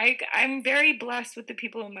I'm very blessed with the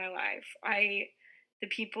people in my life. The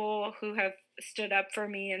people who have stood up for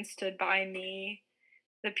me and stood by me,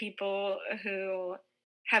 the people who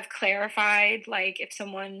have clarified, like if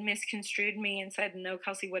someone misconstrued me and said, no,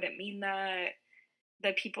 Kelsey wouldn't mean that,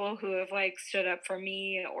 the people who have like stood up for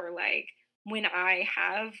me, or like when I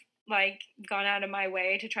have like gone out of my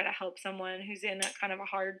way to try to help someone who's in a kind of a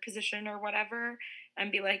hard position or whatever,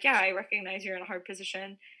 and be like, yeah, I recognize you're in a hard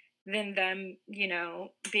position, then them,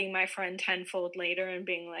 being my friend tenfold later and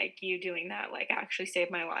being like, you doing that like actually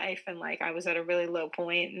saved my life, and like I was at a really low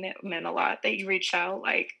point and it meant a lot that you reached out.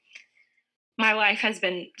 Like my life has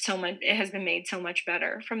been so much, it has been made so much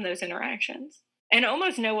better from those interactions, and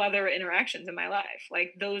almost no other interactions in my life.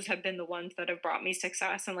 Like those have been the ones that have brought me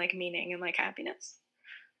success and like meaning and like happiness.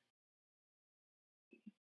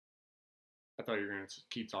 I thought you were going to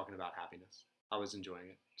keep talking about happiness. I was enjoying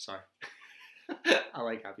it. Sorry. I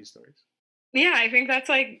like happy stories. Yeah, I think that's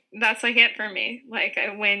like it for me. Like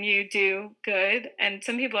when you do good, and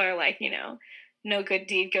some people are like, no good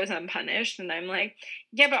deed goes unpunished, and I'm like,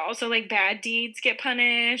 yeah, but also like bad deeds get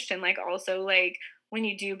punished, and like also like when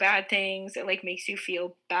you do bad things, it like makes you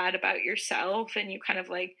feel bad about yourself, and you kind of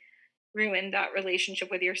like ruin that relationship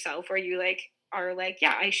with yourself where you like are like,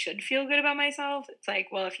 yeah, I should feel good about myself. It's like,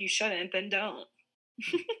 well, if you shouldn't, then don't.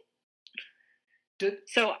 Did,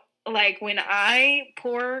 So like when I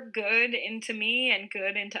pour good into me and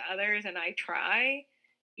good into others, and I try,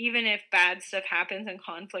 even if bad stuff happens and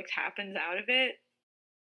conflict happens out of it,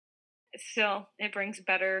 still it brings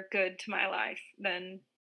better good to my life than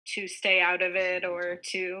to stay out of it or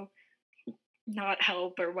to not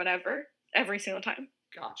help or whatever every single time.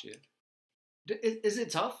 Gotcha. Is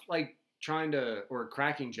it tough, like trying to or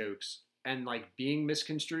cracking jokes and like being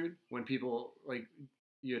misconstrued when people like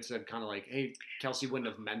you had said kind of like, hey, Kelsey wouldn't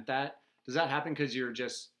have meant that. Does that happen because you're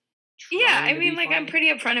just Yeah, trying I to mean, be like, I'm funny?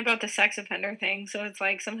 pretty upfront about the sex offender thing. So it's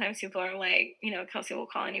like sometimes people are like, Kelsey will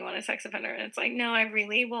call anyone a sex offender. And it's like, no, I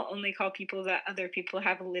really will only call people that other people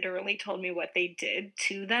have literally told me what they did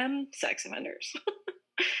to them sex offenders.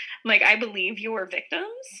 Like, I believe your victims.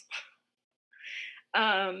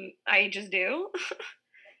 I just do.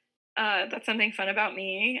 That's something fun about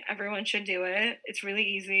me. Everyone should do it. It's really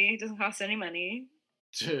easy. It doesn't cost any money.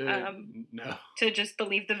 No. To just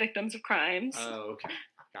believe the victims of crimes. Oh, okay.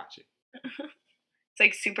 Gotcha. It's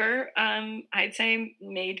like super, I'd say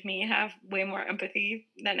made me have way more empathy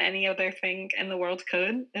than any other thing in the world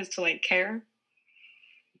could, is to like care.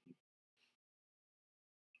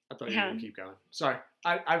 I thought you were Yeah. gonna keep going. Sorry,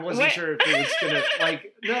 I wasn't What? sure if it was gonna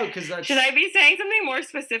like no, because that's Should I be saying something more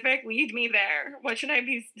specific? Lead me there. What should I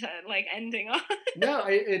be like ending on? no.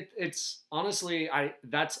 It's honestly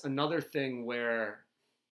that's another thing where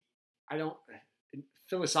I don't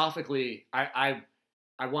philosophically I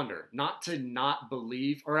wonder not to not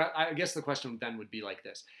believe, or I guess the question then would be like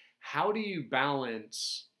this: how do you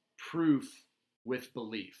balance proof with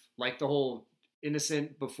belief, like the whole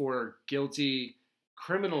innocent before guilty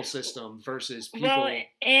criminal system versus people Well,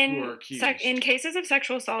 who are accused? in cases of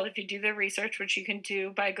sexual assault, if you do the research, which you can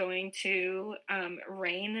do by going to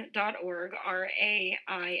RAINN.org,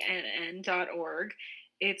 RAINN.org,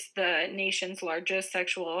 it's the nation's largest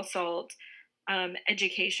sexual assault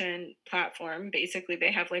education platform. Basically,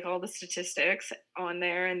 they have like all the statistics on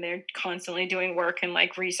there, and they're constantly doing work and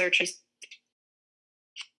like research is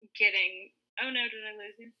getting. Oh no, did I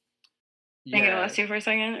lose you? I think I lost you for a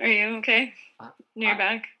second. Are you okay? You're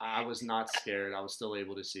back. I was not scared. I was still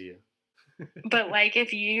able to see you. But like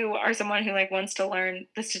if you are someone who like wants to learn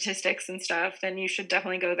the statistics and stuff, then you should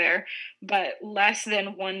definitely go there. But less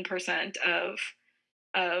than 1%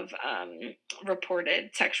 of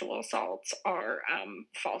reported sexual assaults are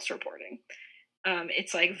false reporting.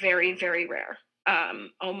 It's like very, very rare.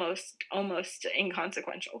 almost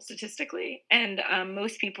inconsequential statistically, and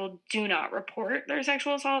most people do not report their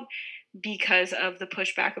sexual assault because of the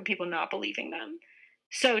pushback of people not believing them.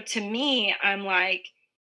 So to me, I'm like,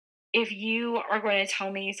 if you are going to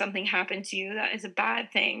tell me something happened to you that is a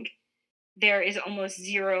bad thing, there is almost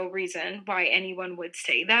zero reason why anyone would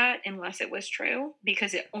say that unless it was true,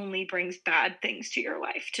 because it only brings bad things to your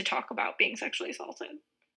life to talk about being sexually assaulted.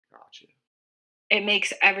 Gotcha. It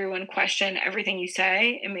makes everyone question everything you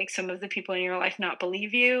say. It makes some of the people in your life not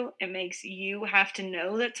believe you. It makes you have to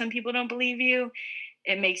know that some people don't believe you.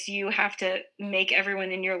 It makes you have to make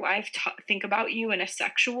everyone in your life think about you in a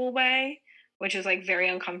sexual way, which is like very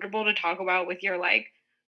uncomfortable to talk about with your like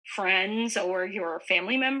friends or your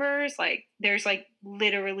family members. Like there's like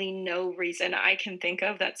literally no reason I can think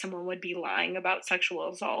of that someone would be lying about sexual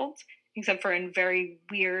assault except for in very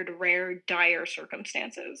weird, rare, dire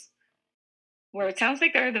circumstances where it sounds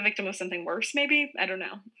like they're the victim of something worse, maybe. I don't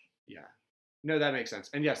know. Yeah. No, that makes sense.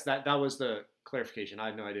 And yes, that was the clarification. I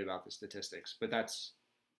had no idea about the statistics, but that's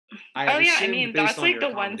Oh yeah, I mean that's like the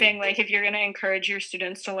one thing. Like if you're gonna encourage your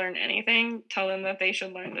students to learn anything, tell them that they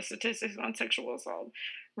should learn the statistics on sexual assault.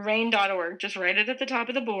 RAINN.org, just write it at the top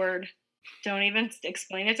of the board. Don't even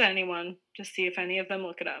explain it to anyone. Just see if any of them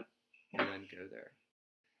look it up. And then go there.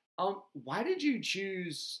 Why did you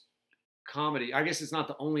choose comedy? I guess it's not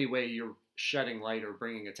the only way you're shedding light or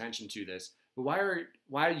bringing attention to this, but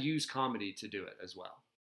why use comedy to do it as well?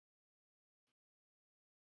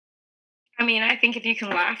 I mean, I think if you can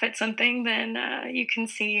laugh at something, then you can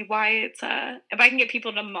see why it's. If I can get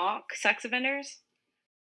people to mock sex offenders,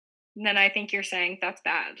 then I think you're saying that's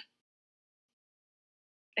bad.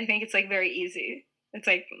 I think it's like very easy. It's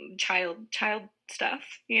like child stuff,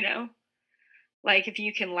 you know? Like if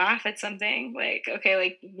you can laugh at something, like okay,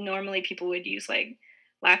 like normally people would use like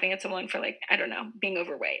laughing at someone for like, I don't know, being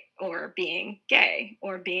overweight or being gay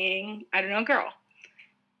or being, I don't know, a girl.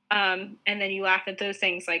 And then you laugh at those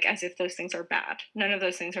things like as if those things are bad. None of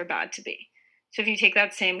those things are bad to be. So if you take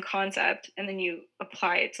that same concept and then you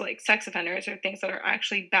apply it to like sex offenders or things that are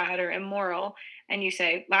actually bad or immoral, and you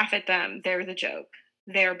say, laugh at them, they're the joke,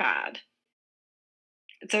 they're bad.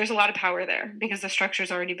 There's a lot of power there because the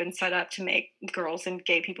structure's already been set up to make girls and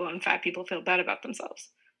gay people and fat people feel bad about themselves.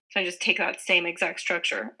 So I just take that same exact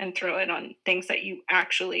structure and throw it on things that you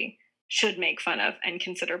actually should make fun of and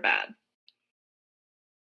consider bad.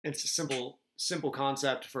 It's a simple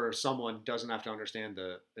concept for someone who doesn't have to understand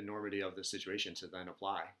the enormity of the situation to then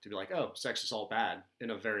apply. To be like, oh, sex is all bad in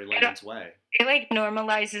a very layman's way. It like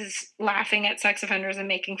normalizes laughing at sex offenders and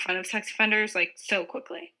making fun of sex offenders like so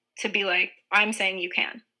quickly. To be like, I'm saying you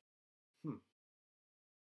can.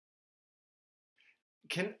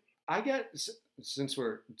 Can I get, since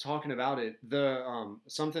we're talking about it, the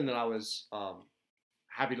something that I was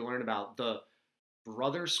happy to learn about, the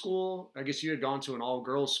brother school. I guess you had gone to an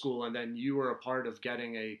all-girls school, and then you were a part of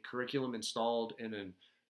getting a curriculum installed in an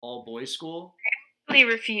all-boys school. I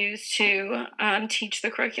refused to teach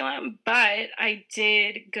the curriculum, but I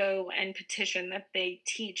did go and petition that they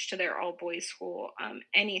teach to their all-boys school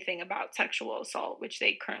anything about sexual assault, which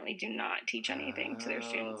they currently do not teach anything to their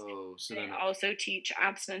students. So they also teach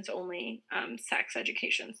abstinence-only sex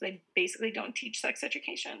education. So they basically don't teach sex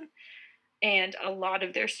education. And a lot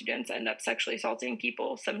of their students end up sexually assaulting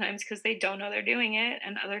people, sometimes because they don't know they're doing it,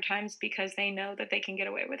 and other times because they know that they can get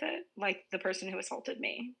away with it, like the person who assaulted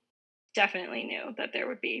me definitely knew that there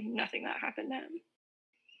would be nothing that happened to him.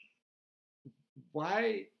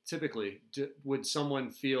 Why typically would someone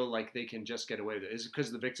feel like they can just get away with it? Is it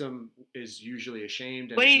because the victim is usually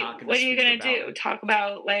ashamed and is not going to speak about it? What are you going to do? Talk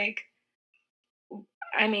about like,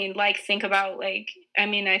 I mean, like think about like, I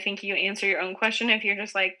mean, I think you answer your own question if you're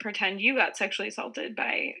just like, pretend you got sexually assaulted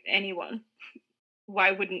by anyone.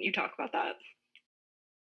 Why wouldn't you talk about that?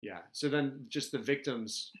 Yeah. So then just the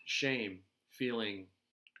victim's shame, feeling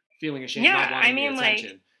ashamed, not wanting the attention,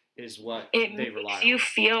 like, is what they rely on. You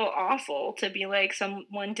feel awful to be like,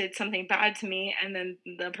 someone did something bad to me, and then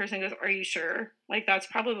the person goes, are you sure? Like, that's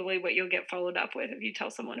probably what you'll get followed up with if you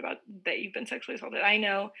tell someone about that you've been sexually assaulted. I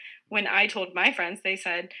know when I told my friends, they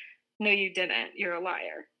said, no, you didn't. You're a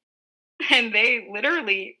liar. And they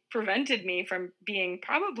literally prevented me from being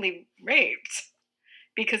probably raped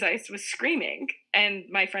because I was screaming. And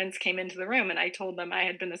my friends came into the room and I told them I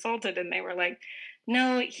had been assaulted, and they were like,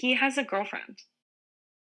 no, he has a girlfriend.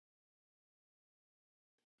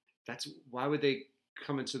 Why would they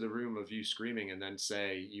come into the room of you screaming and then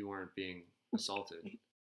say you weren't being assaulted?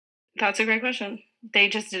 That's a great question. They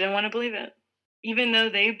just didn't want to believe it, even though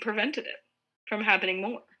they prevented it from happening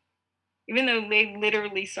more. Even though they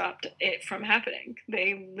literally stopped it from happening,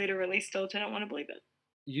 they literally still didn't want to believe it.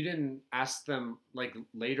 you didn't ask them like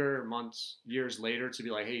later, months, years later, to be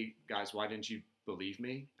like, hey guys, why didn't you believe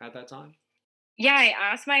me at that time? Yeah, I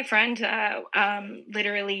asked my friend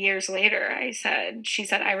literally years later. She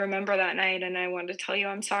said, I remember that night and I wanted to tell you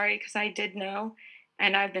I'm sorry because I did know.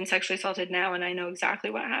 And I've been sexually assaulted now and I know exactly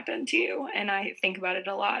what happened to you. And I think about it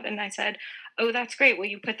a lot. And I said, oh, that's great. Will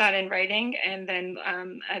you put that in writing? And then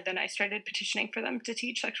I started petitioning for them to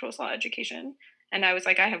teach sexual assault education. And I was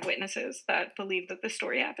like, I have witnesses that believe that this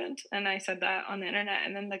story happened. And I said that on the internet.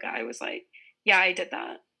 And then the guy was like, yeah, I did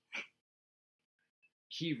that.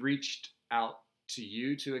 He reached out to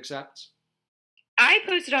you to accept? I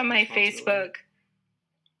posted on my Facebook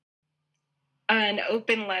an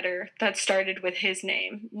open letter that started with his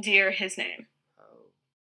name, dear his name. Oh.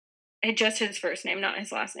 It just his first name, not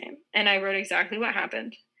his last name. And I wrote exactly what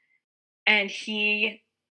happened. And he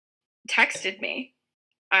texted me.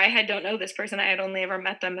 I don't know this person. I had only ever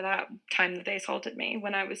met them at that time that they assaulted me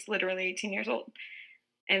when I was literally 18 years old.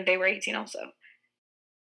 And they were 18 also.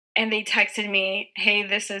 And they texted me, hey,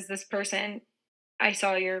 this is this person. I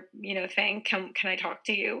saw your, thing. Can I talk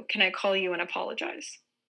to you? Can I call you and apologize?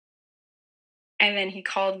 And then he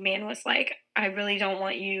called me and was like, I really don't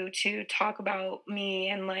want you to talk about me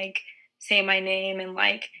and like say my name and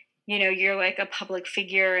like, you're like a public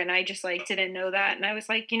figure and I just like didn't know that. And I was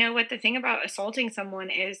like, you know what? The thing about assaulting someone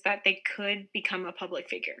is that they could become a public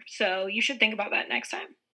figure. So you should think about that next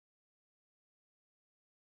time.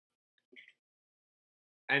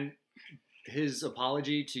 And his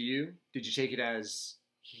apology to you, did you take it as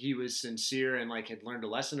he was sincere and like had learned a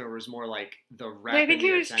lesson, or was more like the rep? I think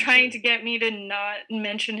he was trying to get me to not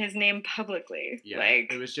mention his name publicly. Yeah,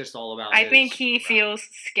 like it was just all about. I think he feels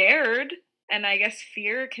scared, and I guess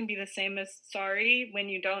fear can be the same as sorry when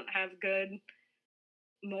you don't have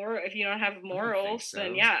if you don't have morals, so.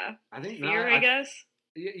 Then yeah, I think fear. I guess.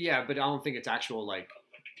 Yeah, but I don't think it's actual like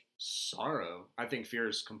sorrow. I think fear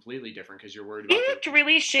is completely different because you're worried about. He looked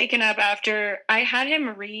really shaken up after I had him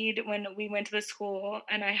read when we went to the school,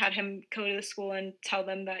 and I had him go to the school and tell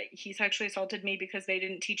them that he sexually assaulted me because they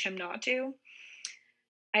didn't teach him not to.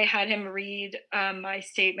 I had him read my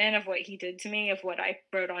statement of what he did to me, of what I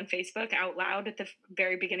wrote on Facebook out loud at the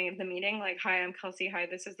very beginning of the meeting. Like, hi, I'm Kelsey. Hi,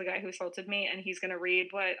 this is the guy who assaulted me. And he's going to read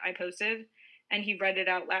what I posted. And he read it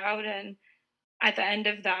out loud. And at the end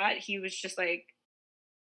of that, he was just like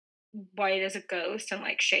white as a ghost and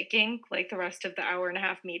like shaking like the rest of the hour and a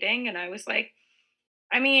half meeting. And I was like,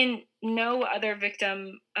 I mean, no other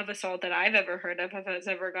victim of assault that I've ever heard of has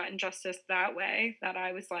ever gotten justice that way. That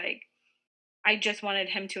I was like, I just wanted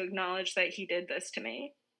him to acknowledge that he did this to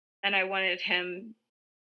me. And I wanted him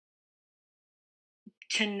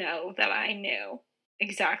to know that I knew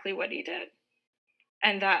exactly what he did.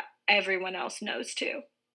 And that everyone else knows too.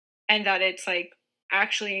 And that it's like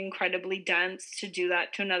actually incredibly dense to do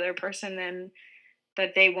that to another person, and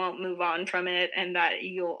that they won't move on from it, and that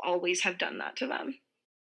you'll always have done that to them.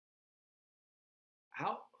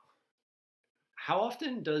 How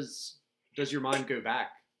often does your mind go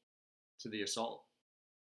back to the assault?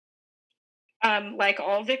 Like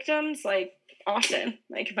all victims, like often.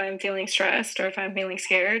 Like if I'm feeling stressed or if I'm feeling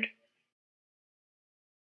scared.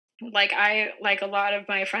 Like a lot of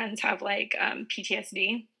my friends have like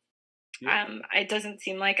PTSD. Yeah. It doesn't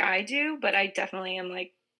seem like I do, but I definitely am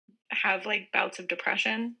like have like bouts of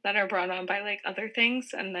depression that are brought on by like other things,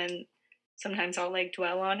 and then sometimes I'll like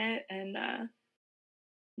dwell on it, and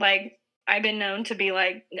like I've been known to be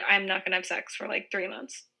like, I'm not gonna have sex for like 3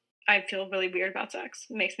 months. I feel really weird about sex.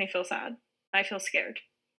 It makes me feel sad. I feel scared.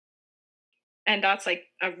 And that's like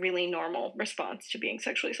a really normal response to being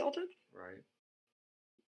sexually assaulted. Right.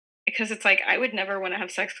 Because it's like, I would never want to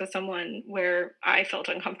have sex with someone where I felt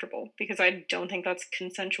uncomfortable, because I don't think that's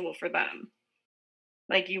consensual for them.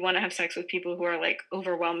 Like, you want to have sex with people who are like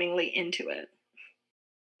overwhelmingly into it.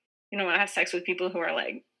 You don't want to have sex with people who are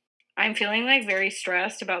like, I'm feeling like very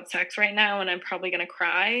stressed about sex right now and I'm probably going to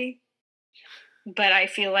cry. But I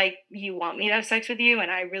feel like you want me to have sex with you, and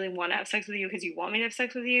I really want to have sex with you because you want me to have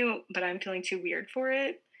sex with you, but I'm feeling too weird for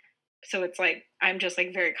it. So it's like, I'm just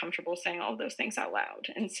like very comfortable saying all of those things out loud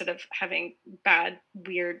instead of having bad,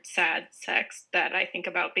 weird, sad sex that I think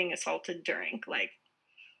about being assaulted during. Like,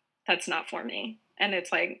 that's not for me. And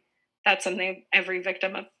it's like, that's something every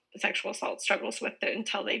victim of sexual assault struggles with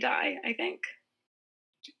until they die, I think.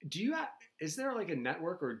 Is there like a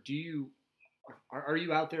network, or are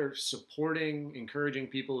you out there supporting, encouraging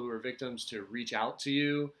people who are victims to reach out to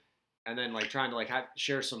you, and then like trying to like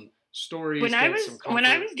share some stories, When I get was some comfort. when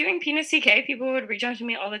I was doing Penis CK, people would reach out to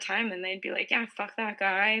me all the time, and they'd be like, "Yeah, fuck that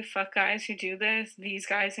guy. Fuck guys who do this. These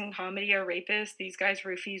guys in comedy are rapists. These guys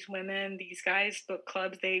roofies women. These guys book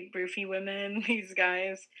clubs, they roofie women. These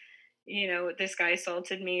guys, this guy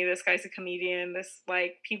assaulted me. This guy's a comedian." This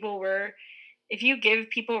like people were. If you give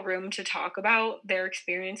people room to talk about their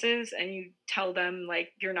experiences and you tell them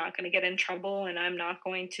like you're not going to get in trouble and I'm not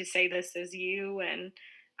going to say this is you and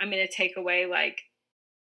I'm going to take away like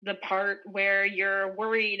the part where you're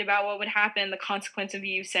worried about what would happen, the consequence of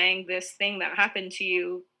you saying this thing that happened to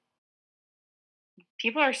you,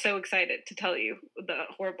 people are so excited to tell you the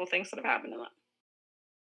horrible things that have happened to them.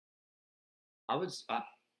 I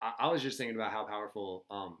was just thinking about how powerful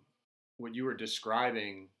what you were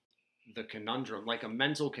describing, the conundrum, like a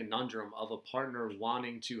mental conundrum of a partner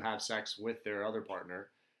wanting to have sex with their other partner,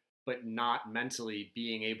 but not mentally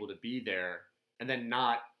being able to be there, and then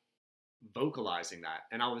not vocalizing that.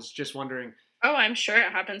 And I was just wondering. Oh, I'm sure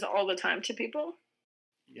it happens all the time to people.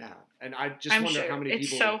 Yeah, and I just wonder how many it's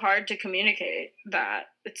people. It's so hard to communicate that.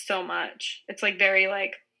 It's so much. It's like very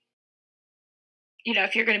like,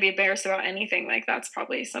 if you're going to be embarrassed about anything, like that's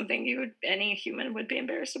probably something any human would be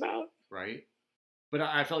embarrassed about. Right. But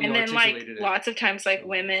I felt you articulated it. And then like lots of times, like so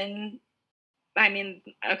women. I mean,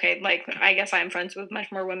 okay, like I guess I'm friends with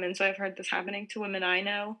much more women, so I've heard this happening to women I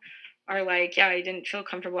know. Are like, yeah, I didn't feel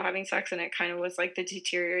comfortable having sex, and it kind of was like the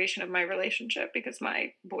deterioration of my relationship because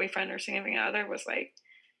my boyfriend or significant other was like,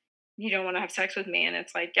 you don't want to have sex with me, and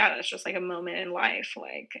it's like, yeah, that's just like a moment in life,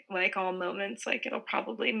 like all moments, like it'll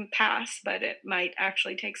probably pass, but it might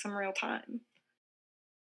actually take some real time.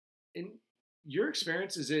 In your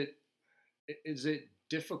experience, is it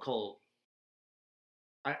difficult?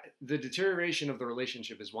 The deterioration of the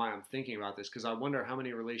relationship is why I'm thinking about this, because I wonder how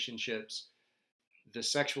many relationships the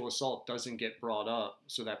sexual assault doesn't get brought up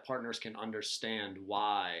so that partners can understand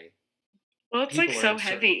why. Well, it's like so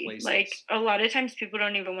heavy. Places. Like a lot of times people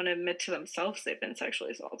don't even want to admit to themselves they've been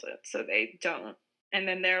sexually assaulted, so they don't. And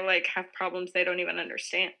then they're like have problems they don't even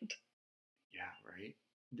understand. Yeah, right.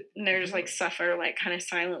 And they're just like suffer like kind of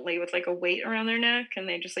silently with like a weight around their neck, and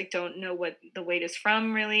they just like don't know what the weight is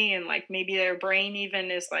from really, and like maybe their brain even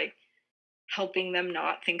is like helping them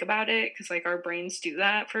not think about it, because like our brains do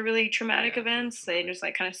that for really traumatic events. They just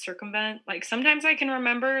like kind of circumvent. Like sometimes I can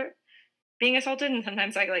remember being assaulted, and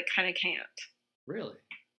sometimes I like kind of can't. Really?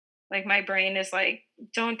 Like my brain is like,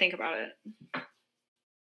 don't think about it.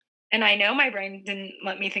 And I know my brain didn't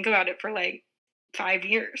let me think about it for like 5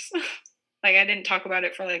 years. Like I didn't talk about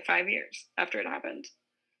it for like 5 years after it happened.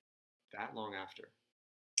 That long after.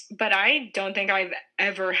 But I don't think I've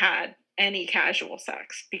ever had any casual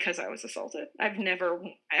sex because I was assaulted. I've never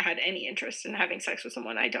had any interest in having sex with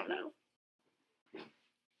someone I don't know.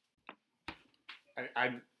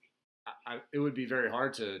 It would be very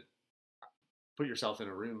hard to put yourself in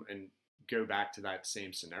a room and go back to that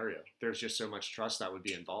same scenario. There's just so much trust that would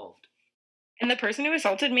be involved. And the person who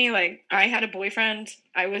assaulted me, like I had a boyfriend.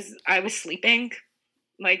 I was sleeping.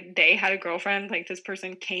 Like they had a girlfriend. Like this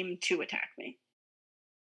person came to attack me.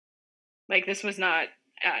 Like this was not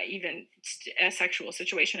even a sexual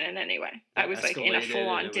situation in any way. I was like in a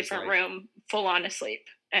full-on different room, full-on asleep,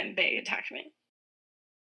 and they attacked me.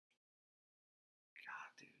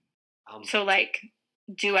 God, dude. So like,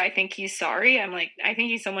 do I think he's sorry? I'm like, I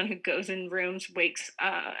think he's someone who goes in rooms, wakes,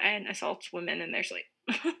 and assaults women in their sleep.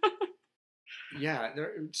 Yeah.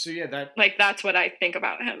 That like that's what I think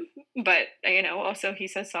about him. But also he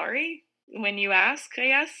says sorry when you ask. I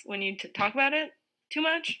guess when you talk about it too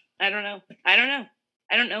much. I don't know. I don't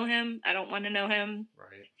know him. I don't want to know him.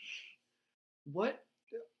 Right. What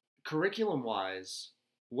curriculum-wise,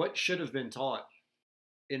 what should have been taught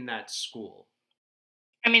in that school?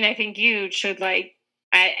 I mean, I think you should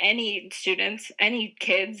any students, any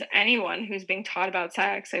kids, anyone who's being taught about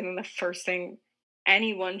sex, I think the first thing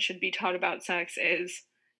anyone should be taught about sex is,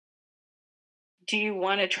 do you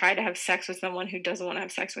want to try to have sex with someone who doesn't want to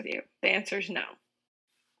have sex with you? The answer is no.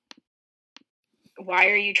 Why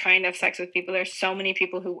are you trying to have sex with people? There's so many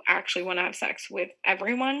people who actually want to have sex with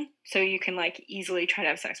everyone, so you can easily try to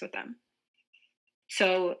have sex with them.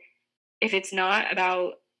 So if it's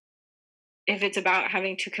about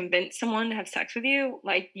having to convince someone to have sex with you,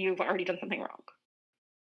 you've already done something wrong.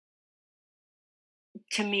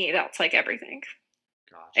 To me, that's everything.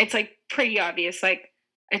 Gotcha. It's pretty obvious,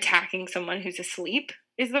 attacking someone who's asleep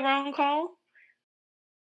is the wrong call.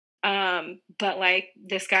 But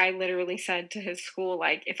this guy literally said to his school,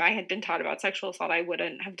 if I had been taught about sexual assault, I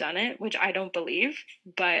wouldn't have done it, which I don't believe.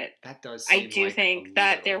 But that does I do think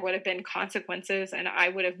that there would have been consequences, and I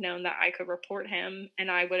would have known that I could report him,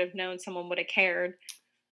 and I would have known someone would have cared.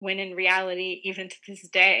 When in reality, even to this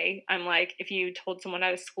day, I'm like, if you told someone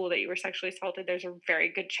out of school that you were sexually assaulted, there's a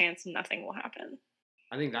very good chance nothing will happen.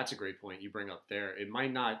 I think that's a great point you bring up there. It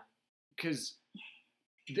might not, because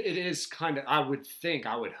it is kind of, I would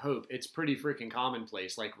hope, it's pretty freaking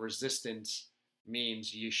commonplace. Like, resistance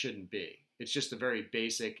means you shouldn't be. It's just a very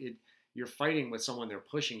basic, you're fighting with someone, they're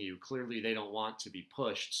pushing you. Clearly, they don't want to be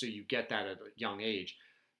pushed, so you get that at a young age.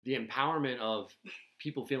 The empowerment of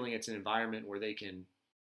people feeling it's an environment where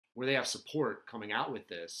they have support coming out with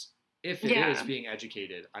this, if it is being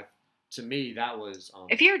educated, to me, that was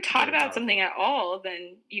if you're taught about something at all,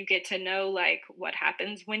 then you get to know like what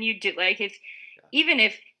happens when you do, like, even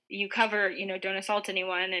if you cover, don't assault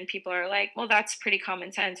anyone, and people are like, well, that's pretty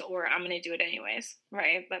common sense, or I'm going to do it anyways,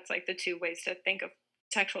 right? That's like the two ways to think of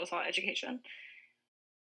sexual assault education.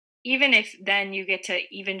 Even if then you get to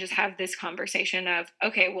even just have this conversation of,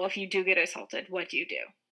 okay, well, if you do get assaulted, what do you do?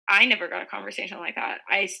 I never got a conversation like that.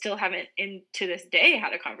 I still haven't, to this day,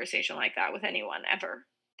 had a conversation like that with anyone ever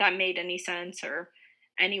that made any sense, or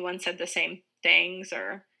anyone said the same things,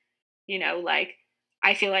 or, like,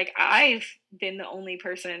 I feel like I've been the only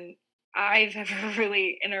person I've ever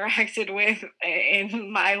really interacted with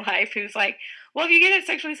in my life who's like, well, if you get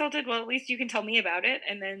sexually assaulted, well, at least you can tell me about it,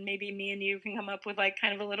 and then maybe me and you can come up with like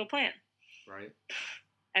kind of a little plan. Right.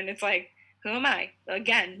 And it's like, who am I?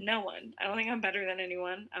 Again, no one. I don't think I'm better than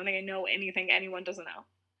anyone. I don't think I know anything anyone doesn't know.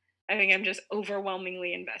 I think I'm just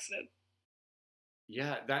overwhelmingly invested.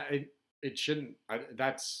 Yeah, it shouldn't.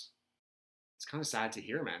 It's kind of sad to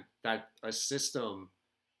hear, man, that a system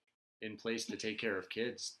in place to take care of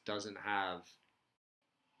kids doesn't have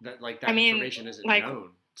that. Like, that information isn't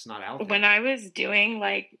known. It's not out there. When I was doing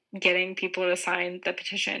like getting people to sign the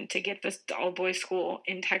petition to get this all-boys school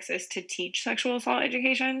in Texas to teach sexual assault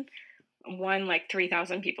education, like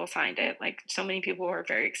 3,000 people signed it. Like, so many people were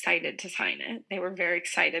very excited to sign it. They were very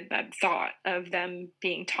excited. That thought of them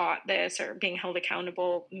being taught this or being held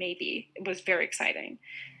accountable, maybe, it was very exciting.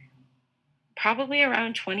 Probably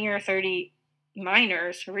around 20 or 30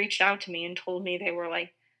 minors reached out to me and told me they were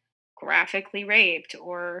like graphically raped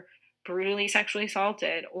or brutally sexually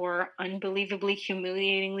assaulted or unbelievably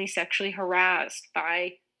humiliatingly sexually harassed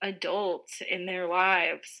by adults in their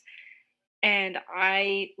lives. And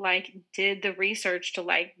I like did the research to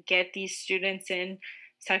like get these students in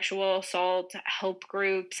sexual assault help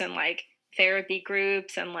groups and like therapy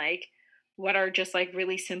groups, and like what are just like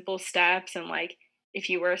really simple steps, and like if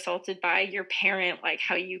you were assaulted by your parent, like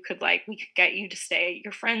how you could like, we could get you to stay at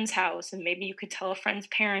your friend's house, and maybe you could tell a friend's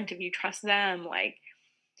parent if you trust them. Like,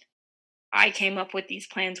 I came up with these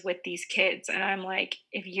plans with these kids, and I'm like,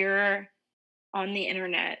 if you're on the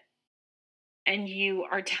internet and you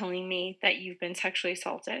are telling me that you've been sexually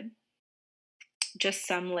assaulted, just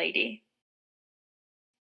some lady,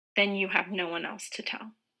 then you have no one else to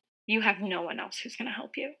tell. You have no one else who's going to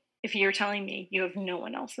help you. If you're telling me, you have no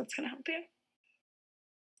one else that's going to help you.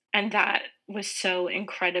 And that was so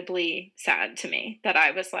incredibly sad to me that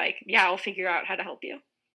I was like, yeah, I'll figure out how to help you.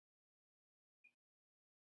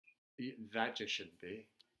 That just shouldn't be.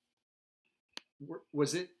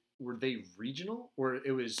 Were they regional, or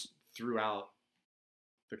it was throughout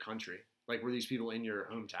the country? Like, were these people in your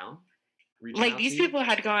hometown? Like, these people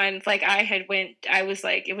had gone, like, I was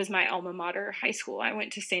like, it was my alma mater high school. I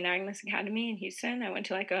went to St. Agnes Academy in Houston. I went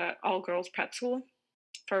to like a all girls prep school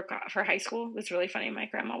for high school. It was really funny. My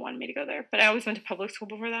grandma wanted me to go there, but I always went to public school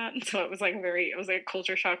before that. And so it was like a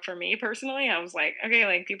culture shock for me personally. I was like, okay,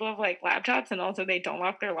 like people have like laptops and also they don't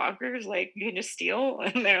lock their lockers. Like, you can just steal.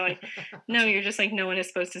 And they're like, no, you're just like, no one is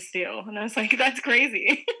supposed to steal. And I was like, that's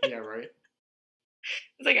crazy. Yeah, right.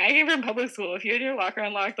 It's like, I came from public school. If you had your locker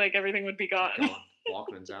unlocked, like everything would be gone.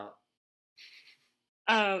 Walkman's out.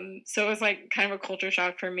 So it was like kind of a culture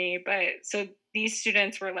shock for me. But so these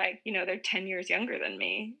students were like, they're 10 years younger than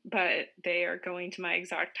me, but they are going to my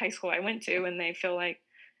exact high school I went to, and they feel like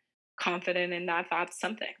confident in that. That's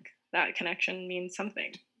something. That connection means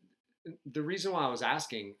something. The reason why I was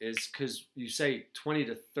asking is because you say 20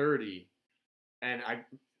 to 30, and I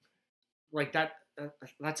like that.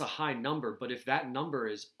 That's a high number, but if that number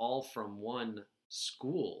is all from one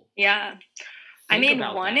school, yeah. I mean,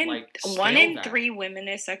 one in that. 3 women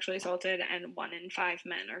is sexually assaulted, and 1 in 5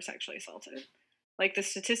 men are sexually assaulted. Like, the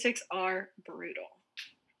statistics are brutal.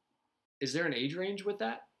 Is there an age range with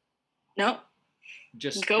that? No.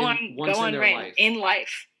 Just go on life. In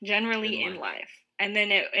life, generally in life. And then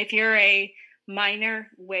if you're a minor,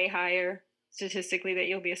 way higher statistically that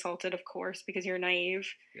you'll be assaulted, of course, because you're naive.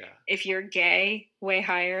 Yeah. If you're gay, way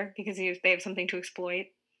higher because they have something to exploit.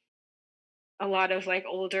 A lot of like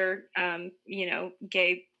older,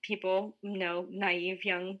 gay people, naive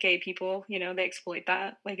young gay people, they exploit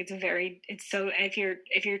that. Like it's so, if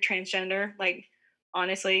you're transgender, like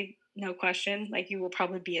honestly, no question, like you will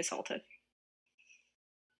probably be assaulted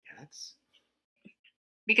That's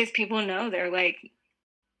because people know they're like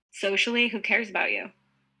socially, who cares about you?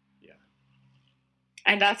 yeah.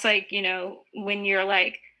 And that's like, when you're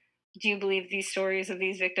like, do you believe these stories of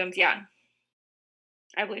these victims? Yeah,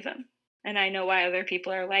 I believe them. And I know why other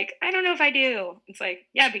people are like, I don't know if I do. It's like,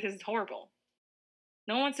 yeah, because it's horrible.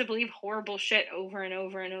 No one wants to believe horrible shit over and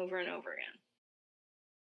over and over and over again.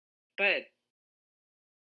 But,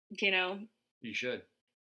 You should.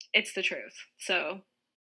 it's the truth. So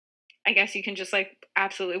I guess you can just like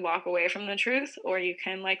absolutely walk away from the truth, or you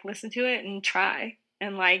can like listen to it and try.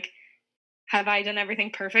 And like, have I done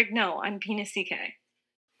everything perfect? No, I'm Penis CK.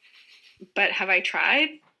 But have I tried?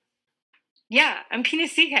 Yeah, I'm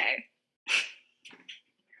Penis CK.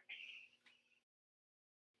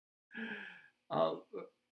 How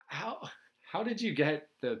did you get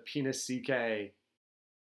the Penis CK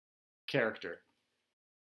character?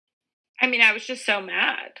 I mean, I was just so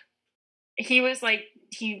mad. He was like,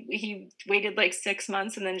 he waited like 6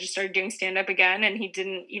 months and then just started doing stand up again, and he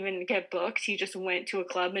didn't even get booked. He just went to a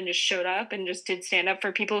club and just showed up and just did stand up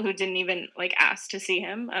for people who didn't even like ask to see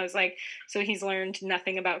him. I was like, so he's learned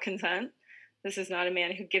nothing about consent. This is not a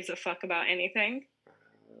man who gives a fuck about anything.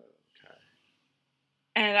 Okay.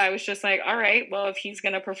 And I was just like, all right, well, if he's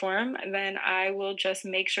going to perform, then I will just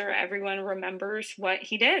make sure everyone remembers what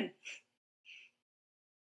he did.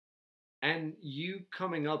 And you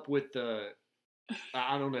coming up with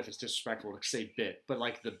I don't know if it's disrespectful to say bit, but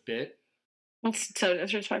like the bit. It's so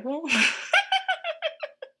disrespectful.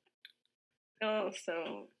 Oh,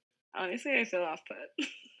 so honestly, I feel off put.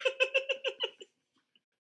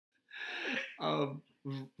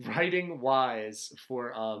 Writing wise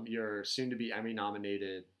for your soon to be Emmy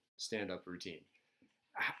nominated stand up routine.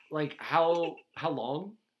 Like how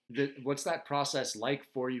long? What's that process like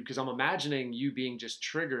for you? Because I'm imagining you being just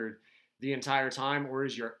triggered the entire time, or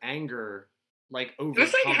is your anger like overcoming? It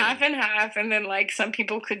was like half and half, and then like some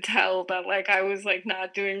people could tell that like I was like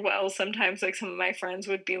not doing well. Sometimes like some of my friends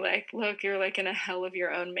would be like, "Look, you're like in a hell of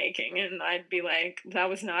your own making," and I'd be like,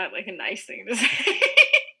 "That was not like a nice thing to say."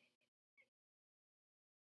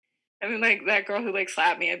 I mean, like that girl who like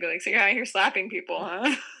slapped me, I'd be like, "So you're out here slapping people,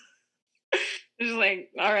 huh?" Just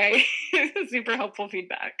like, all right, super helpful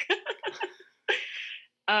feedback.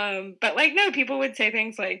 But like, no, people would say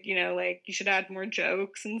things like, like you should add more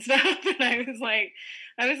jokes and stuff. And I was like,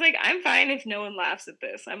 I'm fine if no one laughs at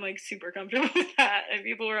this. I'm like super comfortable with that. And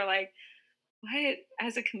people were like, what?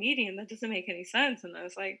 As a comedian, that doesn't make any sense. And I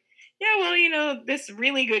was like, yeah, well, this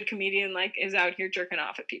really good comedian like is out here jerking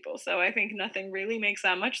off at people. So I think nothing really makes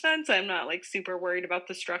that much sense. I'm not like super worried about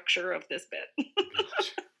the structure of this bit.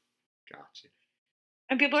 Gotcha.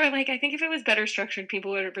 And people are like, I think if it was better structured,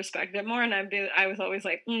 people would respect it more. And I was always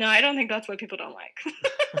like, no, I don't think that's what people don't like.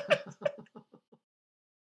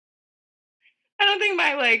 I don't think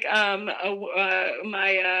my like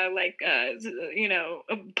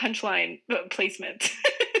punchline placement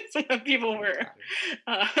is what people were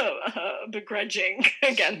begrudging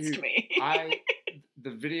against me. The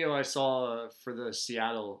video I saw for the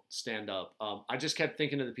Seattle stand up, I just kept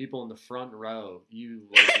thinking of the people in the front row. You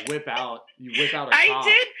like whip out a cock. I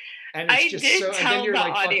did. And it's I just did so, tell and then you're the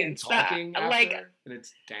like fucking audience talking that, after, like, and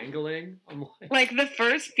it's dangling. I'm like the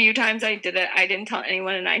first few times I did it, I didn't tell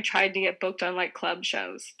anyone, and I tried to get booked on like club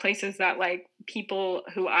shows, places that like people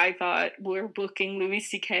who I thought were booking Louis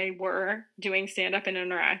C.K. were doing stand up and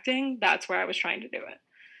interacting. That's where I was trying to do it.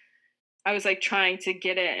 I was like trying to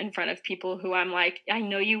get it in front of people who I'm like, I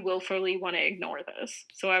know you willfully want to ignore this.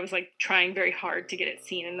 So I was like trying very hard to get it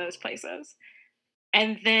seen in those places.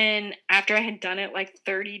 And then after I had done it like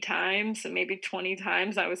 30 times, so maybe 20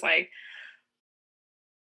 times, I was like,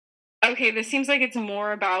 okay, this seems like it's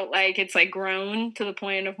more about like it's like grown to the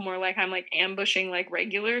point of more like I'm like ambushing like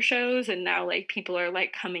regular shows, and now like people are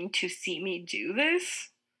like coming to see me do this.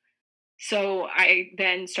 So I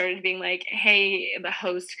then started being like, hey, the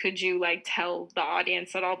host, could you like tell the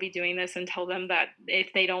audience that I'll be doing this and tell them that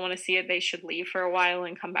if they don't want to see it, they should leave for a while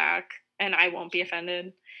and come back and I won't be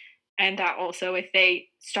offended. And that also, if they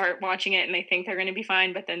start watching it and they think they're going to be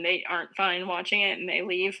fine, but then they aren't fine watching it and they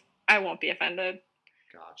leave, I won't be offended.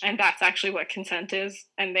 Gotcha. And that's actually what consent is.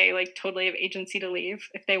 And they like totally have agency to leave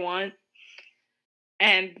if they want.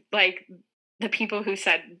 And like the people who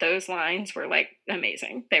said those lines were like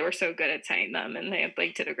amazing. They were so good at saying them, and they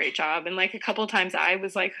like did a great job. And like a couple of times I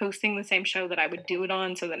was like hosting the same show that I would do it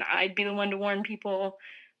on, so then I'd be the one to warn people.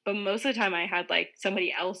 But most of the time I had like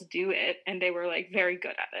somebody else do it, and they were like very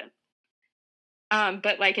good at it.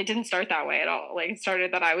 But like it didn't start that way at all. Like it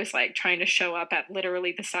started that I was like trying to show up at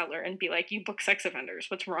literally the cellar and be like, "You book sex offenders.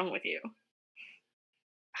 What's wrong with you?"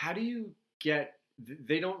 How do you get?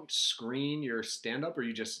 They don't screen your stand up, or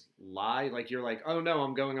you just lie? Like you're like, oh no,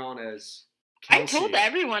 I'm going on as I Kelsey. told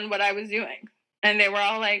everyone what I was doing, and they were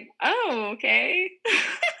all like, "Oh, okay."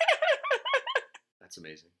 That's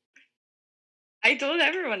amazing. I told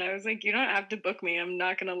everyone, I was like, "You don't have to book me. I'm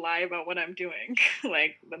not gonna lie about what I'm doing.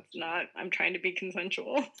 Like that's not. I'm trying to be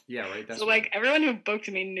consensual." Yeah, right. That's so like everyone who booked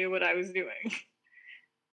me knew what I was doing.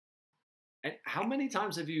 And how many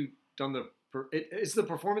times have you done the? Is the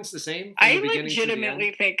performance the same? From I the beginning legitimately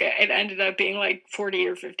to the think it ended up being like 40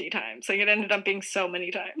 or 50 times. Like it ended up being so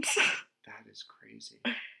many times. That is crazy.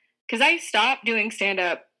 Because I stopped doing stand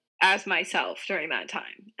up as myself during that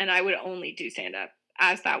time, and I would only do stand up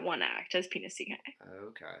as that one act as Penis CK.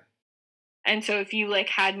 Okay. And so if you like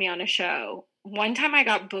had me on a show, one time I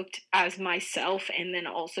got booked as myself and then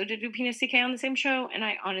also to do Penis CK on the same show, and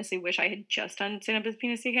I honestly wish I had just done stand up as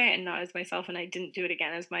Penis CK and not as myself, and I didn't do it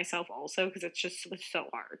again as myself also because it's just was so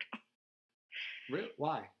hard. Really?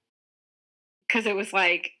 Why? Because it was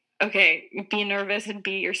like, okay, be nervous and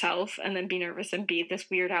be yourself, and then be nervous and be this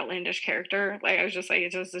weird outlandish character. Like I was just like,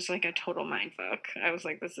 it was just like a total mind fuck. I was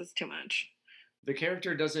like, this is too much. The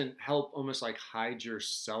character doesn't help almost like hide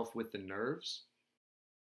yourself with the nerves?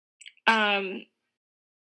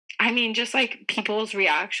 I mean, just like people's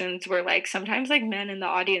reactions were like sometimes like men in the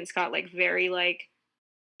audience got like very like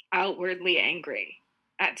outwardly angry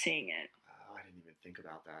at seeing it. Oh, I didn't even think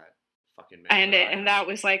about that. Fucking man. And that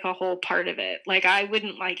was like a whole part of it. Like I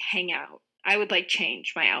wouldn't like hang out. I would like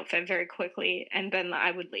change my outfit very quickly and then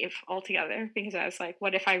I would leave altogether because I was like,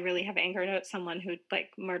 what if I really have angered at someone who'd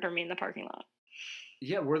like murder me in the parking lot?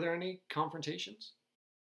 Yeah, were there any confrontations?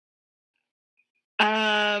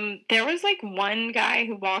 There was like one guy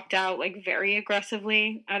who walked out like very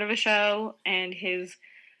aggressively out of a show and his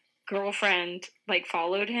girlfriend like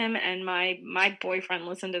followed him and my boyfriend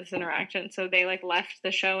listened to this interaction so they like left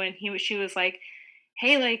the show and she was like,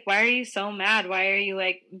 hey, like why are you so mad, why are you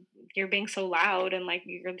like you're being so loud and like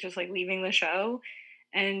you're just like leaving the show,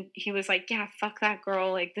 and he was like, yeah, fuck that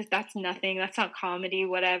girl, like that's nothing, that's not comedy,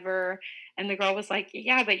 whatever. And the girl was like,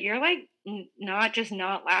 yeah, but you're like not just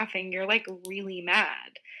not laughing, you're like really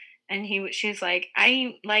mad. And she's like,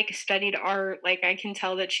 I like studied art, like I can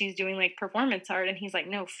tell that she's doing like performance art. And he's like,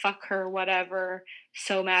 no, fuck her, whatever,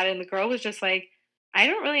 so mad. And the girl was just like, I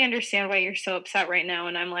don't really understand why you're so upset right now.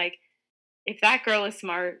 And I'm like, if that girl is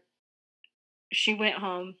smart, she went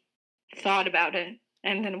home, thought about it,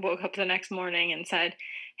 and then woke up the next morning and said,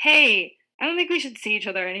 hey, I don't think we should see each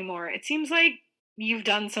other anymore. It seems like you've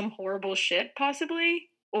done some horrible shit, possibly,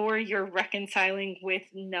 or you're reconciling with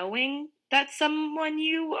knowing that someone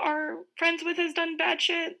you are friends with has done bad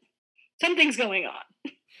shit. Something's going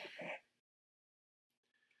on.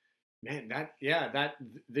 Man, that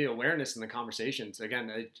the awareness and the conversations, again,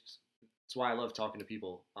 it's why I love talking to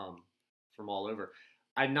people from all over.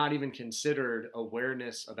 I've not even considered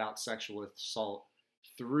awareness about sexual assault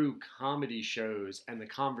through comedy shows and the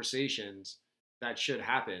conversations that should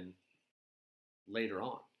happen later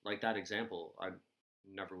on. Like that example, I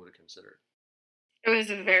never would have considered. It was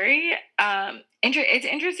very it's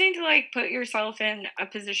interesting to like put yourself in a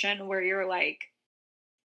position where you're like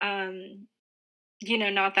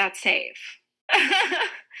not that safe.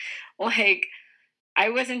 Like I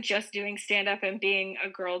wasn't just doing stand up and being a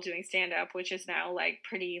girl doing stand up, which is now like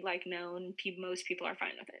pretty like known. Most people are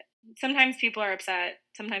fine with it. Sometimes people are upset.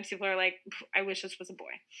 Sometimes people are like, I wish this was a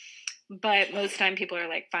boy. But most time people are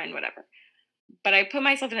like, fine, whatever. But I put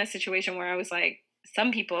myself in a situation where I was like,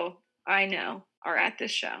 some people I know are at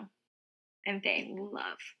this show and they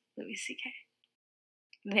love Louis C.K.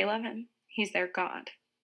 They love him. He's their god.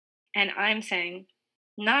 And I'm saying,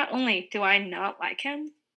 not only do I not like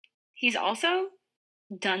him, he's also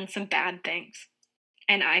done some bad things.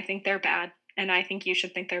 And I think they're bad. And I think you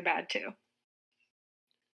should think they're bad too.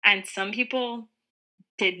 And some people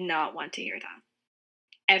did not want to hear that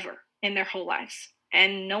ever in their whole lives.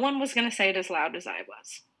 And no one was going to say it as loud as I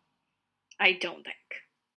was. I don't think.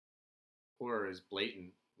 Or as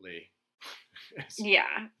blatantly.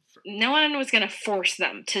 Yeah. No one was going to force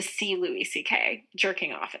them to see Louis C.K.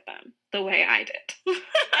 jerking off at them the way I did.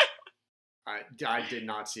 I did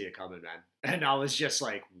not see it coming, man. And I was just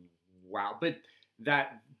like, wow. But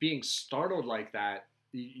that being startled like that,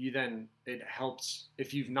 you then, it helps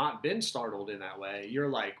if you've not been startled in that way. You're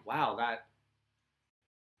like, wow,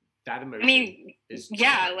 that emotion is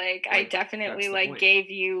yeah, like I definitely like point. Gave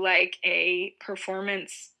you like a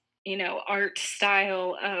performance, art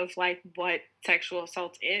style of like what sexual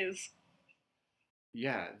assault is.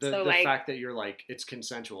 Yeah, So the like, fact that you're like, it's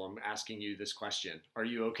consensual. I'm asking you this question. Are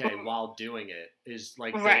you okay while doing it? Is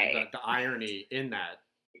like right, the irony in that.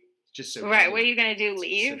 Just so right. What are prevalent. you gonna do? It's so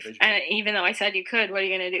Leave? visual. And even though I said you could, what are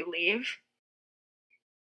you gonna do? Leave?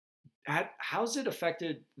 How's it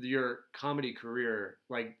affected your comedy career?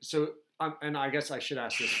 Like, so, and I guess I should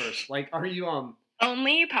ask this first. Like, are you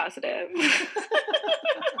Only positive.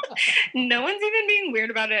 No one's even being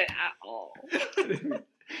weird about it at all.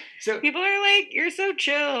 So People are like, "You're so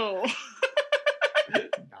chill."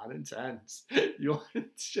 not intense.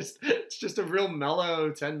 It's just a real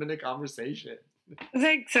mellow 10-minute conversation. It's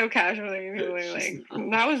like so casually. People are like,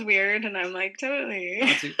 "That was weird," and I'm like, "Totally."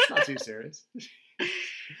 It's not too serious.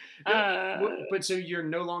 But so you're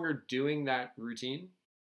no longer doing that routine?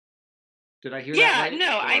 Did I hear that right?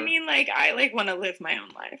 No, I Or- mean, like, I like want to live my own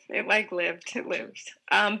life. It lived.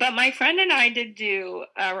 But my friend and I did do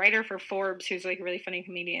a writer for Forbes, who's like a really funny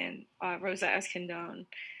comedian, Rosa Escandon.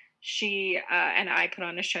 She and I put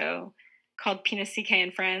on a show called Penis CK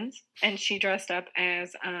and Friends, and she dressed up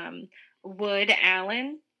as Wood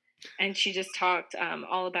Allen, and she just talked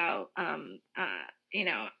all about you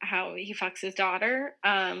know, how he fucks his daughter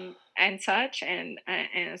and such, and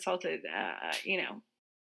assaulted you know,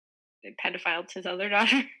 pedophiled his other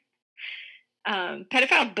daughter.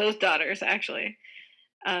 Pedophiled both daughters actually,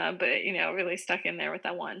 but you know, really stuck in there with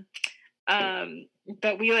that one.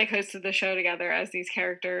 But we like hosted the show together as these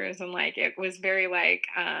characters, and like it was very like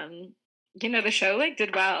you know, the show like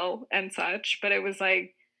did well and such, but it was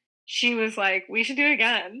like she was like, we should do it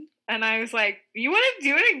again, and I was like, you want to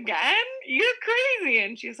do it again? You're crazy.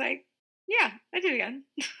 And she's like, yeah, I do it again.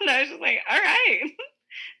 And I was just like, all right,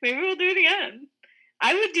 maybe we'll do it again.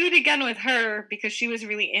 I would do it again with her because she was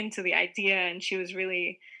really into the idea, and she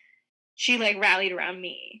like rallied around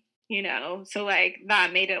me, you know? So like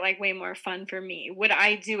that made it like way more fun for me. Would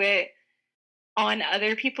I do it on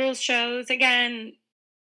other people's shows again?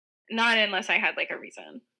 Not unless I had like a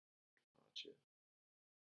reason.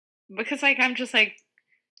 Because like I'm just like,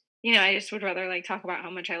 you know, I just would rather like talk about how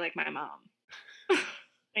much I like my mom.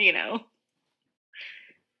 You know?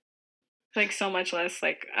 It's like so much less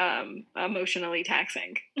like emotionally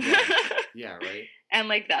taxing. Yeah, right. And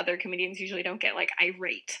like the other comedians usually don't get like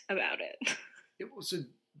irate about it. So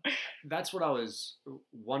that's what I was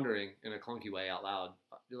wondering in a clunky way out loud.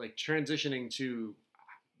 Like transitioning to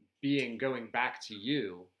going back to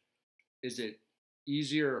you, is it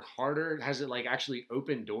easier, harder? Has it like actually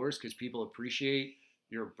opened doors because people appreciate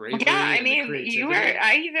your bravery? Yeah, I and the mean, creativity?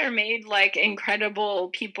 I either made like incredible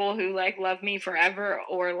people who like love me forever,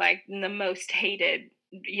 or like the most hated.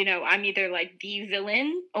 You know, I'm either like the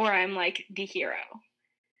villain or I'm like the hero.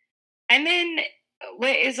 And then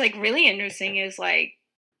what is like really interesting is like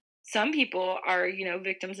some people are, you know,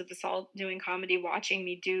 victims of assault doing comedy, watching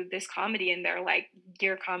me do this comedy, and they're like,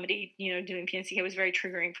 your comedy, you know, doing PNCK was very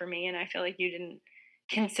triggering for me. And I feel like you didn't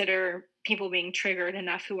consider people being triggered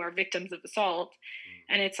enough who are victims of assault.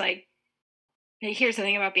 And it's like, here's the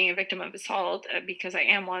thing about being a victim of assault, because I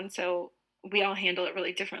am one. So we all handle it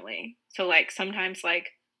really differently. So like sometimes like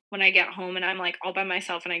when I get home and I'm like all by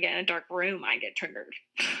myself and I get in a dark room, I get triggered.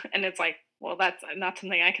 And it's like, well, that's not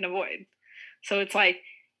something I can avoid. So it's like,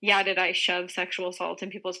 yeah, did I shove sexual assault in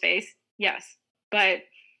people's face? Yes. But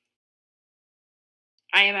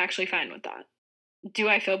I am actually fine with that. Do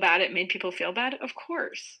I feel bad it made people feel bad? Of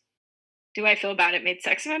course. Do I feel bad it made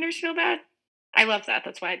sex offenders feel bad? I love that.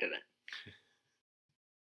 That's why I did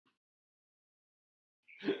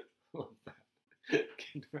it. Love that.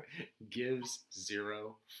 Gives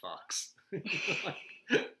zero fucks.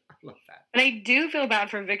 I love that. And I do feel bad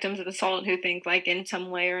for victims of assault who think like in some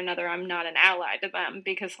way or another I'm not an ally to them,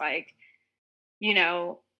 because like, you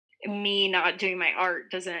know, me not doing my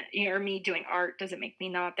art doesn't, you know, or me doing art doesn't make me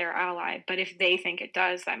not their ally. But if they think it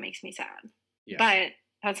does, that makes me sad. Yeah. But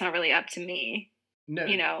that's not really up to me. No,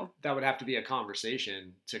 you know, that would have to be a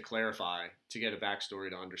conversation to clarify, to get a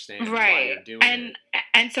backstory to understand right. why you're doing it.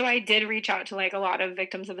 And so I did reach out to like a lot of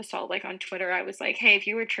victims of assault, like on Twitter. I was like, hey, if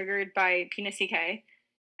you were triggered by Penis CK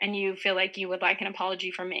and you feel like you would like an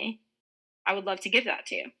apology from me, I would love to give that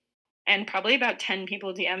to you. And probably about 10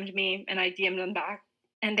 people DM'd me, and I DM'd them back.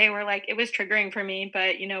 And they were like, it was triggering for me,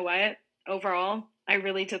 but you know what? Overall, I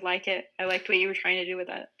really did like it. I liked what you were trying to do with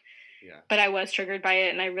it. Yeah. But I was triggered by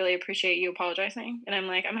it, and I really appreciate you apologizing. And I'm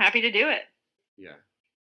like, I'm happy to do it. Yeah.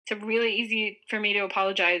 It's really easy for me to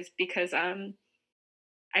apologize because I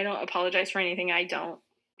don't apologize for anything I don't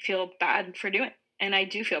feel bad for doing. And I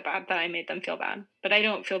do feel bad that I made them feel bad. But I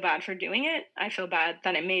don't feel bad for doing it. I feel bad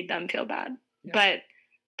that it made them feel bad. Yeah. But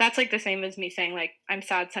that's like the same as me saying, like, I'm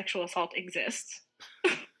sad sexual assault exists.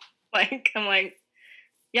 Like, I'm like,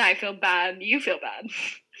 Yeah, I feel bad. You feel bad.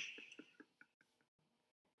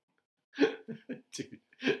 Dude,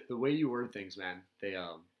 the way you word things, man, it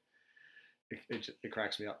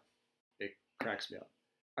cracks me up. It cracks me up.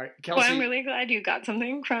 All right, Well, I'm Kelsey. really glad you got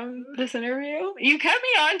something from this interview. You kept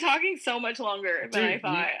me on talking so much longer than I Dude,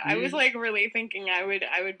 thought. I was like really thinking I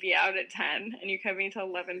would be out at 10, and you kept me till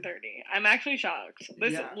 11:30. I'm actually shocked.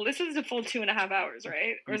 This is a full 2.5 hours,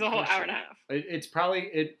 right? Or is it a whole hour and a half? It's probably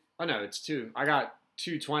it. Oh no, it's 2. I got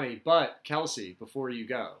 2:20. But Kelsey, before you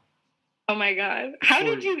go. Oh my God. How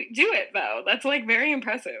did you do it though? That's like very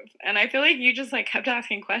impressive. And I feel like you just like kept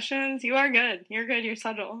asking questions. You are good. You're good. You're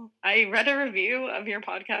subtle. I read a review of your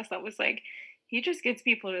podcast that was like, he just gets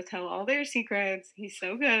people to tell all their secrets. He's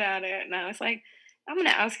so good at it. And I was like, I'm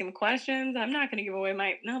gonna ask him questions. I'm not gonna give away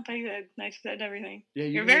my nope, I said everything. Yeah,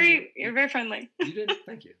 you're very friendly. You did.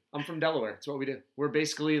 Thank you. I'm from Delaware. That's what we do. We're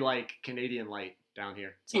basically like Canadian light down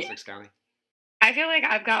here, Sussex County. I feel like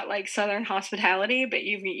I've got like Southern hospitality, but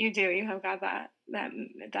you have got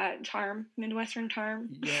that charm, Midwestern charm.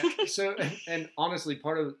 Yeah. So and honestly,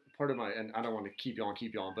 part of my, and I don't want to keep you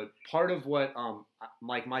on, but part of what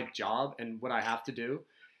like my job and what I have to do,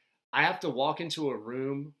 I have to walk into a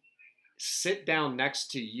room, sit down next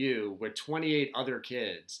to you with 28 other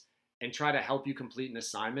kids, and try to help you complete an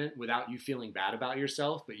assignment without you feeling bad about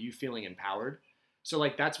yourself, but you feeling empowered. So,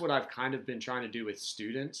 like, that's what I've kind of been trying to do with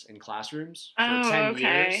students in classroums for 10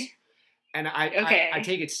 years. And I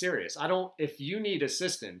take it serious. If you need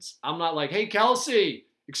assistance, I'm not like, hey, Kelsey,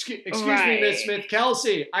 excuse me, Miss Smith,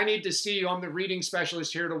 Kelsey, I need to see you. I'm the reading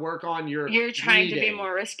specialist here to work on your You're trying to be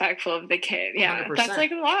more respectful of the kid. Yeah, 100%. That's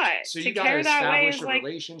like a lot. So you got to establish a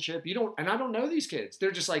relationship. And I don't know these kids.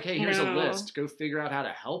 They're just like, hey, here's a list. Go figure out how to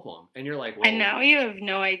help them. And you're like, well. And now you have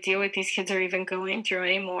no idea what these kids are even going through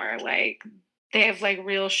anymore. Like, they have like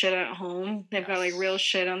real shit at home. They've got like real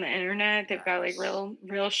shit on the internet. They've got like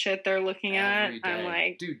real shit they're looking at. I'm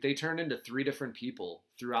like, dude, they turn into 3 different people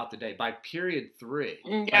throughout the day. By period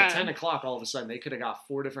 3, by 10 o'clock, all of a sudden they could have got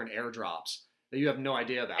 4 different airdrops that you have no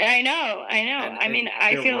idea about. I know. I mean,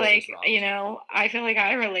 I feel like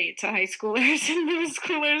I relate to high schoolers and middle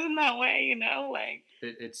schoolers in that way. Like.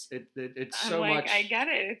 It's so like, much. I get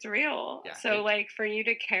it. It's real. Yeah, so like for you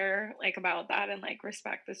to care like about that and like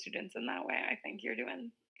respect the students in that way, I think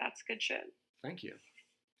that's good shit. Thank you.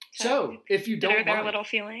 So if you don't mind, their little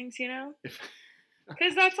feelings,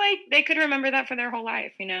 because that's like they could remember that for their whole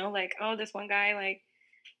life. Like, oh, this one guy, like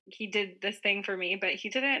he did this thing for me, but he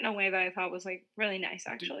did it in a way that I thought was like really nice.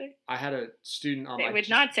 Actually, dude, I had a student on. They would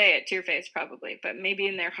not say it to your face, probably, but maybe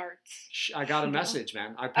in their hearts. I got a message,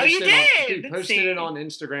 man. I posted posted it on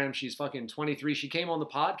Instagram. She's fucking 23. She came on the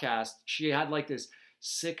podcast. She had like this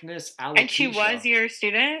sickness alopecia. And she was your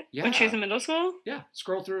student when she was in middle school? Yeah.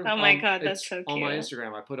 Scroll through. Oh my God, that's so cute. On my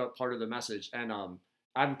Instagram, I put up part of the message, and I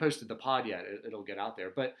haven't posted the pod yet. It'll get out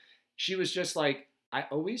there. But she was just like, I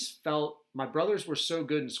always felt my brothers were so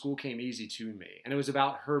good and school came easy to me. And it was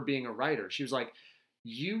about her being a writer. She was like,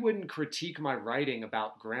 you wouldn't critique my writing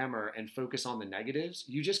about grammar and focus on the negatives.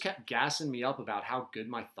 You just kept gassing me up about how good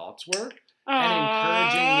my thoughts were. Aww.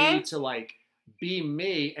 And encouraging me to like be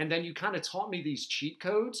me. And then you kind of taught me these cheat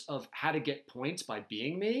codes of how to get points by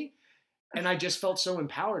being me. And I just felt so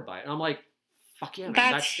empowered by it. And I'm like, fuck yeah, man.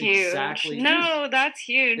 That's huge. Exactly. No, that's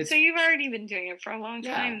huge. So you've already been doing it for a long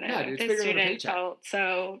time then. Yeah, dude, this student felt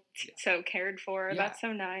so cared for. Yeah. That's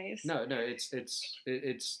so nice. No, it's the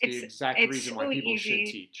exact reason why people should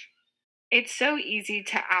teach. It's so easy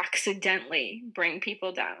to accidentally bring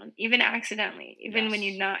people down, even accidentally, even when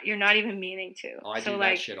you're not even meaning to. Oh, I do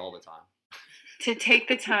that shit all the time. To take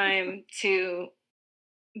the time to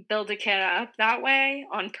build a kid up that way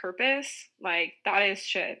on purpose, like that is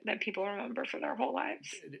shit that people remember for their whole lives.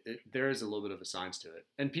 There is a little bit of a science to it,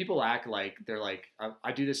 and people act like they're like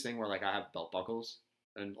I do this thing where like I have belt buckles,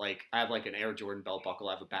 and like I have like an Air Jordan belt buckle,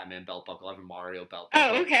 I have a Batman belt buckle, I have a Mario belt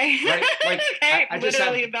buckle. Oh, okay. Right? Like okay. I just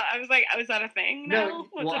literally have, I was like, was that a thing? No,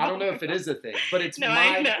 well, I don't know if it is a thing, but it's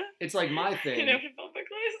it's like my thing. You know what belt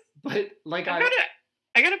buckle is? But like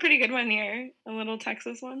I got a pretty good one here, a little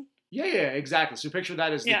Texas one. Yeah, exactly. So picture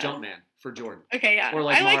that as the Jumpman for Jordan. Okay, yeah. Or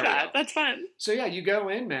like I like Mario. that. That's fun. So yeah, you go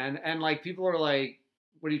in, man, and like people are like,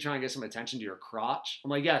 what are you trying to get some attention to your crotch? I'm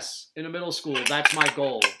like, yes, in a middle school, that's my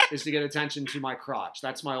goal, is to get attention to my crotch.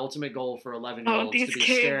 That's my ultimate goal for 11-year-olds to be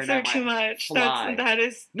staring at my too much. Fly. That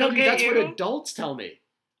is. No, dude, that's what adults tell me.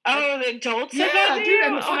 Oh, the adults? Yeah, dude,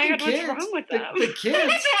 and the oh my fucking God, kids. What's wrong with them? The kids.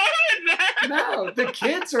 What's wrong with them? No, the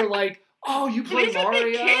kids are like, oh, you play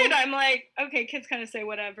Mario? As a kid, I'm like, okay, kids kind of say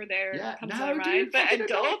whatever comes out right. But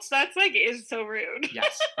adults, that's like is so rude.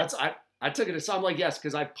 Yes, I took it as, I'm like, yes,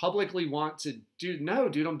 because I publicly want to do, no,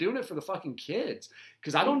 dude, I'm doing it for the fucking kids.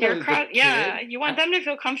 Because I don't know the kid. You want them to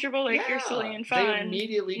feel comfortable, like you're silly and fun. They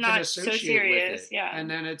immediately can associate so serious, with it. Yeah. And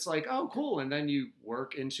then it's like, oh, cool. And then you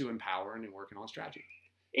work into empowering and working on strategy.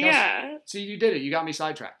 Kelsey, yeah. See, you did it. You got me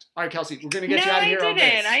sidetracked. All right, Kelsey, we're going to get you out of here on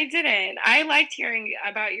this. I didn't. I liked hearing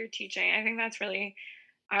about your teaching. I think that's really,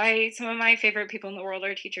 some of my favorite people in the world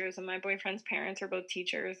are teachers, and my boyfriend's parents are both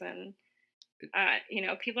teachers. And,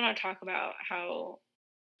 people don't talk about how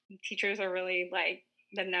teachers are really like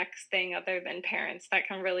the next thing other than parents that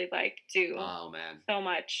can really like do so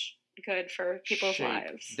much good for people's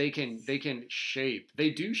lives. They can shape.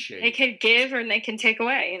 They do shape. They can give or they can take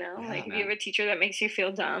away, if you have a teacher that makes you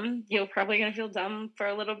feel dumb, you're probably going to feel dumb for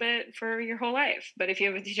a little bit for your whole life. But if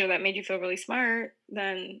you have a teacher that made you feel really smart,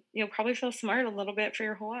 then you'll probably feel smart a little bit for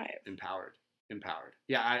your whole life. Empowered.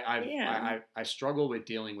 Yeah, I struggle with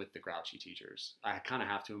dealing with the grouchy teachers. I kind of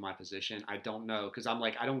have to in my position. I don't know, because I'm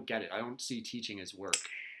like, I don't get it. I don't see teaching as work.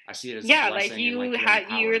 I see it as a blessing.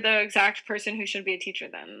 You're the exact person who should be a teacher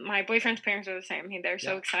then. My boyfriend's parents are the same. They're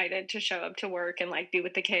so excited to show up to work and like be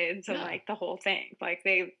with the kids and like the whole thing. Like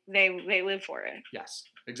they live for it. Yes,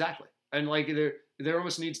 exactly. And like there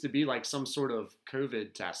almost needs to be like some sort of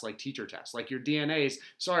COVID test, like teacher test. Like your DNA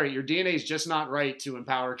is just not right to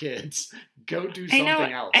empower kids. Go do something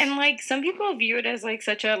else. And like some people view it as like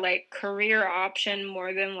such a like career option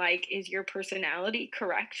more than like, is your personality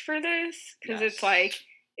correct for this? Because it's like,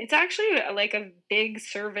 it's actually like a big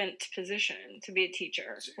servant position to be a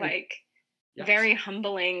teacher. Like very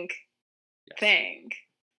humbling thing.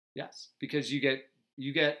 Yes, because you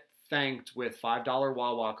get thanked with $5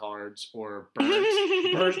 Wawa cards or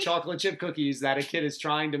burnt chocolate chip cookies that a kid is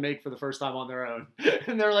trying to make for the first time on their own.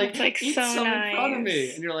 And they're like, eat so some nice. in front of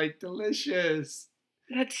me. And you're like, delicious.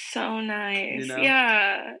 That's so nice.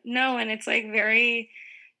 Yeah. No, and it's like very,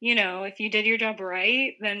 if you did your job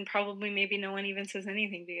right, then probably maybe no one even says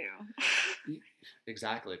anything to you.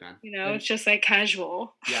 Exactly, man. It's just like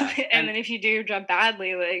casual. Yeah. and then if you do your job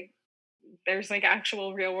badly, like there's like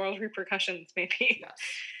actual real world repercussions maybe. Yes.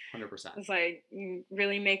 100%. It's like you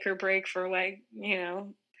really make or break for like,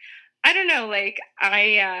 I don't know, like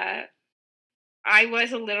I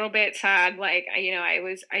was a little bit sad, like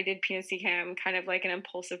I did PNCK. I'm kind of like an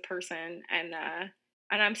impulsive person, and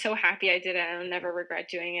I'm so happy I did it. I'll never regret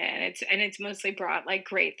doing it. And it's mostly brought like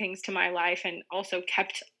great things to my life, and also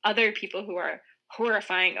kept other people who are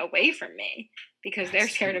horrifying away from me because they're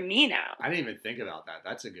scared of me now. I didn't even think about that.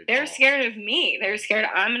 That's a good They're scared of me. They're scared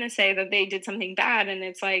I'm going to say that they did something bad. And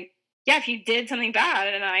it's like, yeah, if you did something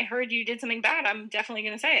bad and I heard you did something bad, I'm definitely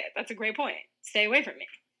going to say it. That's a great point. Stay away from me.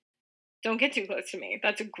 Don't get too close to me.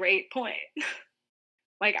 That's a great point.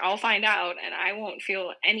 Like, I'll find out and I won't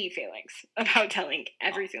feel any feelings about telling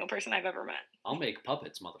every single person I've ever met. I'll make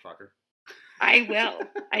puppets, motherfucker. I will.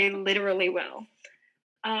 I literally will.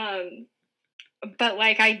 But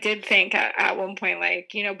like, I did think at one point,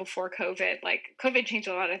 like, before COVID, like COVID changed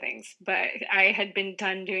a lot of things, but I had been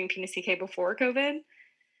done doing PNCK before COVID.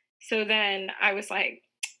 So then I was like,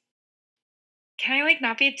 can I like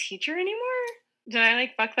not be a teacher anymore? Did I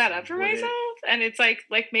like fuck that up for myself? And it's like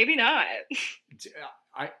maybe not.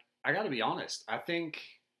 I gotta be honest. I think,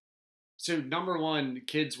 so number one,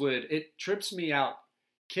 it trips me out.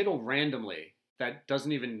 Kid will randomly, that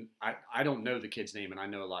doesn't even, I don't know the kid's name and I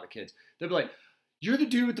know a lot of kids. They'll be like, you're the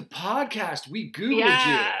dude with the podcast. We Googled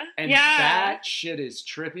you. And that shit is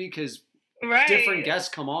trippy because different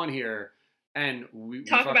guests come on here and we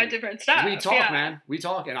talk about different stuff. We talk, man. We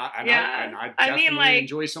talk. And I definitely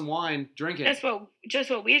enjoy some wine drinking. That's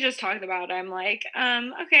what we just talked about. I'm like,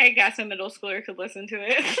 okay, I guess a middle schooler could listen to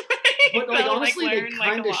it. But like, honestly, they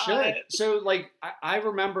kind of should. So like, I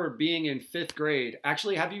remember being in 5th grade.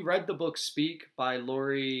 Actually, have you read the book Speak by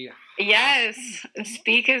Lori? Yes.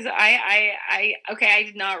 Speak is, I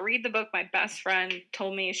did not read the book. My best friend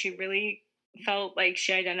told me she really felt like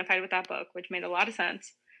she identified with that book, which made a lot of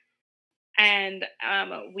sense. And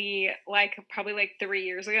we like probably like 3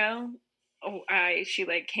 years ago, she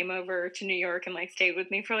like came over to New York and like stayed with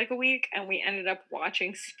me for like a week, and we ended up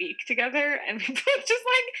watching Speak together, and we both just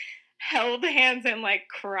like held hands and like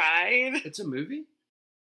cried. It's a movie?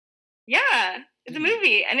 Yeah, it's a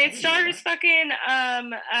movie, and it stars fucking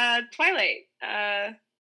Twilight.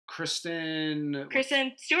 Kristen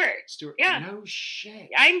Stewart. Yeah. No shit.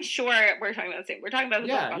 I'm sure we're talking about the same. We're talking about the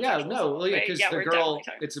book about sexual assault. Well, yeah, because the girl,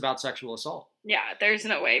 it's about sexual assault. Yeah, there's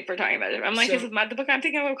no way we're talking about it. I'm like, is it the book I'm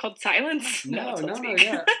thinking of called Silence? No,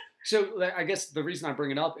 yeah. So I guess the reason I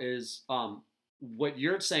bring it up is what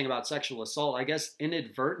you're saying about sexual assault. I guess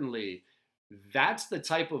inadvertently, that's the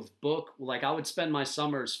type of book, like I would spend my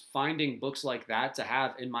summers finding books like that to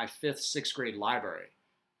have in my 5th, 6th grade library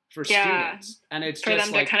for students. And it's for just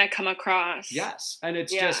them like, to kind of come across. yes. And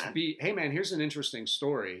it's just hey man, here's an interesting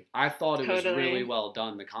story. I thought it was really well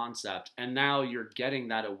done, the concept. And now you're getting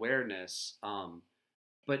that awareness. So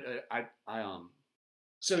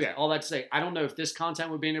yeah, all that to say, I don't know if this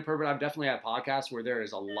content would be inappropriate. I've definitely had podcasts where there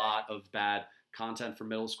is a lot of bad content for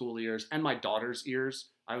middle school ears and my daughter's ears.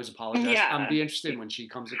 I always apologize. Yeah. I'd be interested when she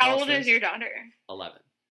comes across How old this. is your daughter? 11.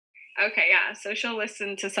 Okay, yeah. So she'll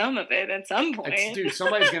listen to some of it at some point. Dude,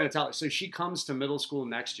 somebody's going to tell her. So she comes to middle school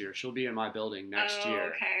next year. She'll be in my building next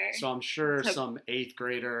year. Okay. So I'm sure some 8th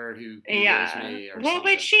grader who knows me or well,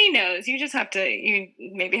 something. but she knows. You just have to,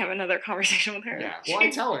 maybe have another conversation with her. Yeah, well, I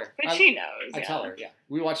tell her. But she knows. I tell her, yeah.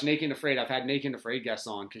 We watch Naked and Afraid. I've had Naked and Afraid guests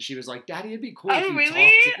on because she was like, Daddy, it'd be cool if you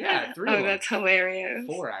really? talked to... Yeah, 3 of them. That's hilarious.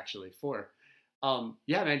 4, actually. 4.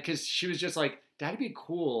 Yeah, man, because she was just like, Dad'd be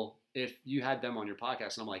cool if you had them on your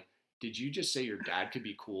podcast. And I'm like, did you just say your dad could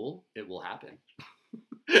be cool? It will happen.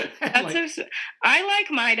 That's I like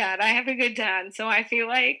my dad. I have a good dad. So I feel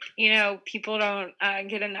like, people don't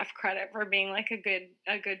get enough credit for being like a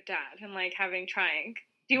good dad and like trying.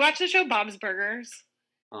 Do you watch the show Bob's Burgers?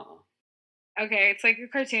 Okay, it's like a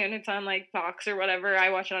cartoon. It's on like Fox or whatever. I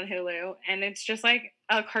watch it on Hulu. And it's just like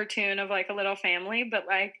a cartoon of like a little family, but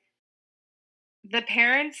like the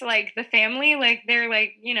parents, like the family, like they're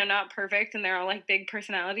like, not perfect and they're all like big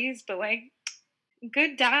personalities, but like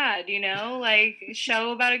good dad, like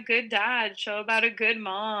show about a good dad, show about a good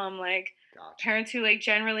mom, like parents who like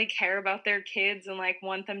generally care about their kids and like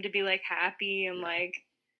want them to be like happy and like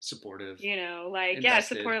supportive, like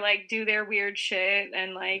invested. Support, like do their weird shit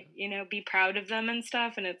and like, be proud of them and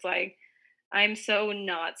stuff. And it's like, I'm so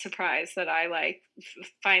not surprised that I like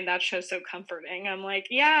find that show so comforting. I'm like,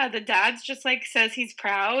 yeah, the dad's just like says he's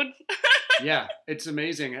proud. Yeah, it's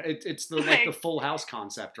amazing. It's the like the Full House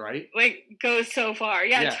concept, right? Like goes so far.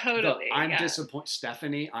 Yeah, totally. I'm disappointed,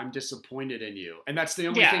 Stephanie. I'm disappointed in you, and that's the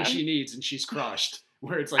only thing she needs, and she's crushed.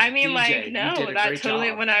 Where it's like, DJ, like no, you did a that great totally.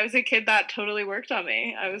 job. When I was a kid, that totally worked on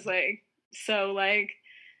me. I was like, so like.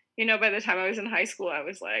 By the time I was in high school, I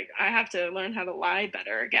was like, I have to learn how to lie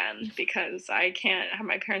better again because I can't have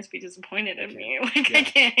my parents be disappointed in me.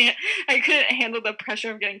 Like, I couldn't handle the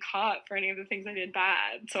pressure of getting caught for any of the things I did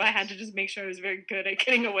bad. So I had to just make sure I was very good at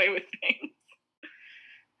getting away with things.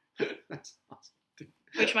 That's awesome.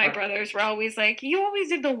 Which my brothers were always like, you always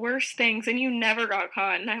did the worst things and you never got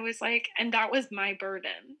caught. And I was like, and that was my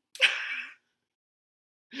burden.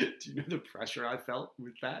 Do you know the pressure I felt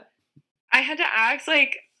with that? I had to act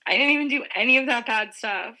like I didn't even do any of that bad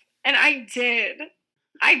stuff. And I did.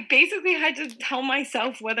 I basically had to tell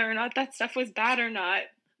myself whether or not that stuff was bad or not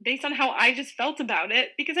based on how I just felt about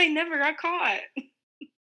it because I never got caught.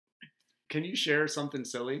 Can you share something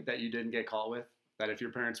silly that you didn't get caught with? That if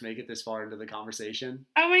your parents make it this far into the conversation?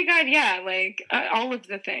 Oh my God, yeah. Like all of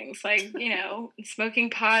the things. Like, smoking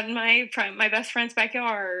pot in my best friend's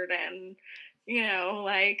backyard and,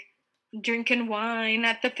 like drinking wine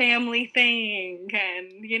at the family thing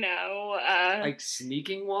and, like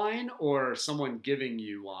sneaking wine or someone giving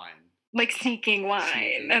you wine? Like sneaking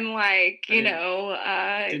wine and like, going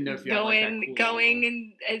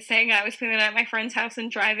and saying I was spending the night at my friend's house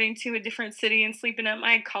and driving to a different city and sleeping at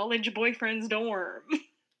my college boyfriend's dorm.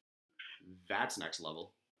 That's next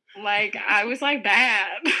level. Like, I was like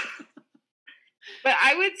bad. But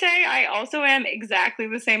I would say I also am exactly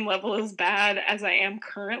the same level as bad as I am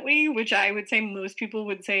currently, which I would say most people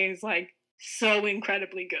would say is like so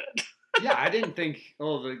incredibly good. Yeah, I didn't think,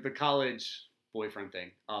 the college boyfriend thing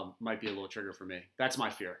might be a little trigger for me. That's my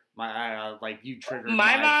fear. You triggered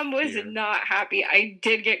my mom was fear. not happy. I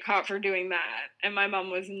did get caught for doing that, and my mom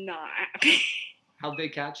was not happy. How'd they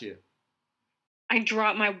catch you? I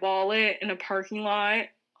dropped my wallet in a parking lot.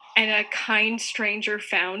 And a kind stranger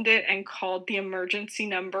found it and called the emergency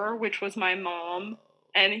number, which was my mom.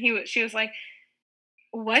 And she was like,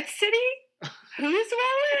 "What city? Whose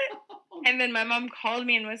wallet?" And then my mom called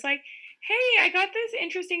me and was like, "Hey, I got this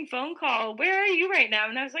interesting phone call. Where are you right now?"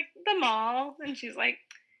 And I was like, "The mall." And she's like,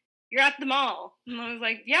 "You're at the mall." And I was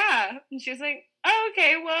like, "Yeah." And she was like, "Oh,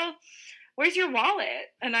 okay, well, where's your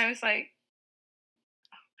wallet?" And I was like,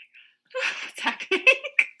 "Oh my God, what's happening?"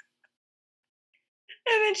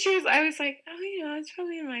 And then I was like, "Oh, it's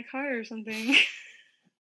probably in my car or something."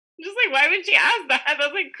 Just like, why would she ask that?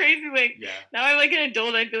 That's like crazy. Like, now I'm like an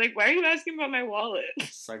adult. I'd be like, why are you asking about my wallet?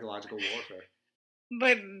 Psychological warfare.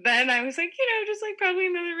 But then I was like, just like probably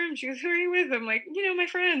in the other room. She goes, "Who are you with?" I'm like, my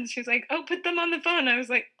friends. She was like, "Oh, put them on the phone." I was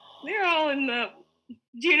like, "They're all in the,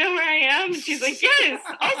 do you know where I am?" And she's like, "Yes.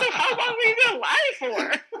 Also, how long were you going to lie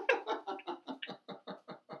for?"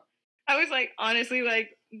 I was like, honestly,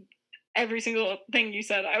 like every single thing you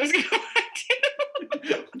said, I was going to lie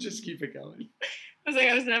to. Just keep it going. I was like,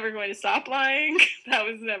 I was never going to stop lying. That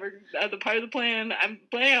was never the part of the plan. I'm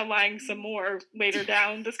planning on lying some more later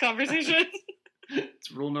down this conversation.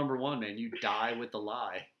 It's rule number 1, man. You die with the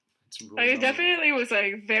lie. I definitely was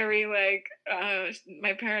like very like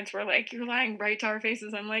my parents were like, you're lying right to our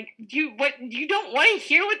faces. I'm like, you don't want to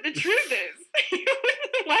hear what the truth is. You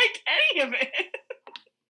wouldn't like any of it.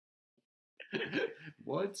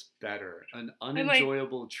 What's better, an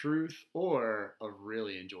unenjoyable truth or a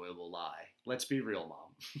really enjoyable lie? Let's be real,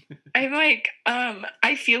 Mom. I'm like,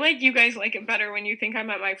 I feel like you guys like it better when you think I'm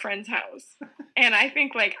at my friend's house. And I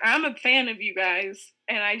think, like, I'm a fan of you guys,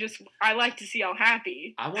 and I like to see y'all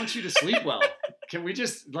happy. I want you to sleep well. Can we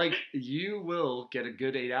just, like, you will get a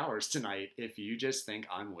good 8 hours tonight if you just think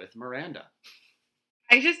I'm with Miranda.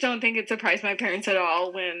 I just don't think it surprised my parents at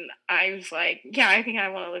all when I was like, yeah, I think I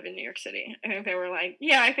want to live in New York City. I think they were like,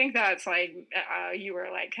 yeah, I think that's like, you were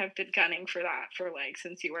like, have been gunning for that for like,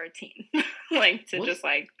 since you were a teen. Like, to just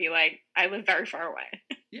like, be like, I live very far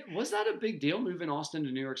away. Yeah. Was that a big deal moving Austin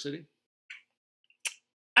to New York City?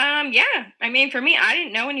 Yeah. I mean, for me, I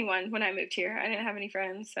didn't know anyone when I moved here. I didn't have any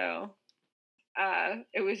friends, so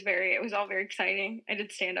it was all very exciting. I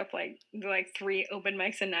did stand up like 3 open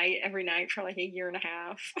mics a night every night for like a year and a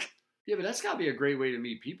half. Yeah, but that's gotta be a great way to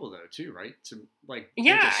meet people though too, right? To like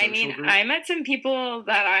yeah, I mean, group. I met some people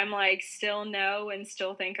that I'm like still know and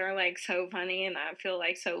still think are like so funny, and I feel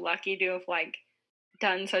like so lucky to have like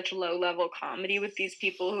done such low level comedy with these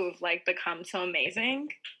people who have like become so amazing.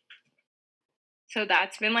 So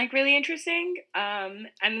that's been like really interesting. And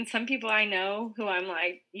then some people I know who I'm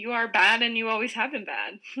like, you are bad and you always have been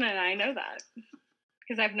bad. And I know that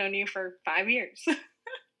because I've known you for 5 years.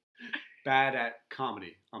 Bad at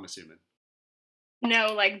comedy, I'm assuming.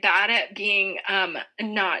 No, like bad at being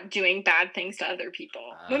not doing bad things to other people.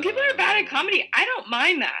 When people are bad at comedy, I don't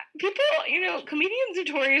mind that. People, comedians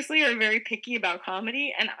notoriously are very picky about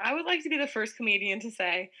comedy. And I would like to be the first comedian to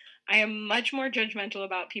say, I am much more judgmental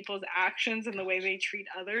about people's actions and the way they treat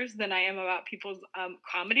others than I am about people's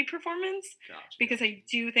comedy performance. Gotcha. Because I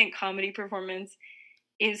do think comedy performance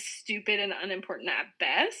is stupid and unimportant at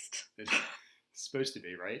best. It's supposed to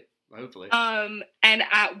be, right? Hopefully. And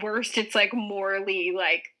at worst, it's like morally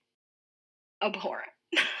like abhorrent.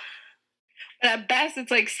 But at best,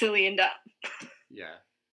 it's like silly and dumb. Yeah.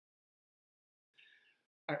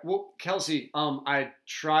 All right, well, Kelsey, I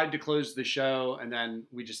tried to close the show, and then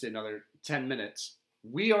we just did another 10 minutes.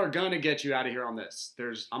 We are gonna get you out of here on this.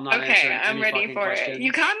 I'm not answering any I'm ready for questions. it.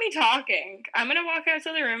 You caught me talking. I'm gonna walk out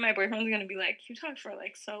to the room. My boyfriend's gonna be like, "You talked for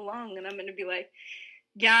like so long," and I'm gonna be like,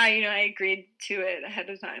 "Yeah, I agreed to it ahead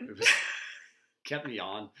of time." Kept me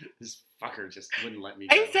on. This fucker just wouldn't let me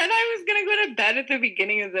go. I said I was gonna go to bed at the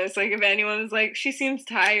beginning of this. Like, if anyone was like, "She seems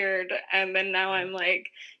tired," and then now I'm like,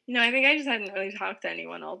 I think I just hadn't really talked to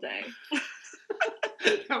anyone all day.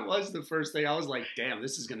 That was the first thing. I was like, damn,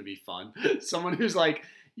 this is going to be fun. Someone who's like,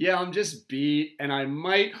 yeah, I'm just beat and I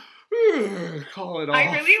might call it off. I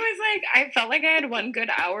really was like, I felt like I had 1 good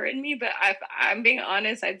hour in me, but I'm being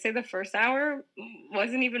honest, I'd say the first hour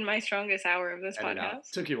wasn't even my strongest hour of this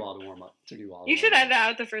podcast. Took you a while to warm up. You should edit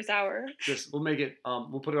out the first hour. We'll make it,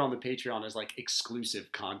 we'll put it on the Patreon as like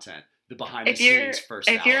exclusive content. The behind the scenes first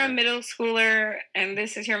hour. If you're a middle schooler and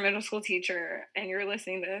this is your middle school teacher and you're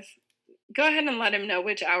listening to this, go ahead and let him know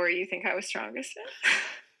which hour you think I was strongest in.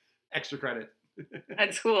 Extra credit.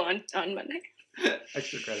 At school on Monday.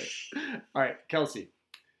 Extra credit. All right, Kelsey.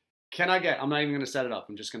 I'm not even going to set it up.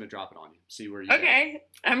 I'm just going to drop it on you. See where you go. Okay.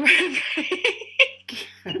 I'm ready.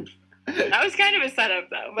 That was kind of a setup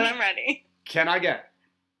though, but I'm ready. Can I get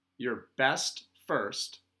your best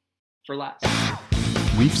first for last?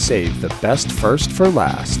 We've saved the best first for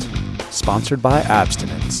last. Sponsored by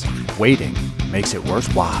Abstinence. Waiting makes it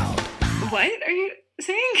worthwhile. What are you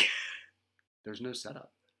saying? There's no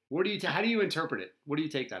setup. How do you interpret it? What do you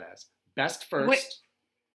take that as? Best first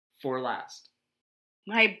for last.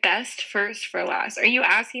 My best first for last. Are you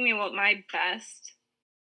asking me what my best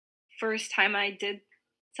first time I did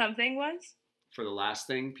something was? For the last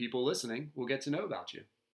thing people listening will get to know about you.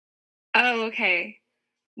 Oh, okay.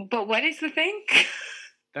 But what is the thing?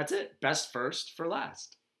 That's it. Best first for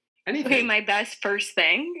last. Anything. Okay, my best first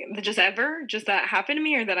thing, just that happened to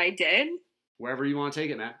me or that I did? Wherever you want to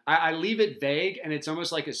take it, man. I leave it vague, and it's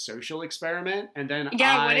almost like a social experiment, and then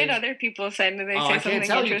what did other people say? Did they say something interesting? I can't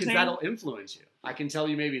tell you because that'll influence you. I can tell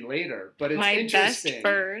you maybe later, but it's my interesting. Best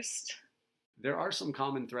first. There are some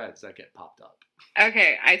common threads that get popped up.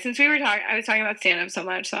 Okay, since we were talking, I was talking about stand-up so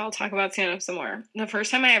much, so I'll talk about stand-up some more. The first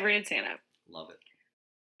time I ever did stand-up. Love it.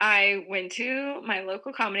 I went to my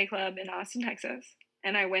local comedy club in Austin, Texas,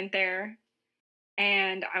 and I went there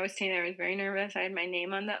and I was standing there. I was very nervous. I had my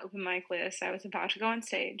name on the open mic list. I was about to go on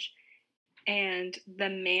stage. And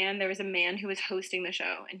there was a man who was hosting the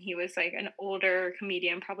show, and he was like an older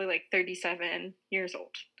comedian, probably like 37 years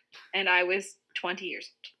old. And I was 20 years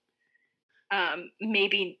old.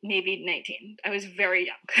 Maybe 19. I was very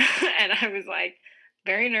young. And I was like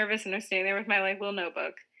very nervous, and I was standing there with my like little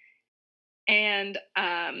notebook. And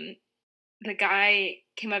the guy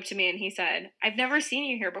came up to me and he said, "I've never seen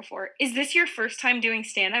you here before. Is this your first time doing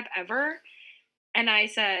stand-up ever?" And I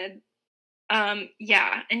said,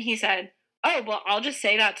 yeah. And he said, "Oh, well, I'll just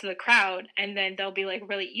say that to the crowd, and then they'll be like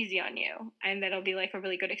really easy on you, and then it'll be like a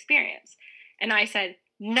really good experience." And I said,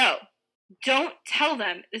 "No, don't tell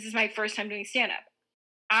them this is my first time doing stand-up.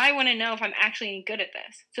 I want to know if I'm actually any good at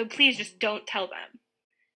this. So please just don't tell them."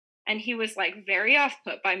 And he was like very off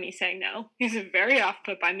put by me saying no. He was very off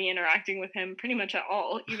put by me interacting with him pretty much at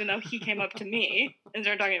all, even though he came up to me and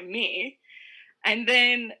started talking to me. And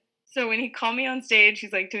then, so when he called me on stage,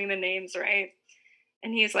 he's like doing the names, right?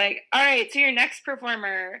 And he's like, "All right, so your next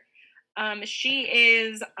performer, she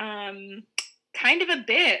is kind of a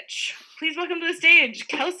bitch. Please welcome to the stage,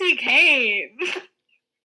 Kelsey Kane."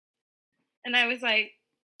 And I was like,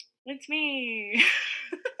 "It's me."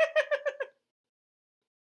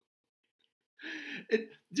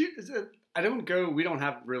 We don't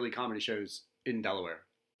have really comedy shows in Delaware.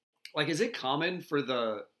 Like, is it common for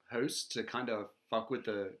the host to kind of fuck with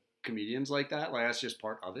the comedians like that? Like, that's just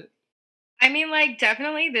part of it? I mean, like,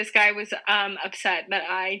 definitely this guy was upset that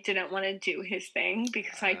I didn't want to do his thing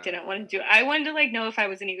because I didn't want to do it. I wanted to, like, know if I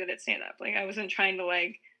was any good at stand-up. Like, I wasn't trying to,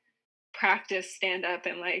 like, practice stand-up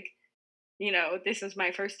and, like, you know, this is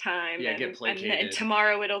my first time, and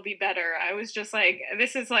tomorrow it'll be better. I was just like,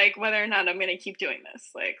 this is like whether or not I'm going to keep doing this.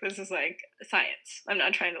 Like, this is like science. I'm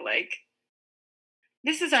not trying to like,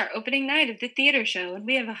 this is our opening night of the theater show and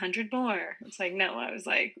we have 100 more. It's like, no, I was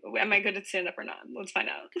like, am I good at stand up or not? Let's find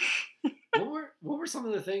out. What were some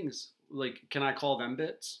of the things, like, can I call them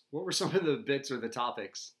bits? What were some of the bits or the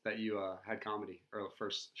topics that you had comedy or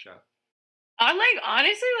first show? I'm like,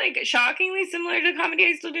 honestly, like, shockingly similar to comedy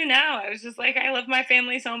I still do now. I was just like, I love my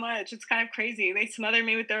family so much. It's kind of crazy. They smother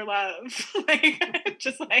me with their love. Like,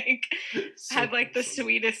 just like, so had like the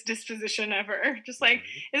sweetest disposition ever. Just like,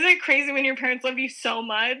 isn't it crazy when your parents love you so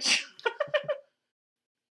much?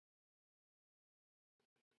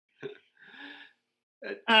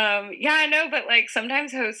 Yeah, I know, but like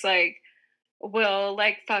sometimes hosts like will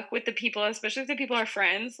like fuck with the people, especially if the people are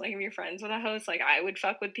friends. Like if you're friends with a host, like I would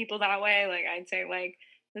fuck with people that way. Like I'd say like,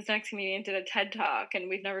 this next comedian did a TED talk and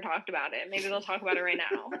we've never talked about it. Maybe they'll talk about it right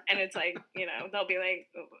now. And it's like, you know, they'll be like,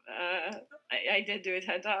 I did do a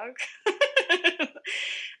TED talk.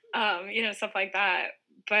 You know, stuff like that.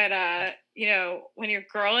 But you know, when you're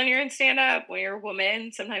a girl and you're in stand up, when you're a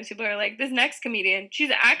woman, sometimes people are like, this next comedian,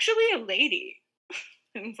 she's actually a lady.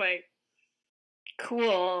 And it's like,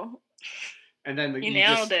 cool. And then you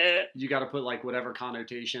nailed it. You got to put like whatever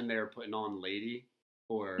connotation they're putting on lady,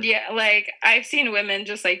 or yeah, like I've seen women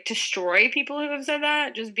just like destroy people who have said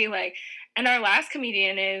that. Just be like, and our last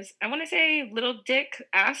comedian is, I want to say, little dick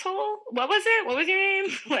asshole. What was it? What was your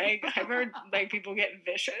name? Like I've heard like people get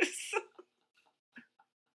vicious.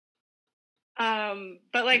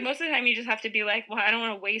 But like most of the time you just have to be like, well, I don't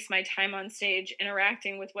want to waste my time on stage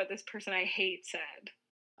interacting with what this person I hate said.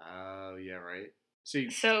 Oh yeah, right.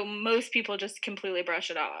 So most people just completely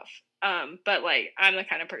brush it off. But like I'm the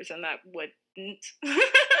kind of person that wouldn't.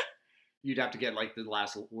 You'd have to get like the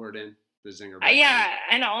last word in, the zinger. Yeah,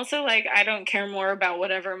 and also like I don't care more about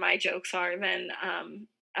whatever my jokes are than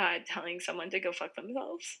telling someone to go fuck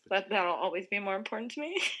themselves. That'll always be more important to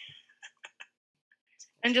me.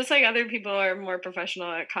 And just like other people are more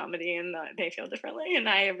professional at comedy and they feel differently, and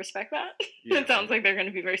I respect that. Yeah, it sounds like they're going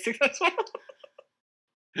to be very successful.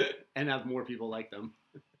 And have more people like them.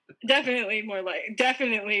 Definitely more well liked.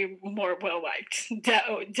 Definitely more well liked.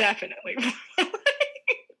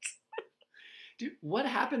 Dude, what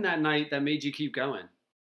happened that night that made you keep going?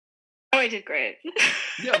 Oh, I did great.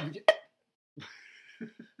 Yeah.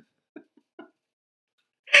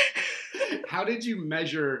 How did you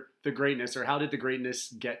measure the greatness, or how did the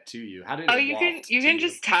greatness get to you? How did it you can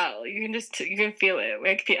just tell. You can feel it.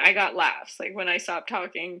 Like I got laughs. Like when I stopped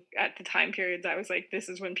talking at the time periods, I was like, this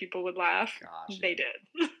is when people would laugh. Gosh, they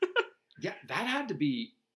did. Yeah, that had to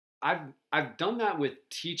be. I've done that with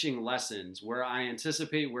teaching lessons where I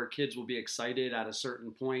anticipate where kids will be excited at a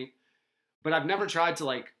certain point, but I've never tried to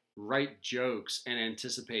like write jokes and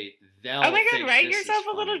anticipate they'll. Oh my god, write yourself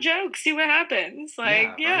a little joke, see what happens. Like,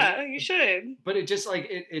 yeah, right? You should. But it just like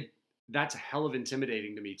it that's a hell of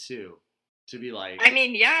intimidating to me too. To be like, I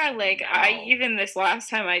mean, yeah, like I wow. even this last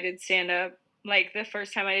time I did stand up, like the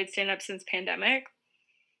first time I did stand up since pandemic,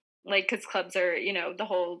 like because clubs are, the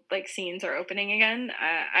whole like scenes are opening again.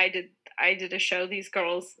 I did a show. These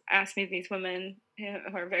girls asked me, these women who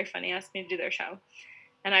are very funny asked me to do their show,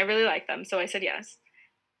 and I really liked them, so I said yes.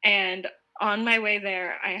 And on my way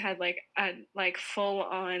there, I had like a full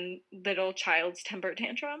on little child's temper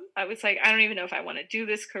tantrum. I was like, I don't even know if I want to do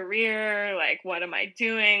this career. Like, what am I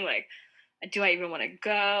doing? Like, do I even want to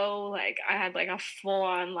go? Like, I had like a full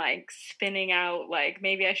on like spinning out. Like,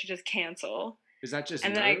 maybe I should just cancel. Is that just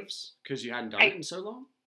And then nerves because you hadn't done it in so long?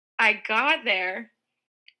 I got there,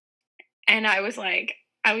 and I was like,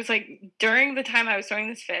 during the time I was throwing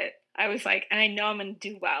this fit, I was like, and I know I'm gonna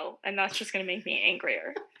do well, and that's just gonna make me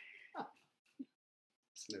angrier.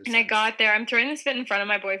 And I got there. I'm throwing this fit in front of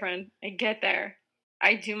my boyfriend. I get there.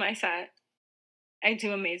 I do my set. I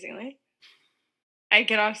do amazingly. I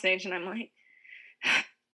get off stage and I'm like,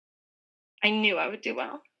 I knew I would do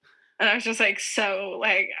well. And I was just like,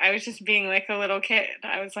 I was just being like a little kid.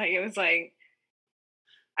 I was like, it was like,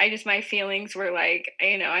 my feelings were like,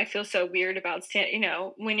 I feel so weird about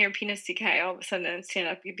when you're penis DK, all of a sudden stand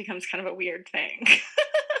up, it becomes kind of a weird thing.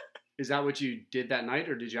 Is that what you did that night,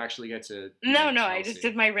 or did you actually get to? No, I just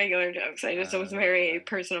did my regular jokes. I just was very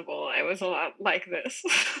personable. I was a lot like this.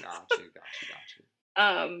 Got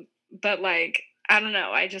you. But like, I don't know.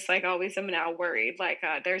 I just like always am now worried. Like,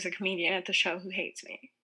 there's a comedian at the show who hates me,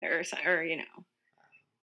 or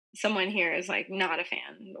someone here is like not a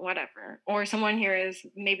fan, whatever, or someone here is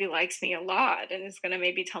maybe likes me a lot and is gonna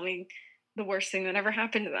maybe tell me the worst thing that ever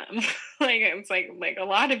happened to them. Like it's like a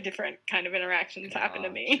lot of different kind of interactions happen to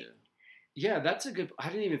me. Yeah, that's a good. I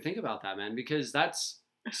didn't even think about that, man, because that's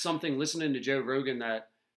something listening to Joe Rogan that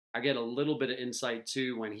I get a little bit of insight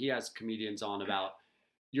to when he has comedians on about.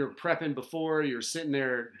 You're prepping before, you're sitting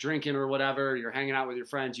there drinking or whatever, you're hanging out with your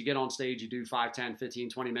friends, you get on stage, you do 5, 10, 15,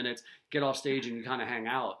 20 minutes, get off stage and you kind of hang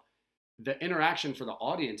out. The interaction for the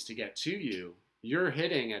audience to get to you, you're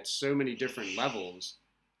hitting at so many different levels.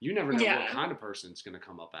 You never know what kind of person's going to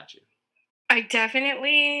come up at you. I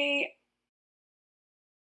definitely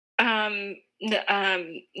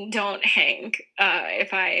don't hang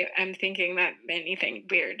if I am thinking that anything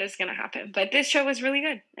weird is going to happen. But this show was really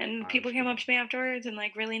good. And people came up to me afterwards, and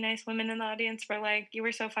like really nice women in the audience were like, you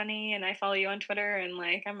were so funny, and I follow you on Twitter, and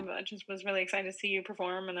like I just was really excited to see you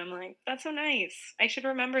perform. And I'm like, that's so nice. I should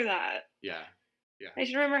remember that. Yeah. I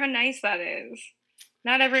should remember how nice that is.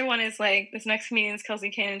 Not everyone is like, this next comedian's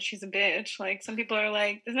Kelsey Kane and she's a bitch. Like some people are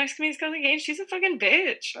like, this next comedian's Kelsey Kane, she's a fucking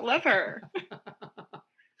bitch. I love her.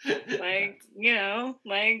 Like,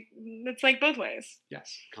 like it's like both ways.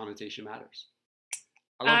 Yes, connotation matters.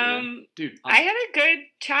 I love it, dude. I had a good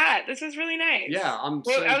chat. This was really nice.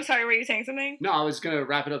 Yeah, sorry, were you saying something? No, I was gonna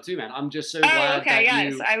wrap it up too, man. I'm just so glad okay,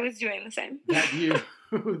 yes, I was doing the same. That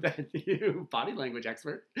you body language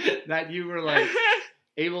expert, that you were like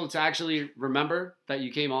able to actually remember that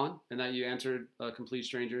you came on and that you answered a complete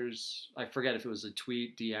stranger's, I forget if it was a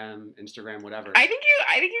tweet, DM, Instagram, whatever. I think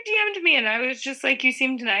you DM'd me and I was just like, you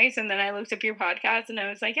seemed nice, and then I looked up your podcast and I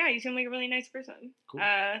was like, yeah, you seem like a really nice person. Cool.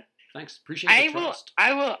 Thanks. Appreciate the trust.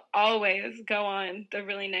 I will always go on the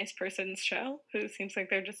really nice person's show who seems like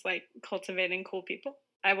they're just like cultivating cool people.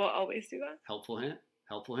 I will always do that. Helpful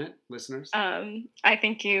hint, listeners. I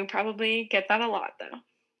think you probably get that a lot though.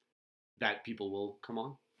 That people will come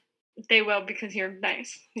on? They will, because you're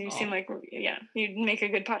nice. You seem like, you'd make a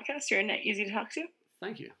good podcast. You're easy to talk to.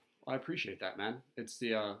 Thank you. Well, I appreciate that, man. It's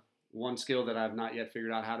the one skill that I've not yet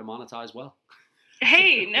figured out how to monetize well.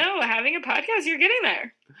 Hey, no, having a podcast, you're getting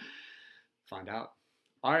there. Find out.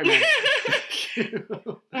 All right, man.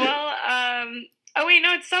 Well, oh wait,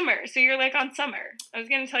 no, it's summer. So you're like on summer. I was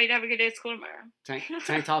going to tell you to have a good day at school tomorrow.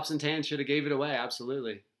 Tank tops and tan should have gave it away.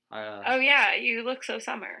 Absolutely. Oh yeah, you look so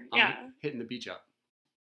summer. I'm hitting the beach up.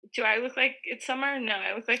 Do I look like it's summer? No,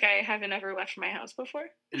 I look like I haven't ever left my house before.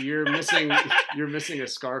 You're missing a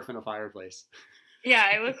scarf and a fireplace. Yeah,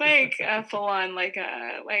 I look like full on like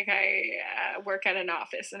I work at an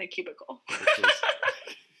office in a cubicle.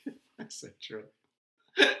 That's so true.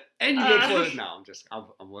 And you get clothes. No,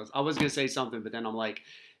 I was gonna say something, but then I'm like,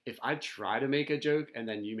 if I try to make a joke and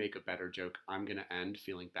then you make a better joke, I'm gonna end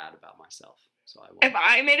feeling bad about myself. So I won't. If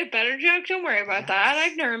I made a better joke, don't worry about that.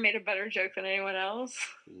 I've never made a better joke than anyone else.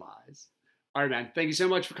 Lies. All right, man. Thank you so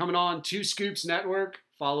much for coming on. 2 Scoops Network.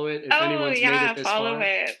 Follow it if anyone's made it this follow far.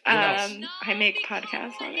 It. I make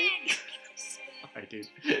podcasts on it. All right, dude.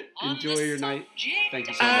 Enjoy your night. Thank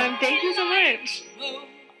you so much. Thank you so much.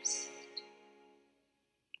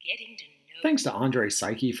 Thanks to Andre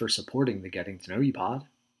Psyche for supporting the Getting to Know You pod.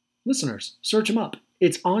 Listeners, search him up.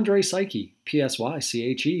 It's Andre Psyche,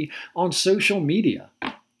 Psyche, on social media.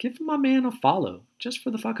 Give my man a follow, just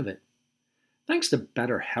for the fuck of it. Thanks to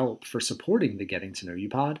BetterHelp for supporting the Getting to Know You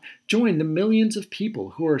pod. Join the millions of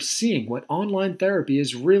people who are seeing what online therapy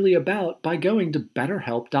is really about by going to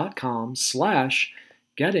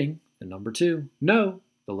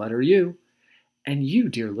betterhelp.com/getting2 and you,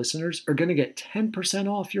 dear listeners, are going to get 10%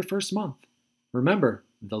 off your first month. Remember,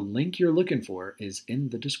 the link you're looking for is in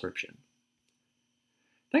the description.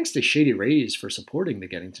 Thanks to Shady Rays for supporting the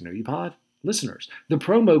Getting to Know You pod. Listeners, the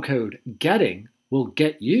promo code GETTING will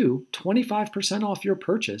get you 25% off your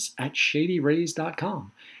purchase at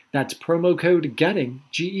shadyrays.com. That's promo code GETTING,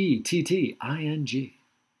 GETTING.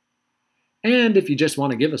 And if you just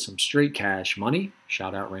want to give us some straight cash money,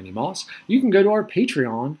 shout out Randy Moss, you can go to our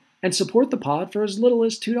Patreon and support the pod for as little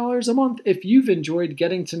as $2 a month if you've enjoyed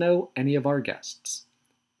getting to know any of our guests.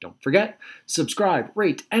 Don't forget, subscribe,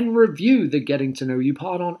 rate, and review the Getting to Know You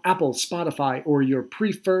pod on Apple, Spotify, or your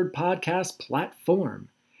preferred podcast platform.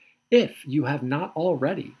 If you have not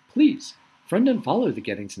already, please friend and follow the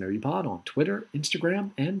Getting to Know You pod on Twitter,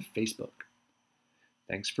 Instagram, and Facebook.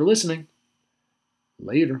 Thanks for listening.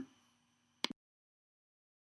 Later.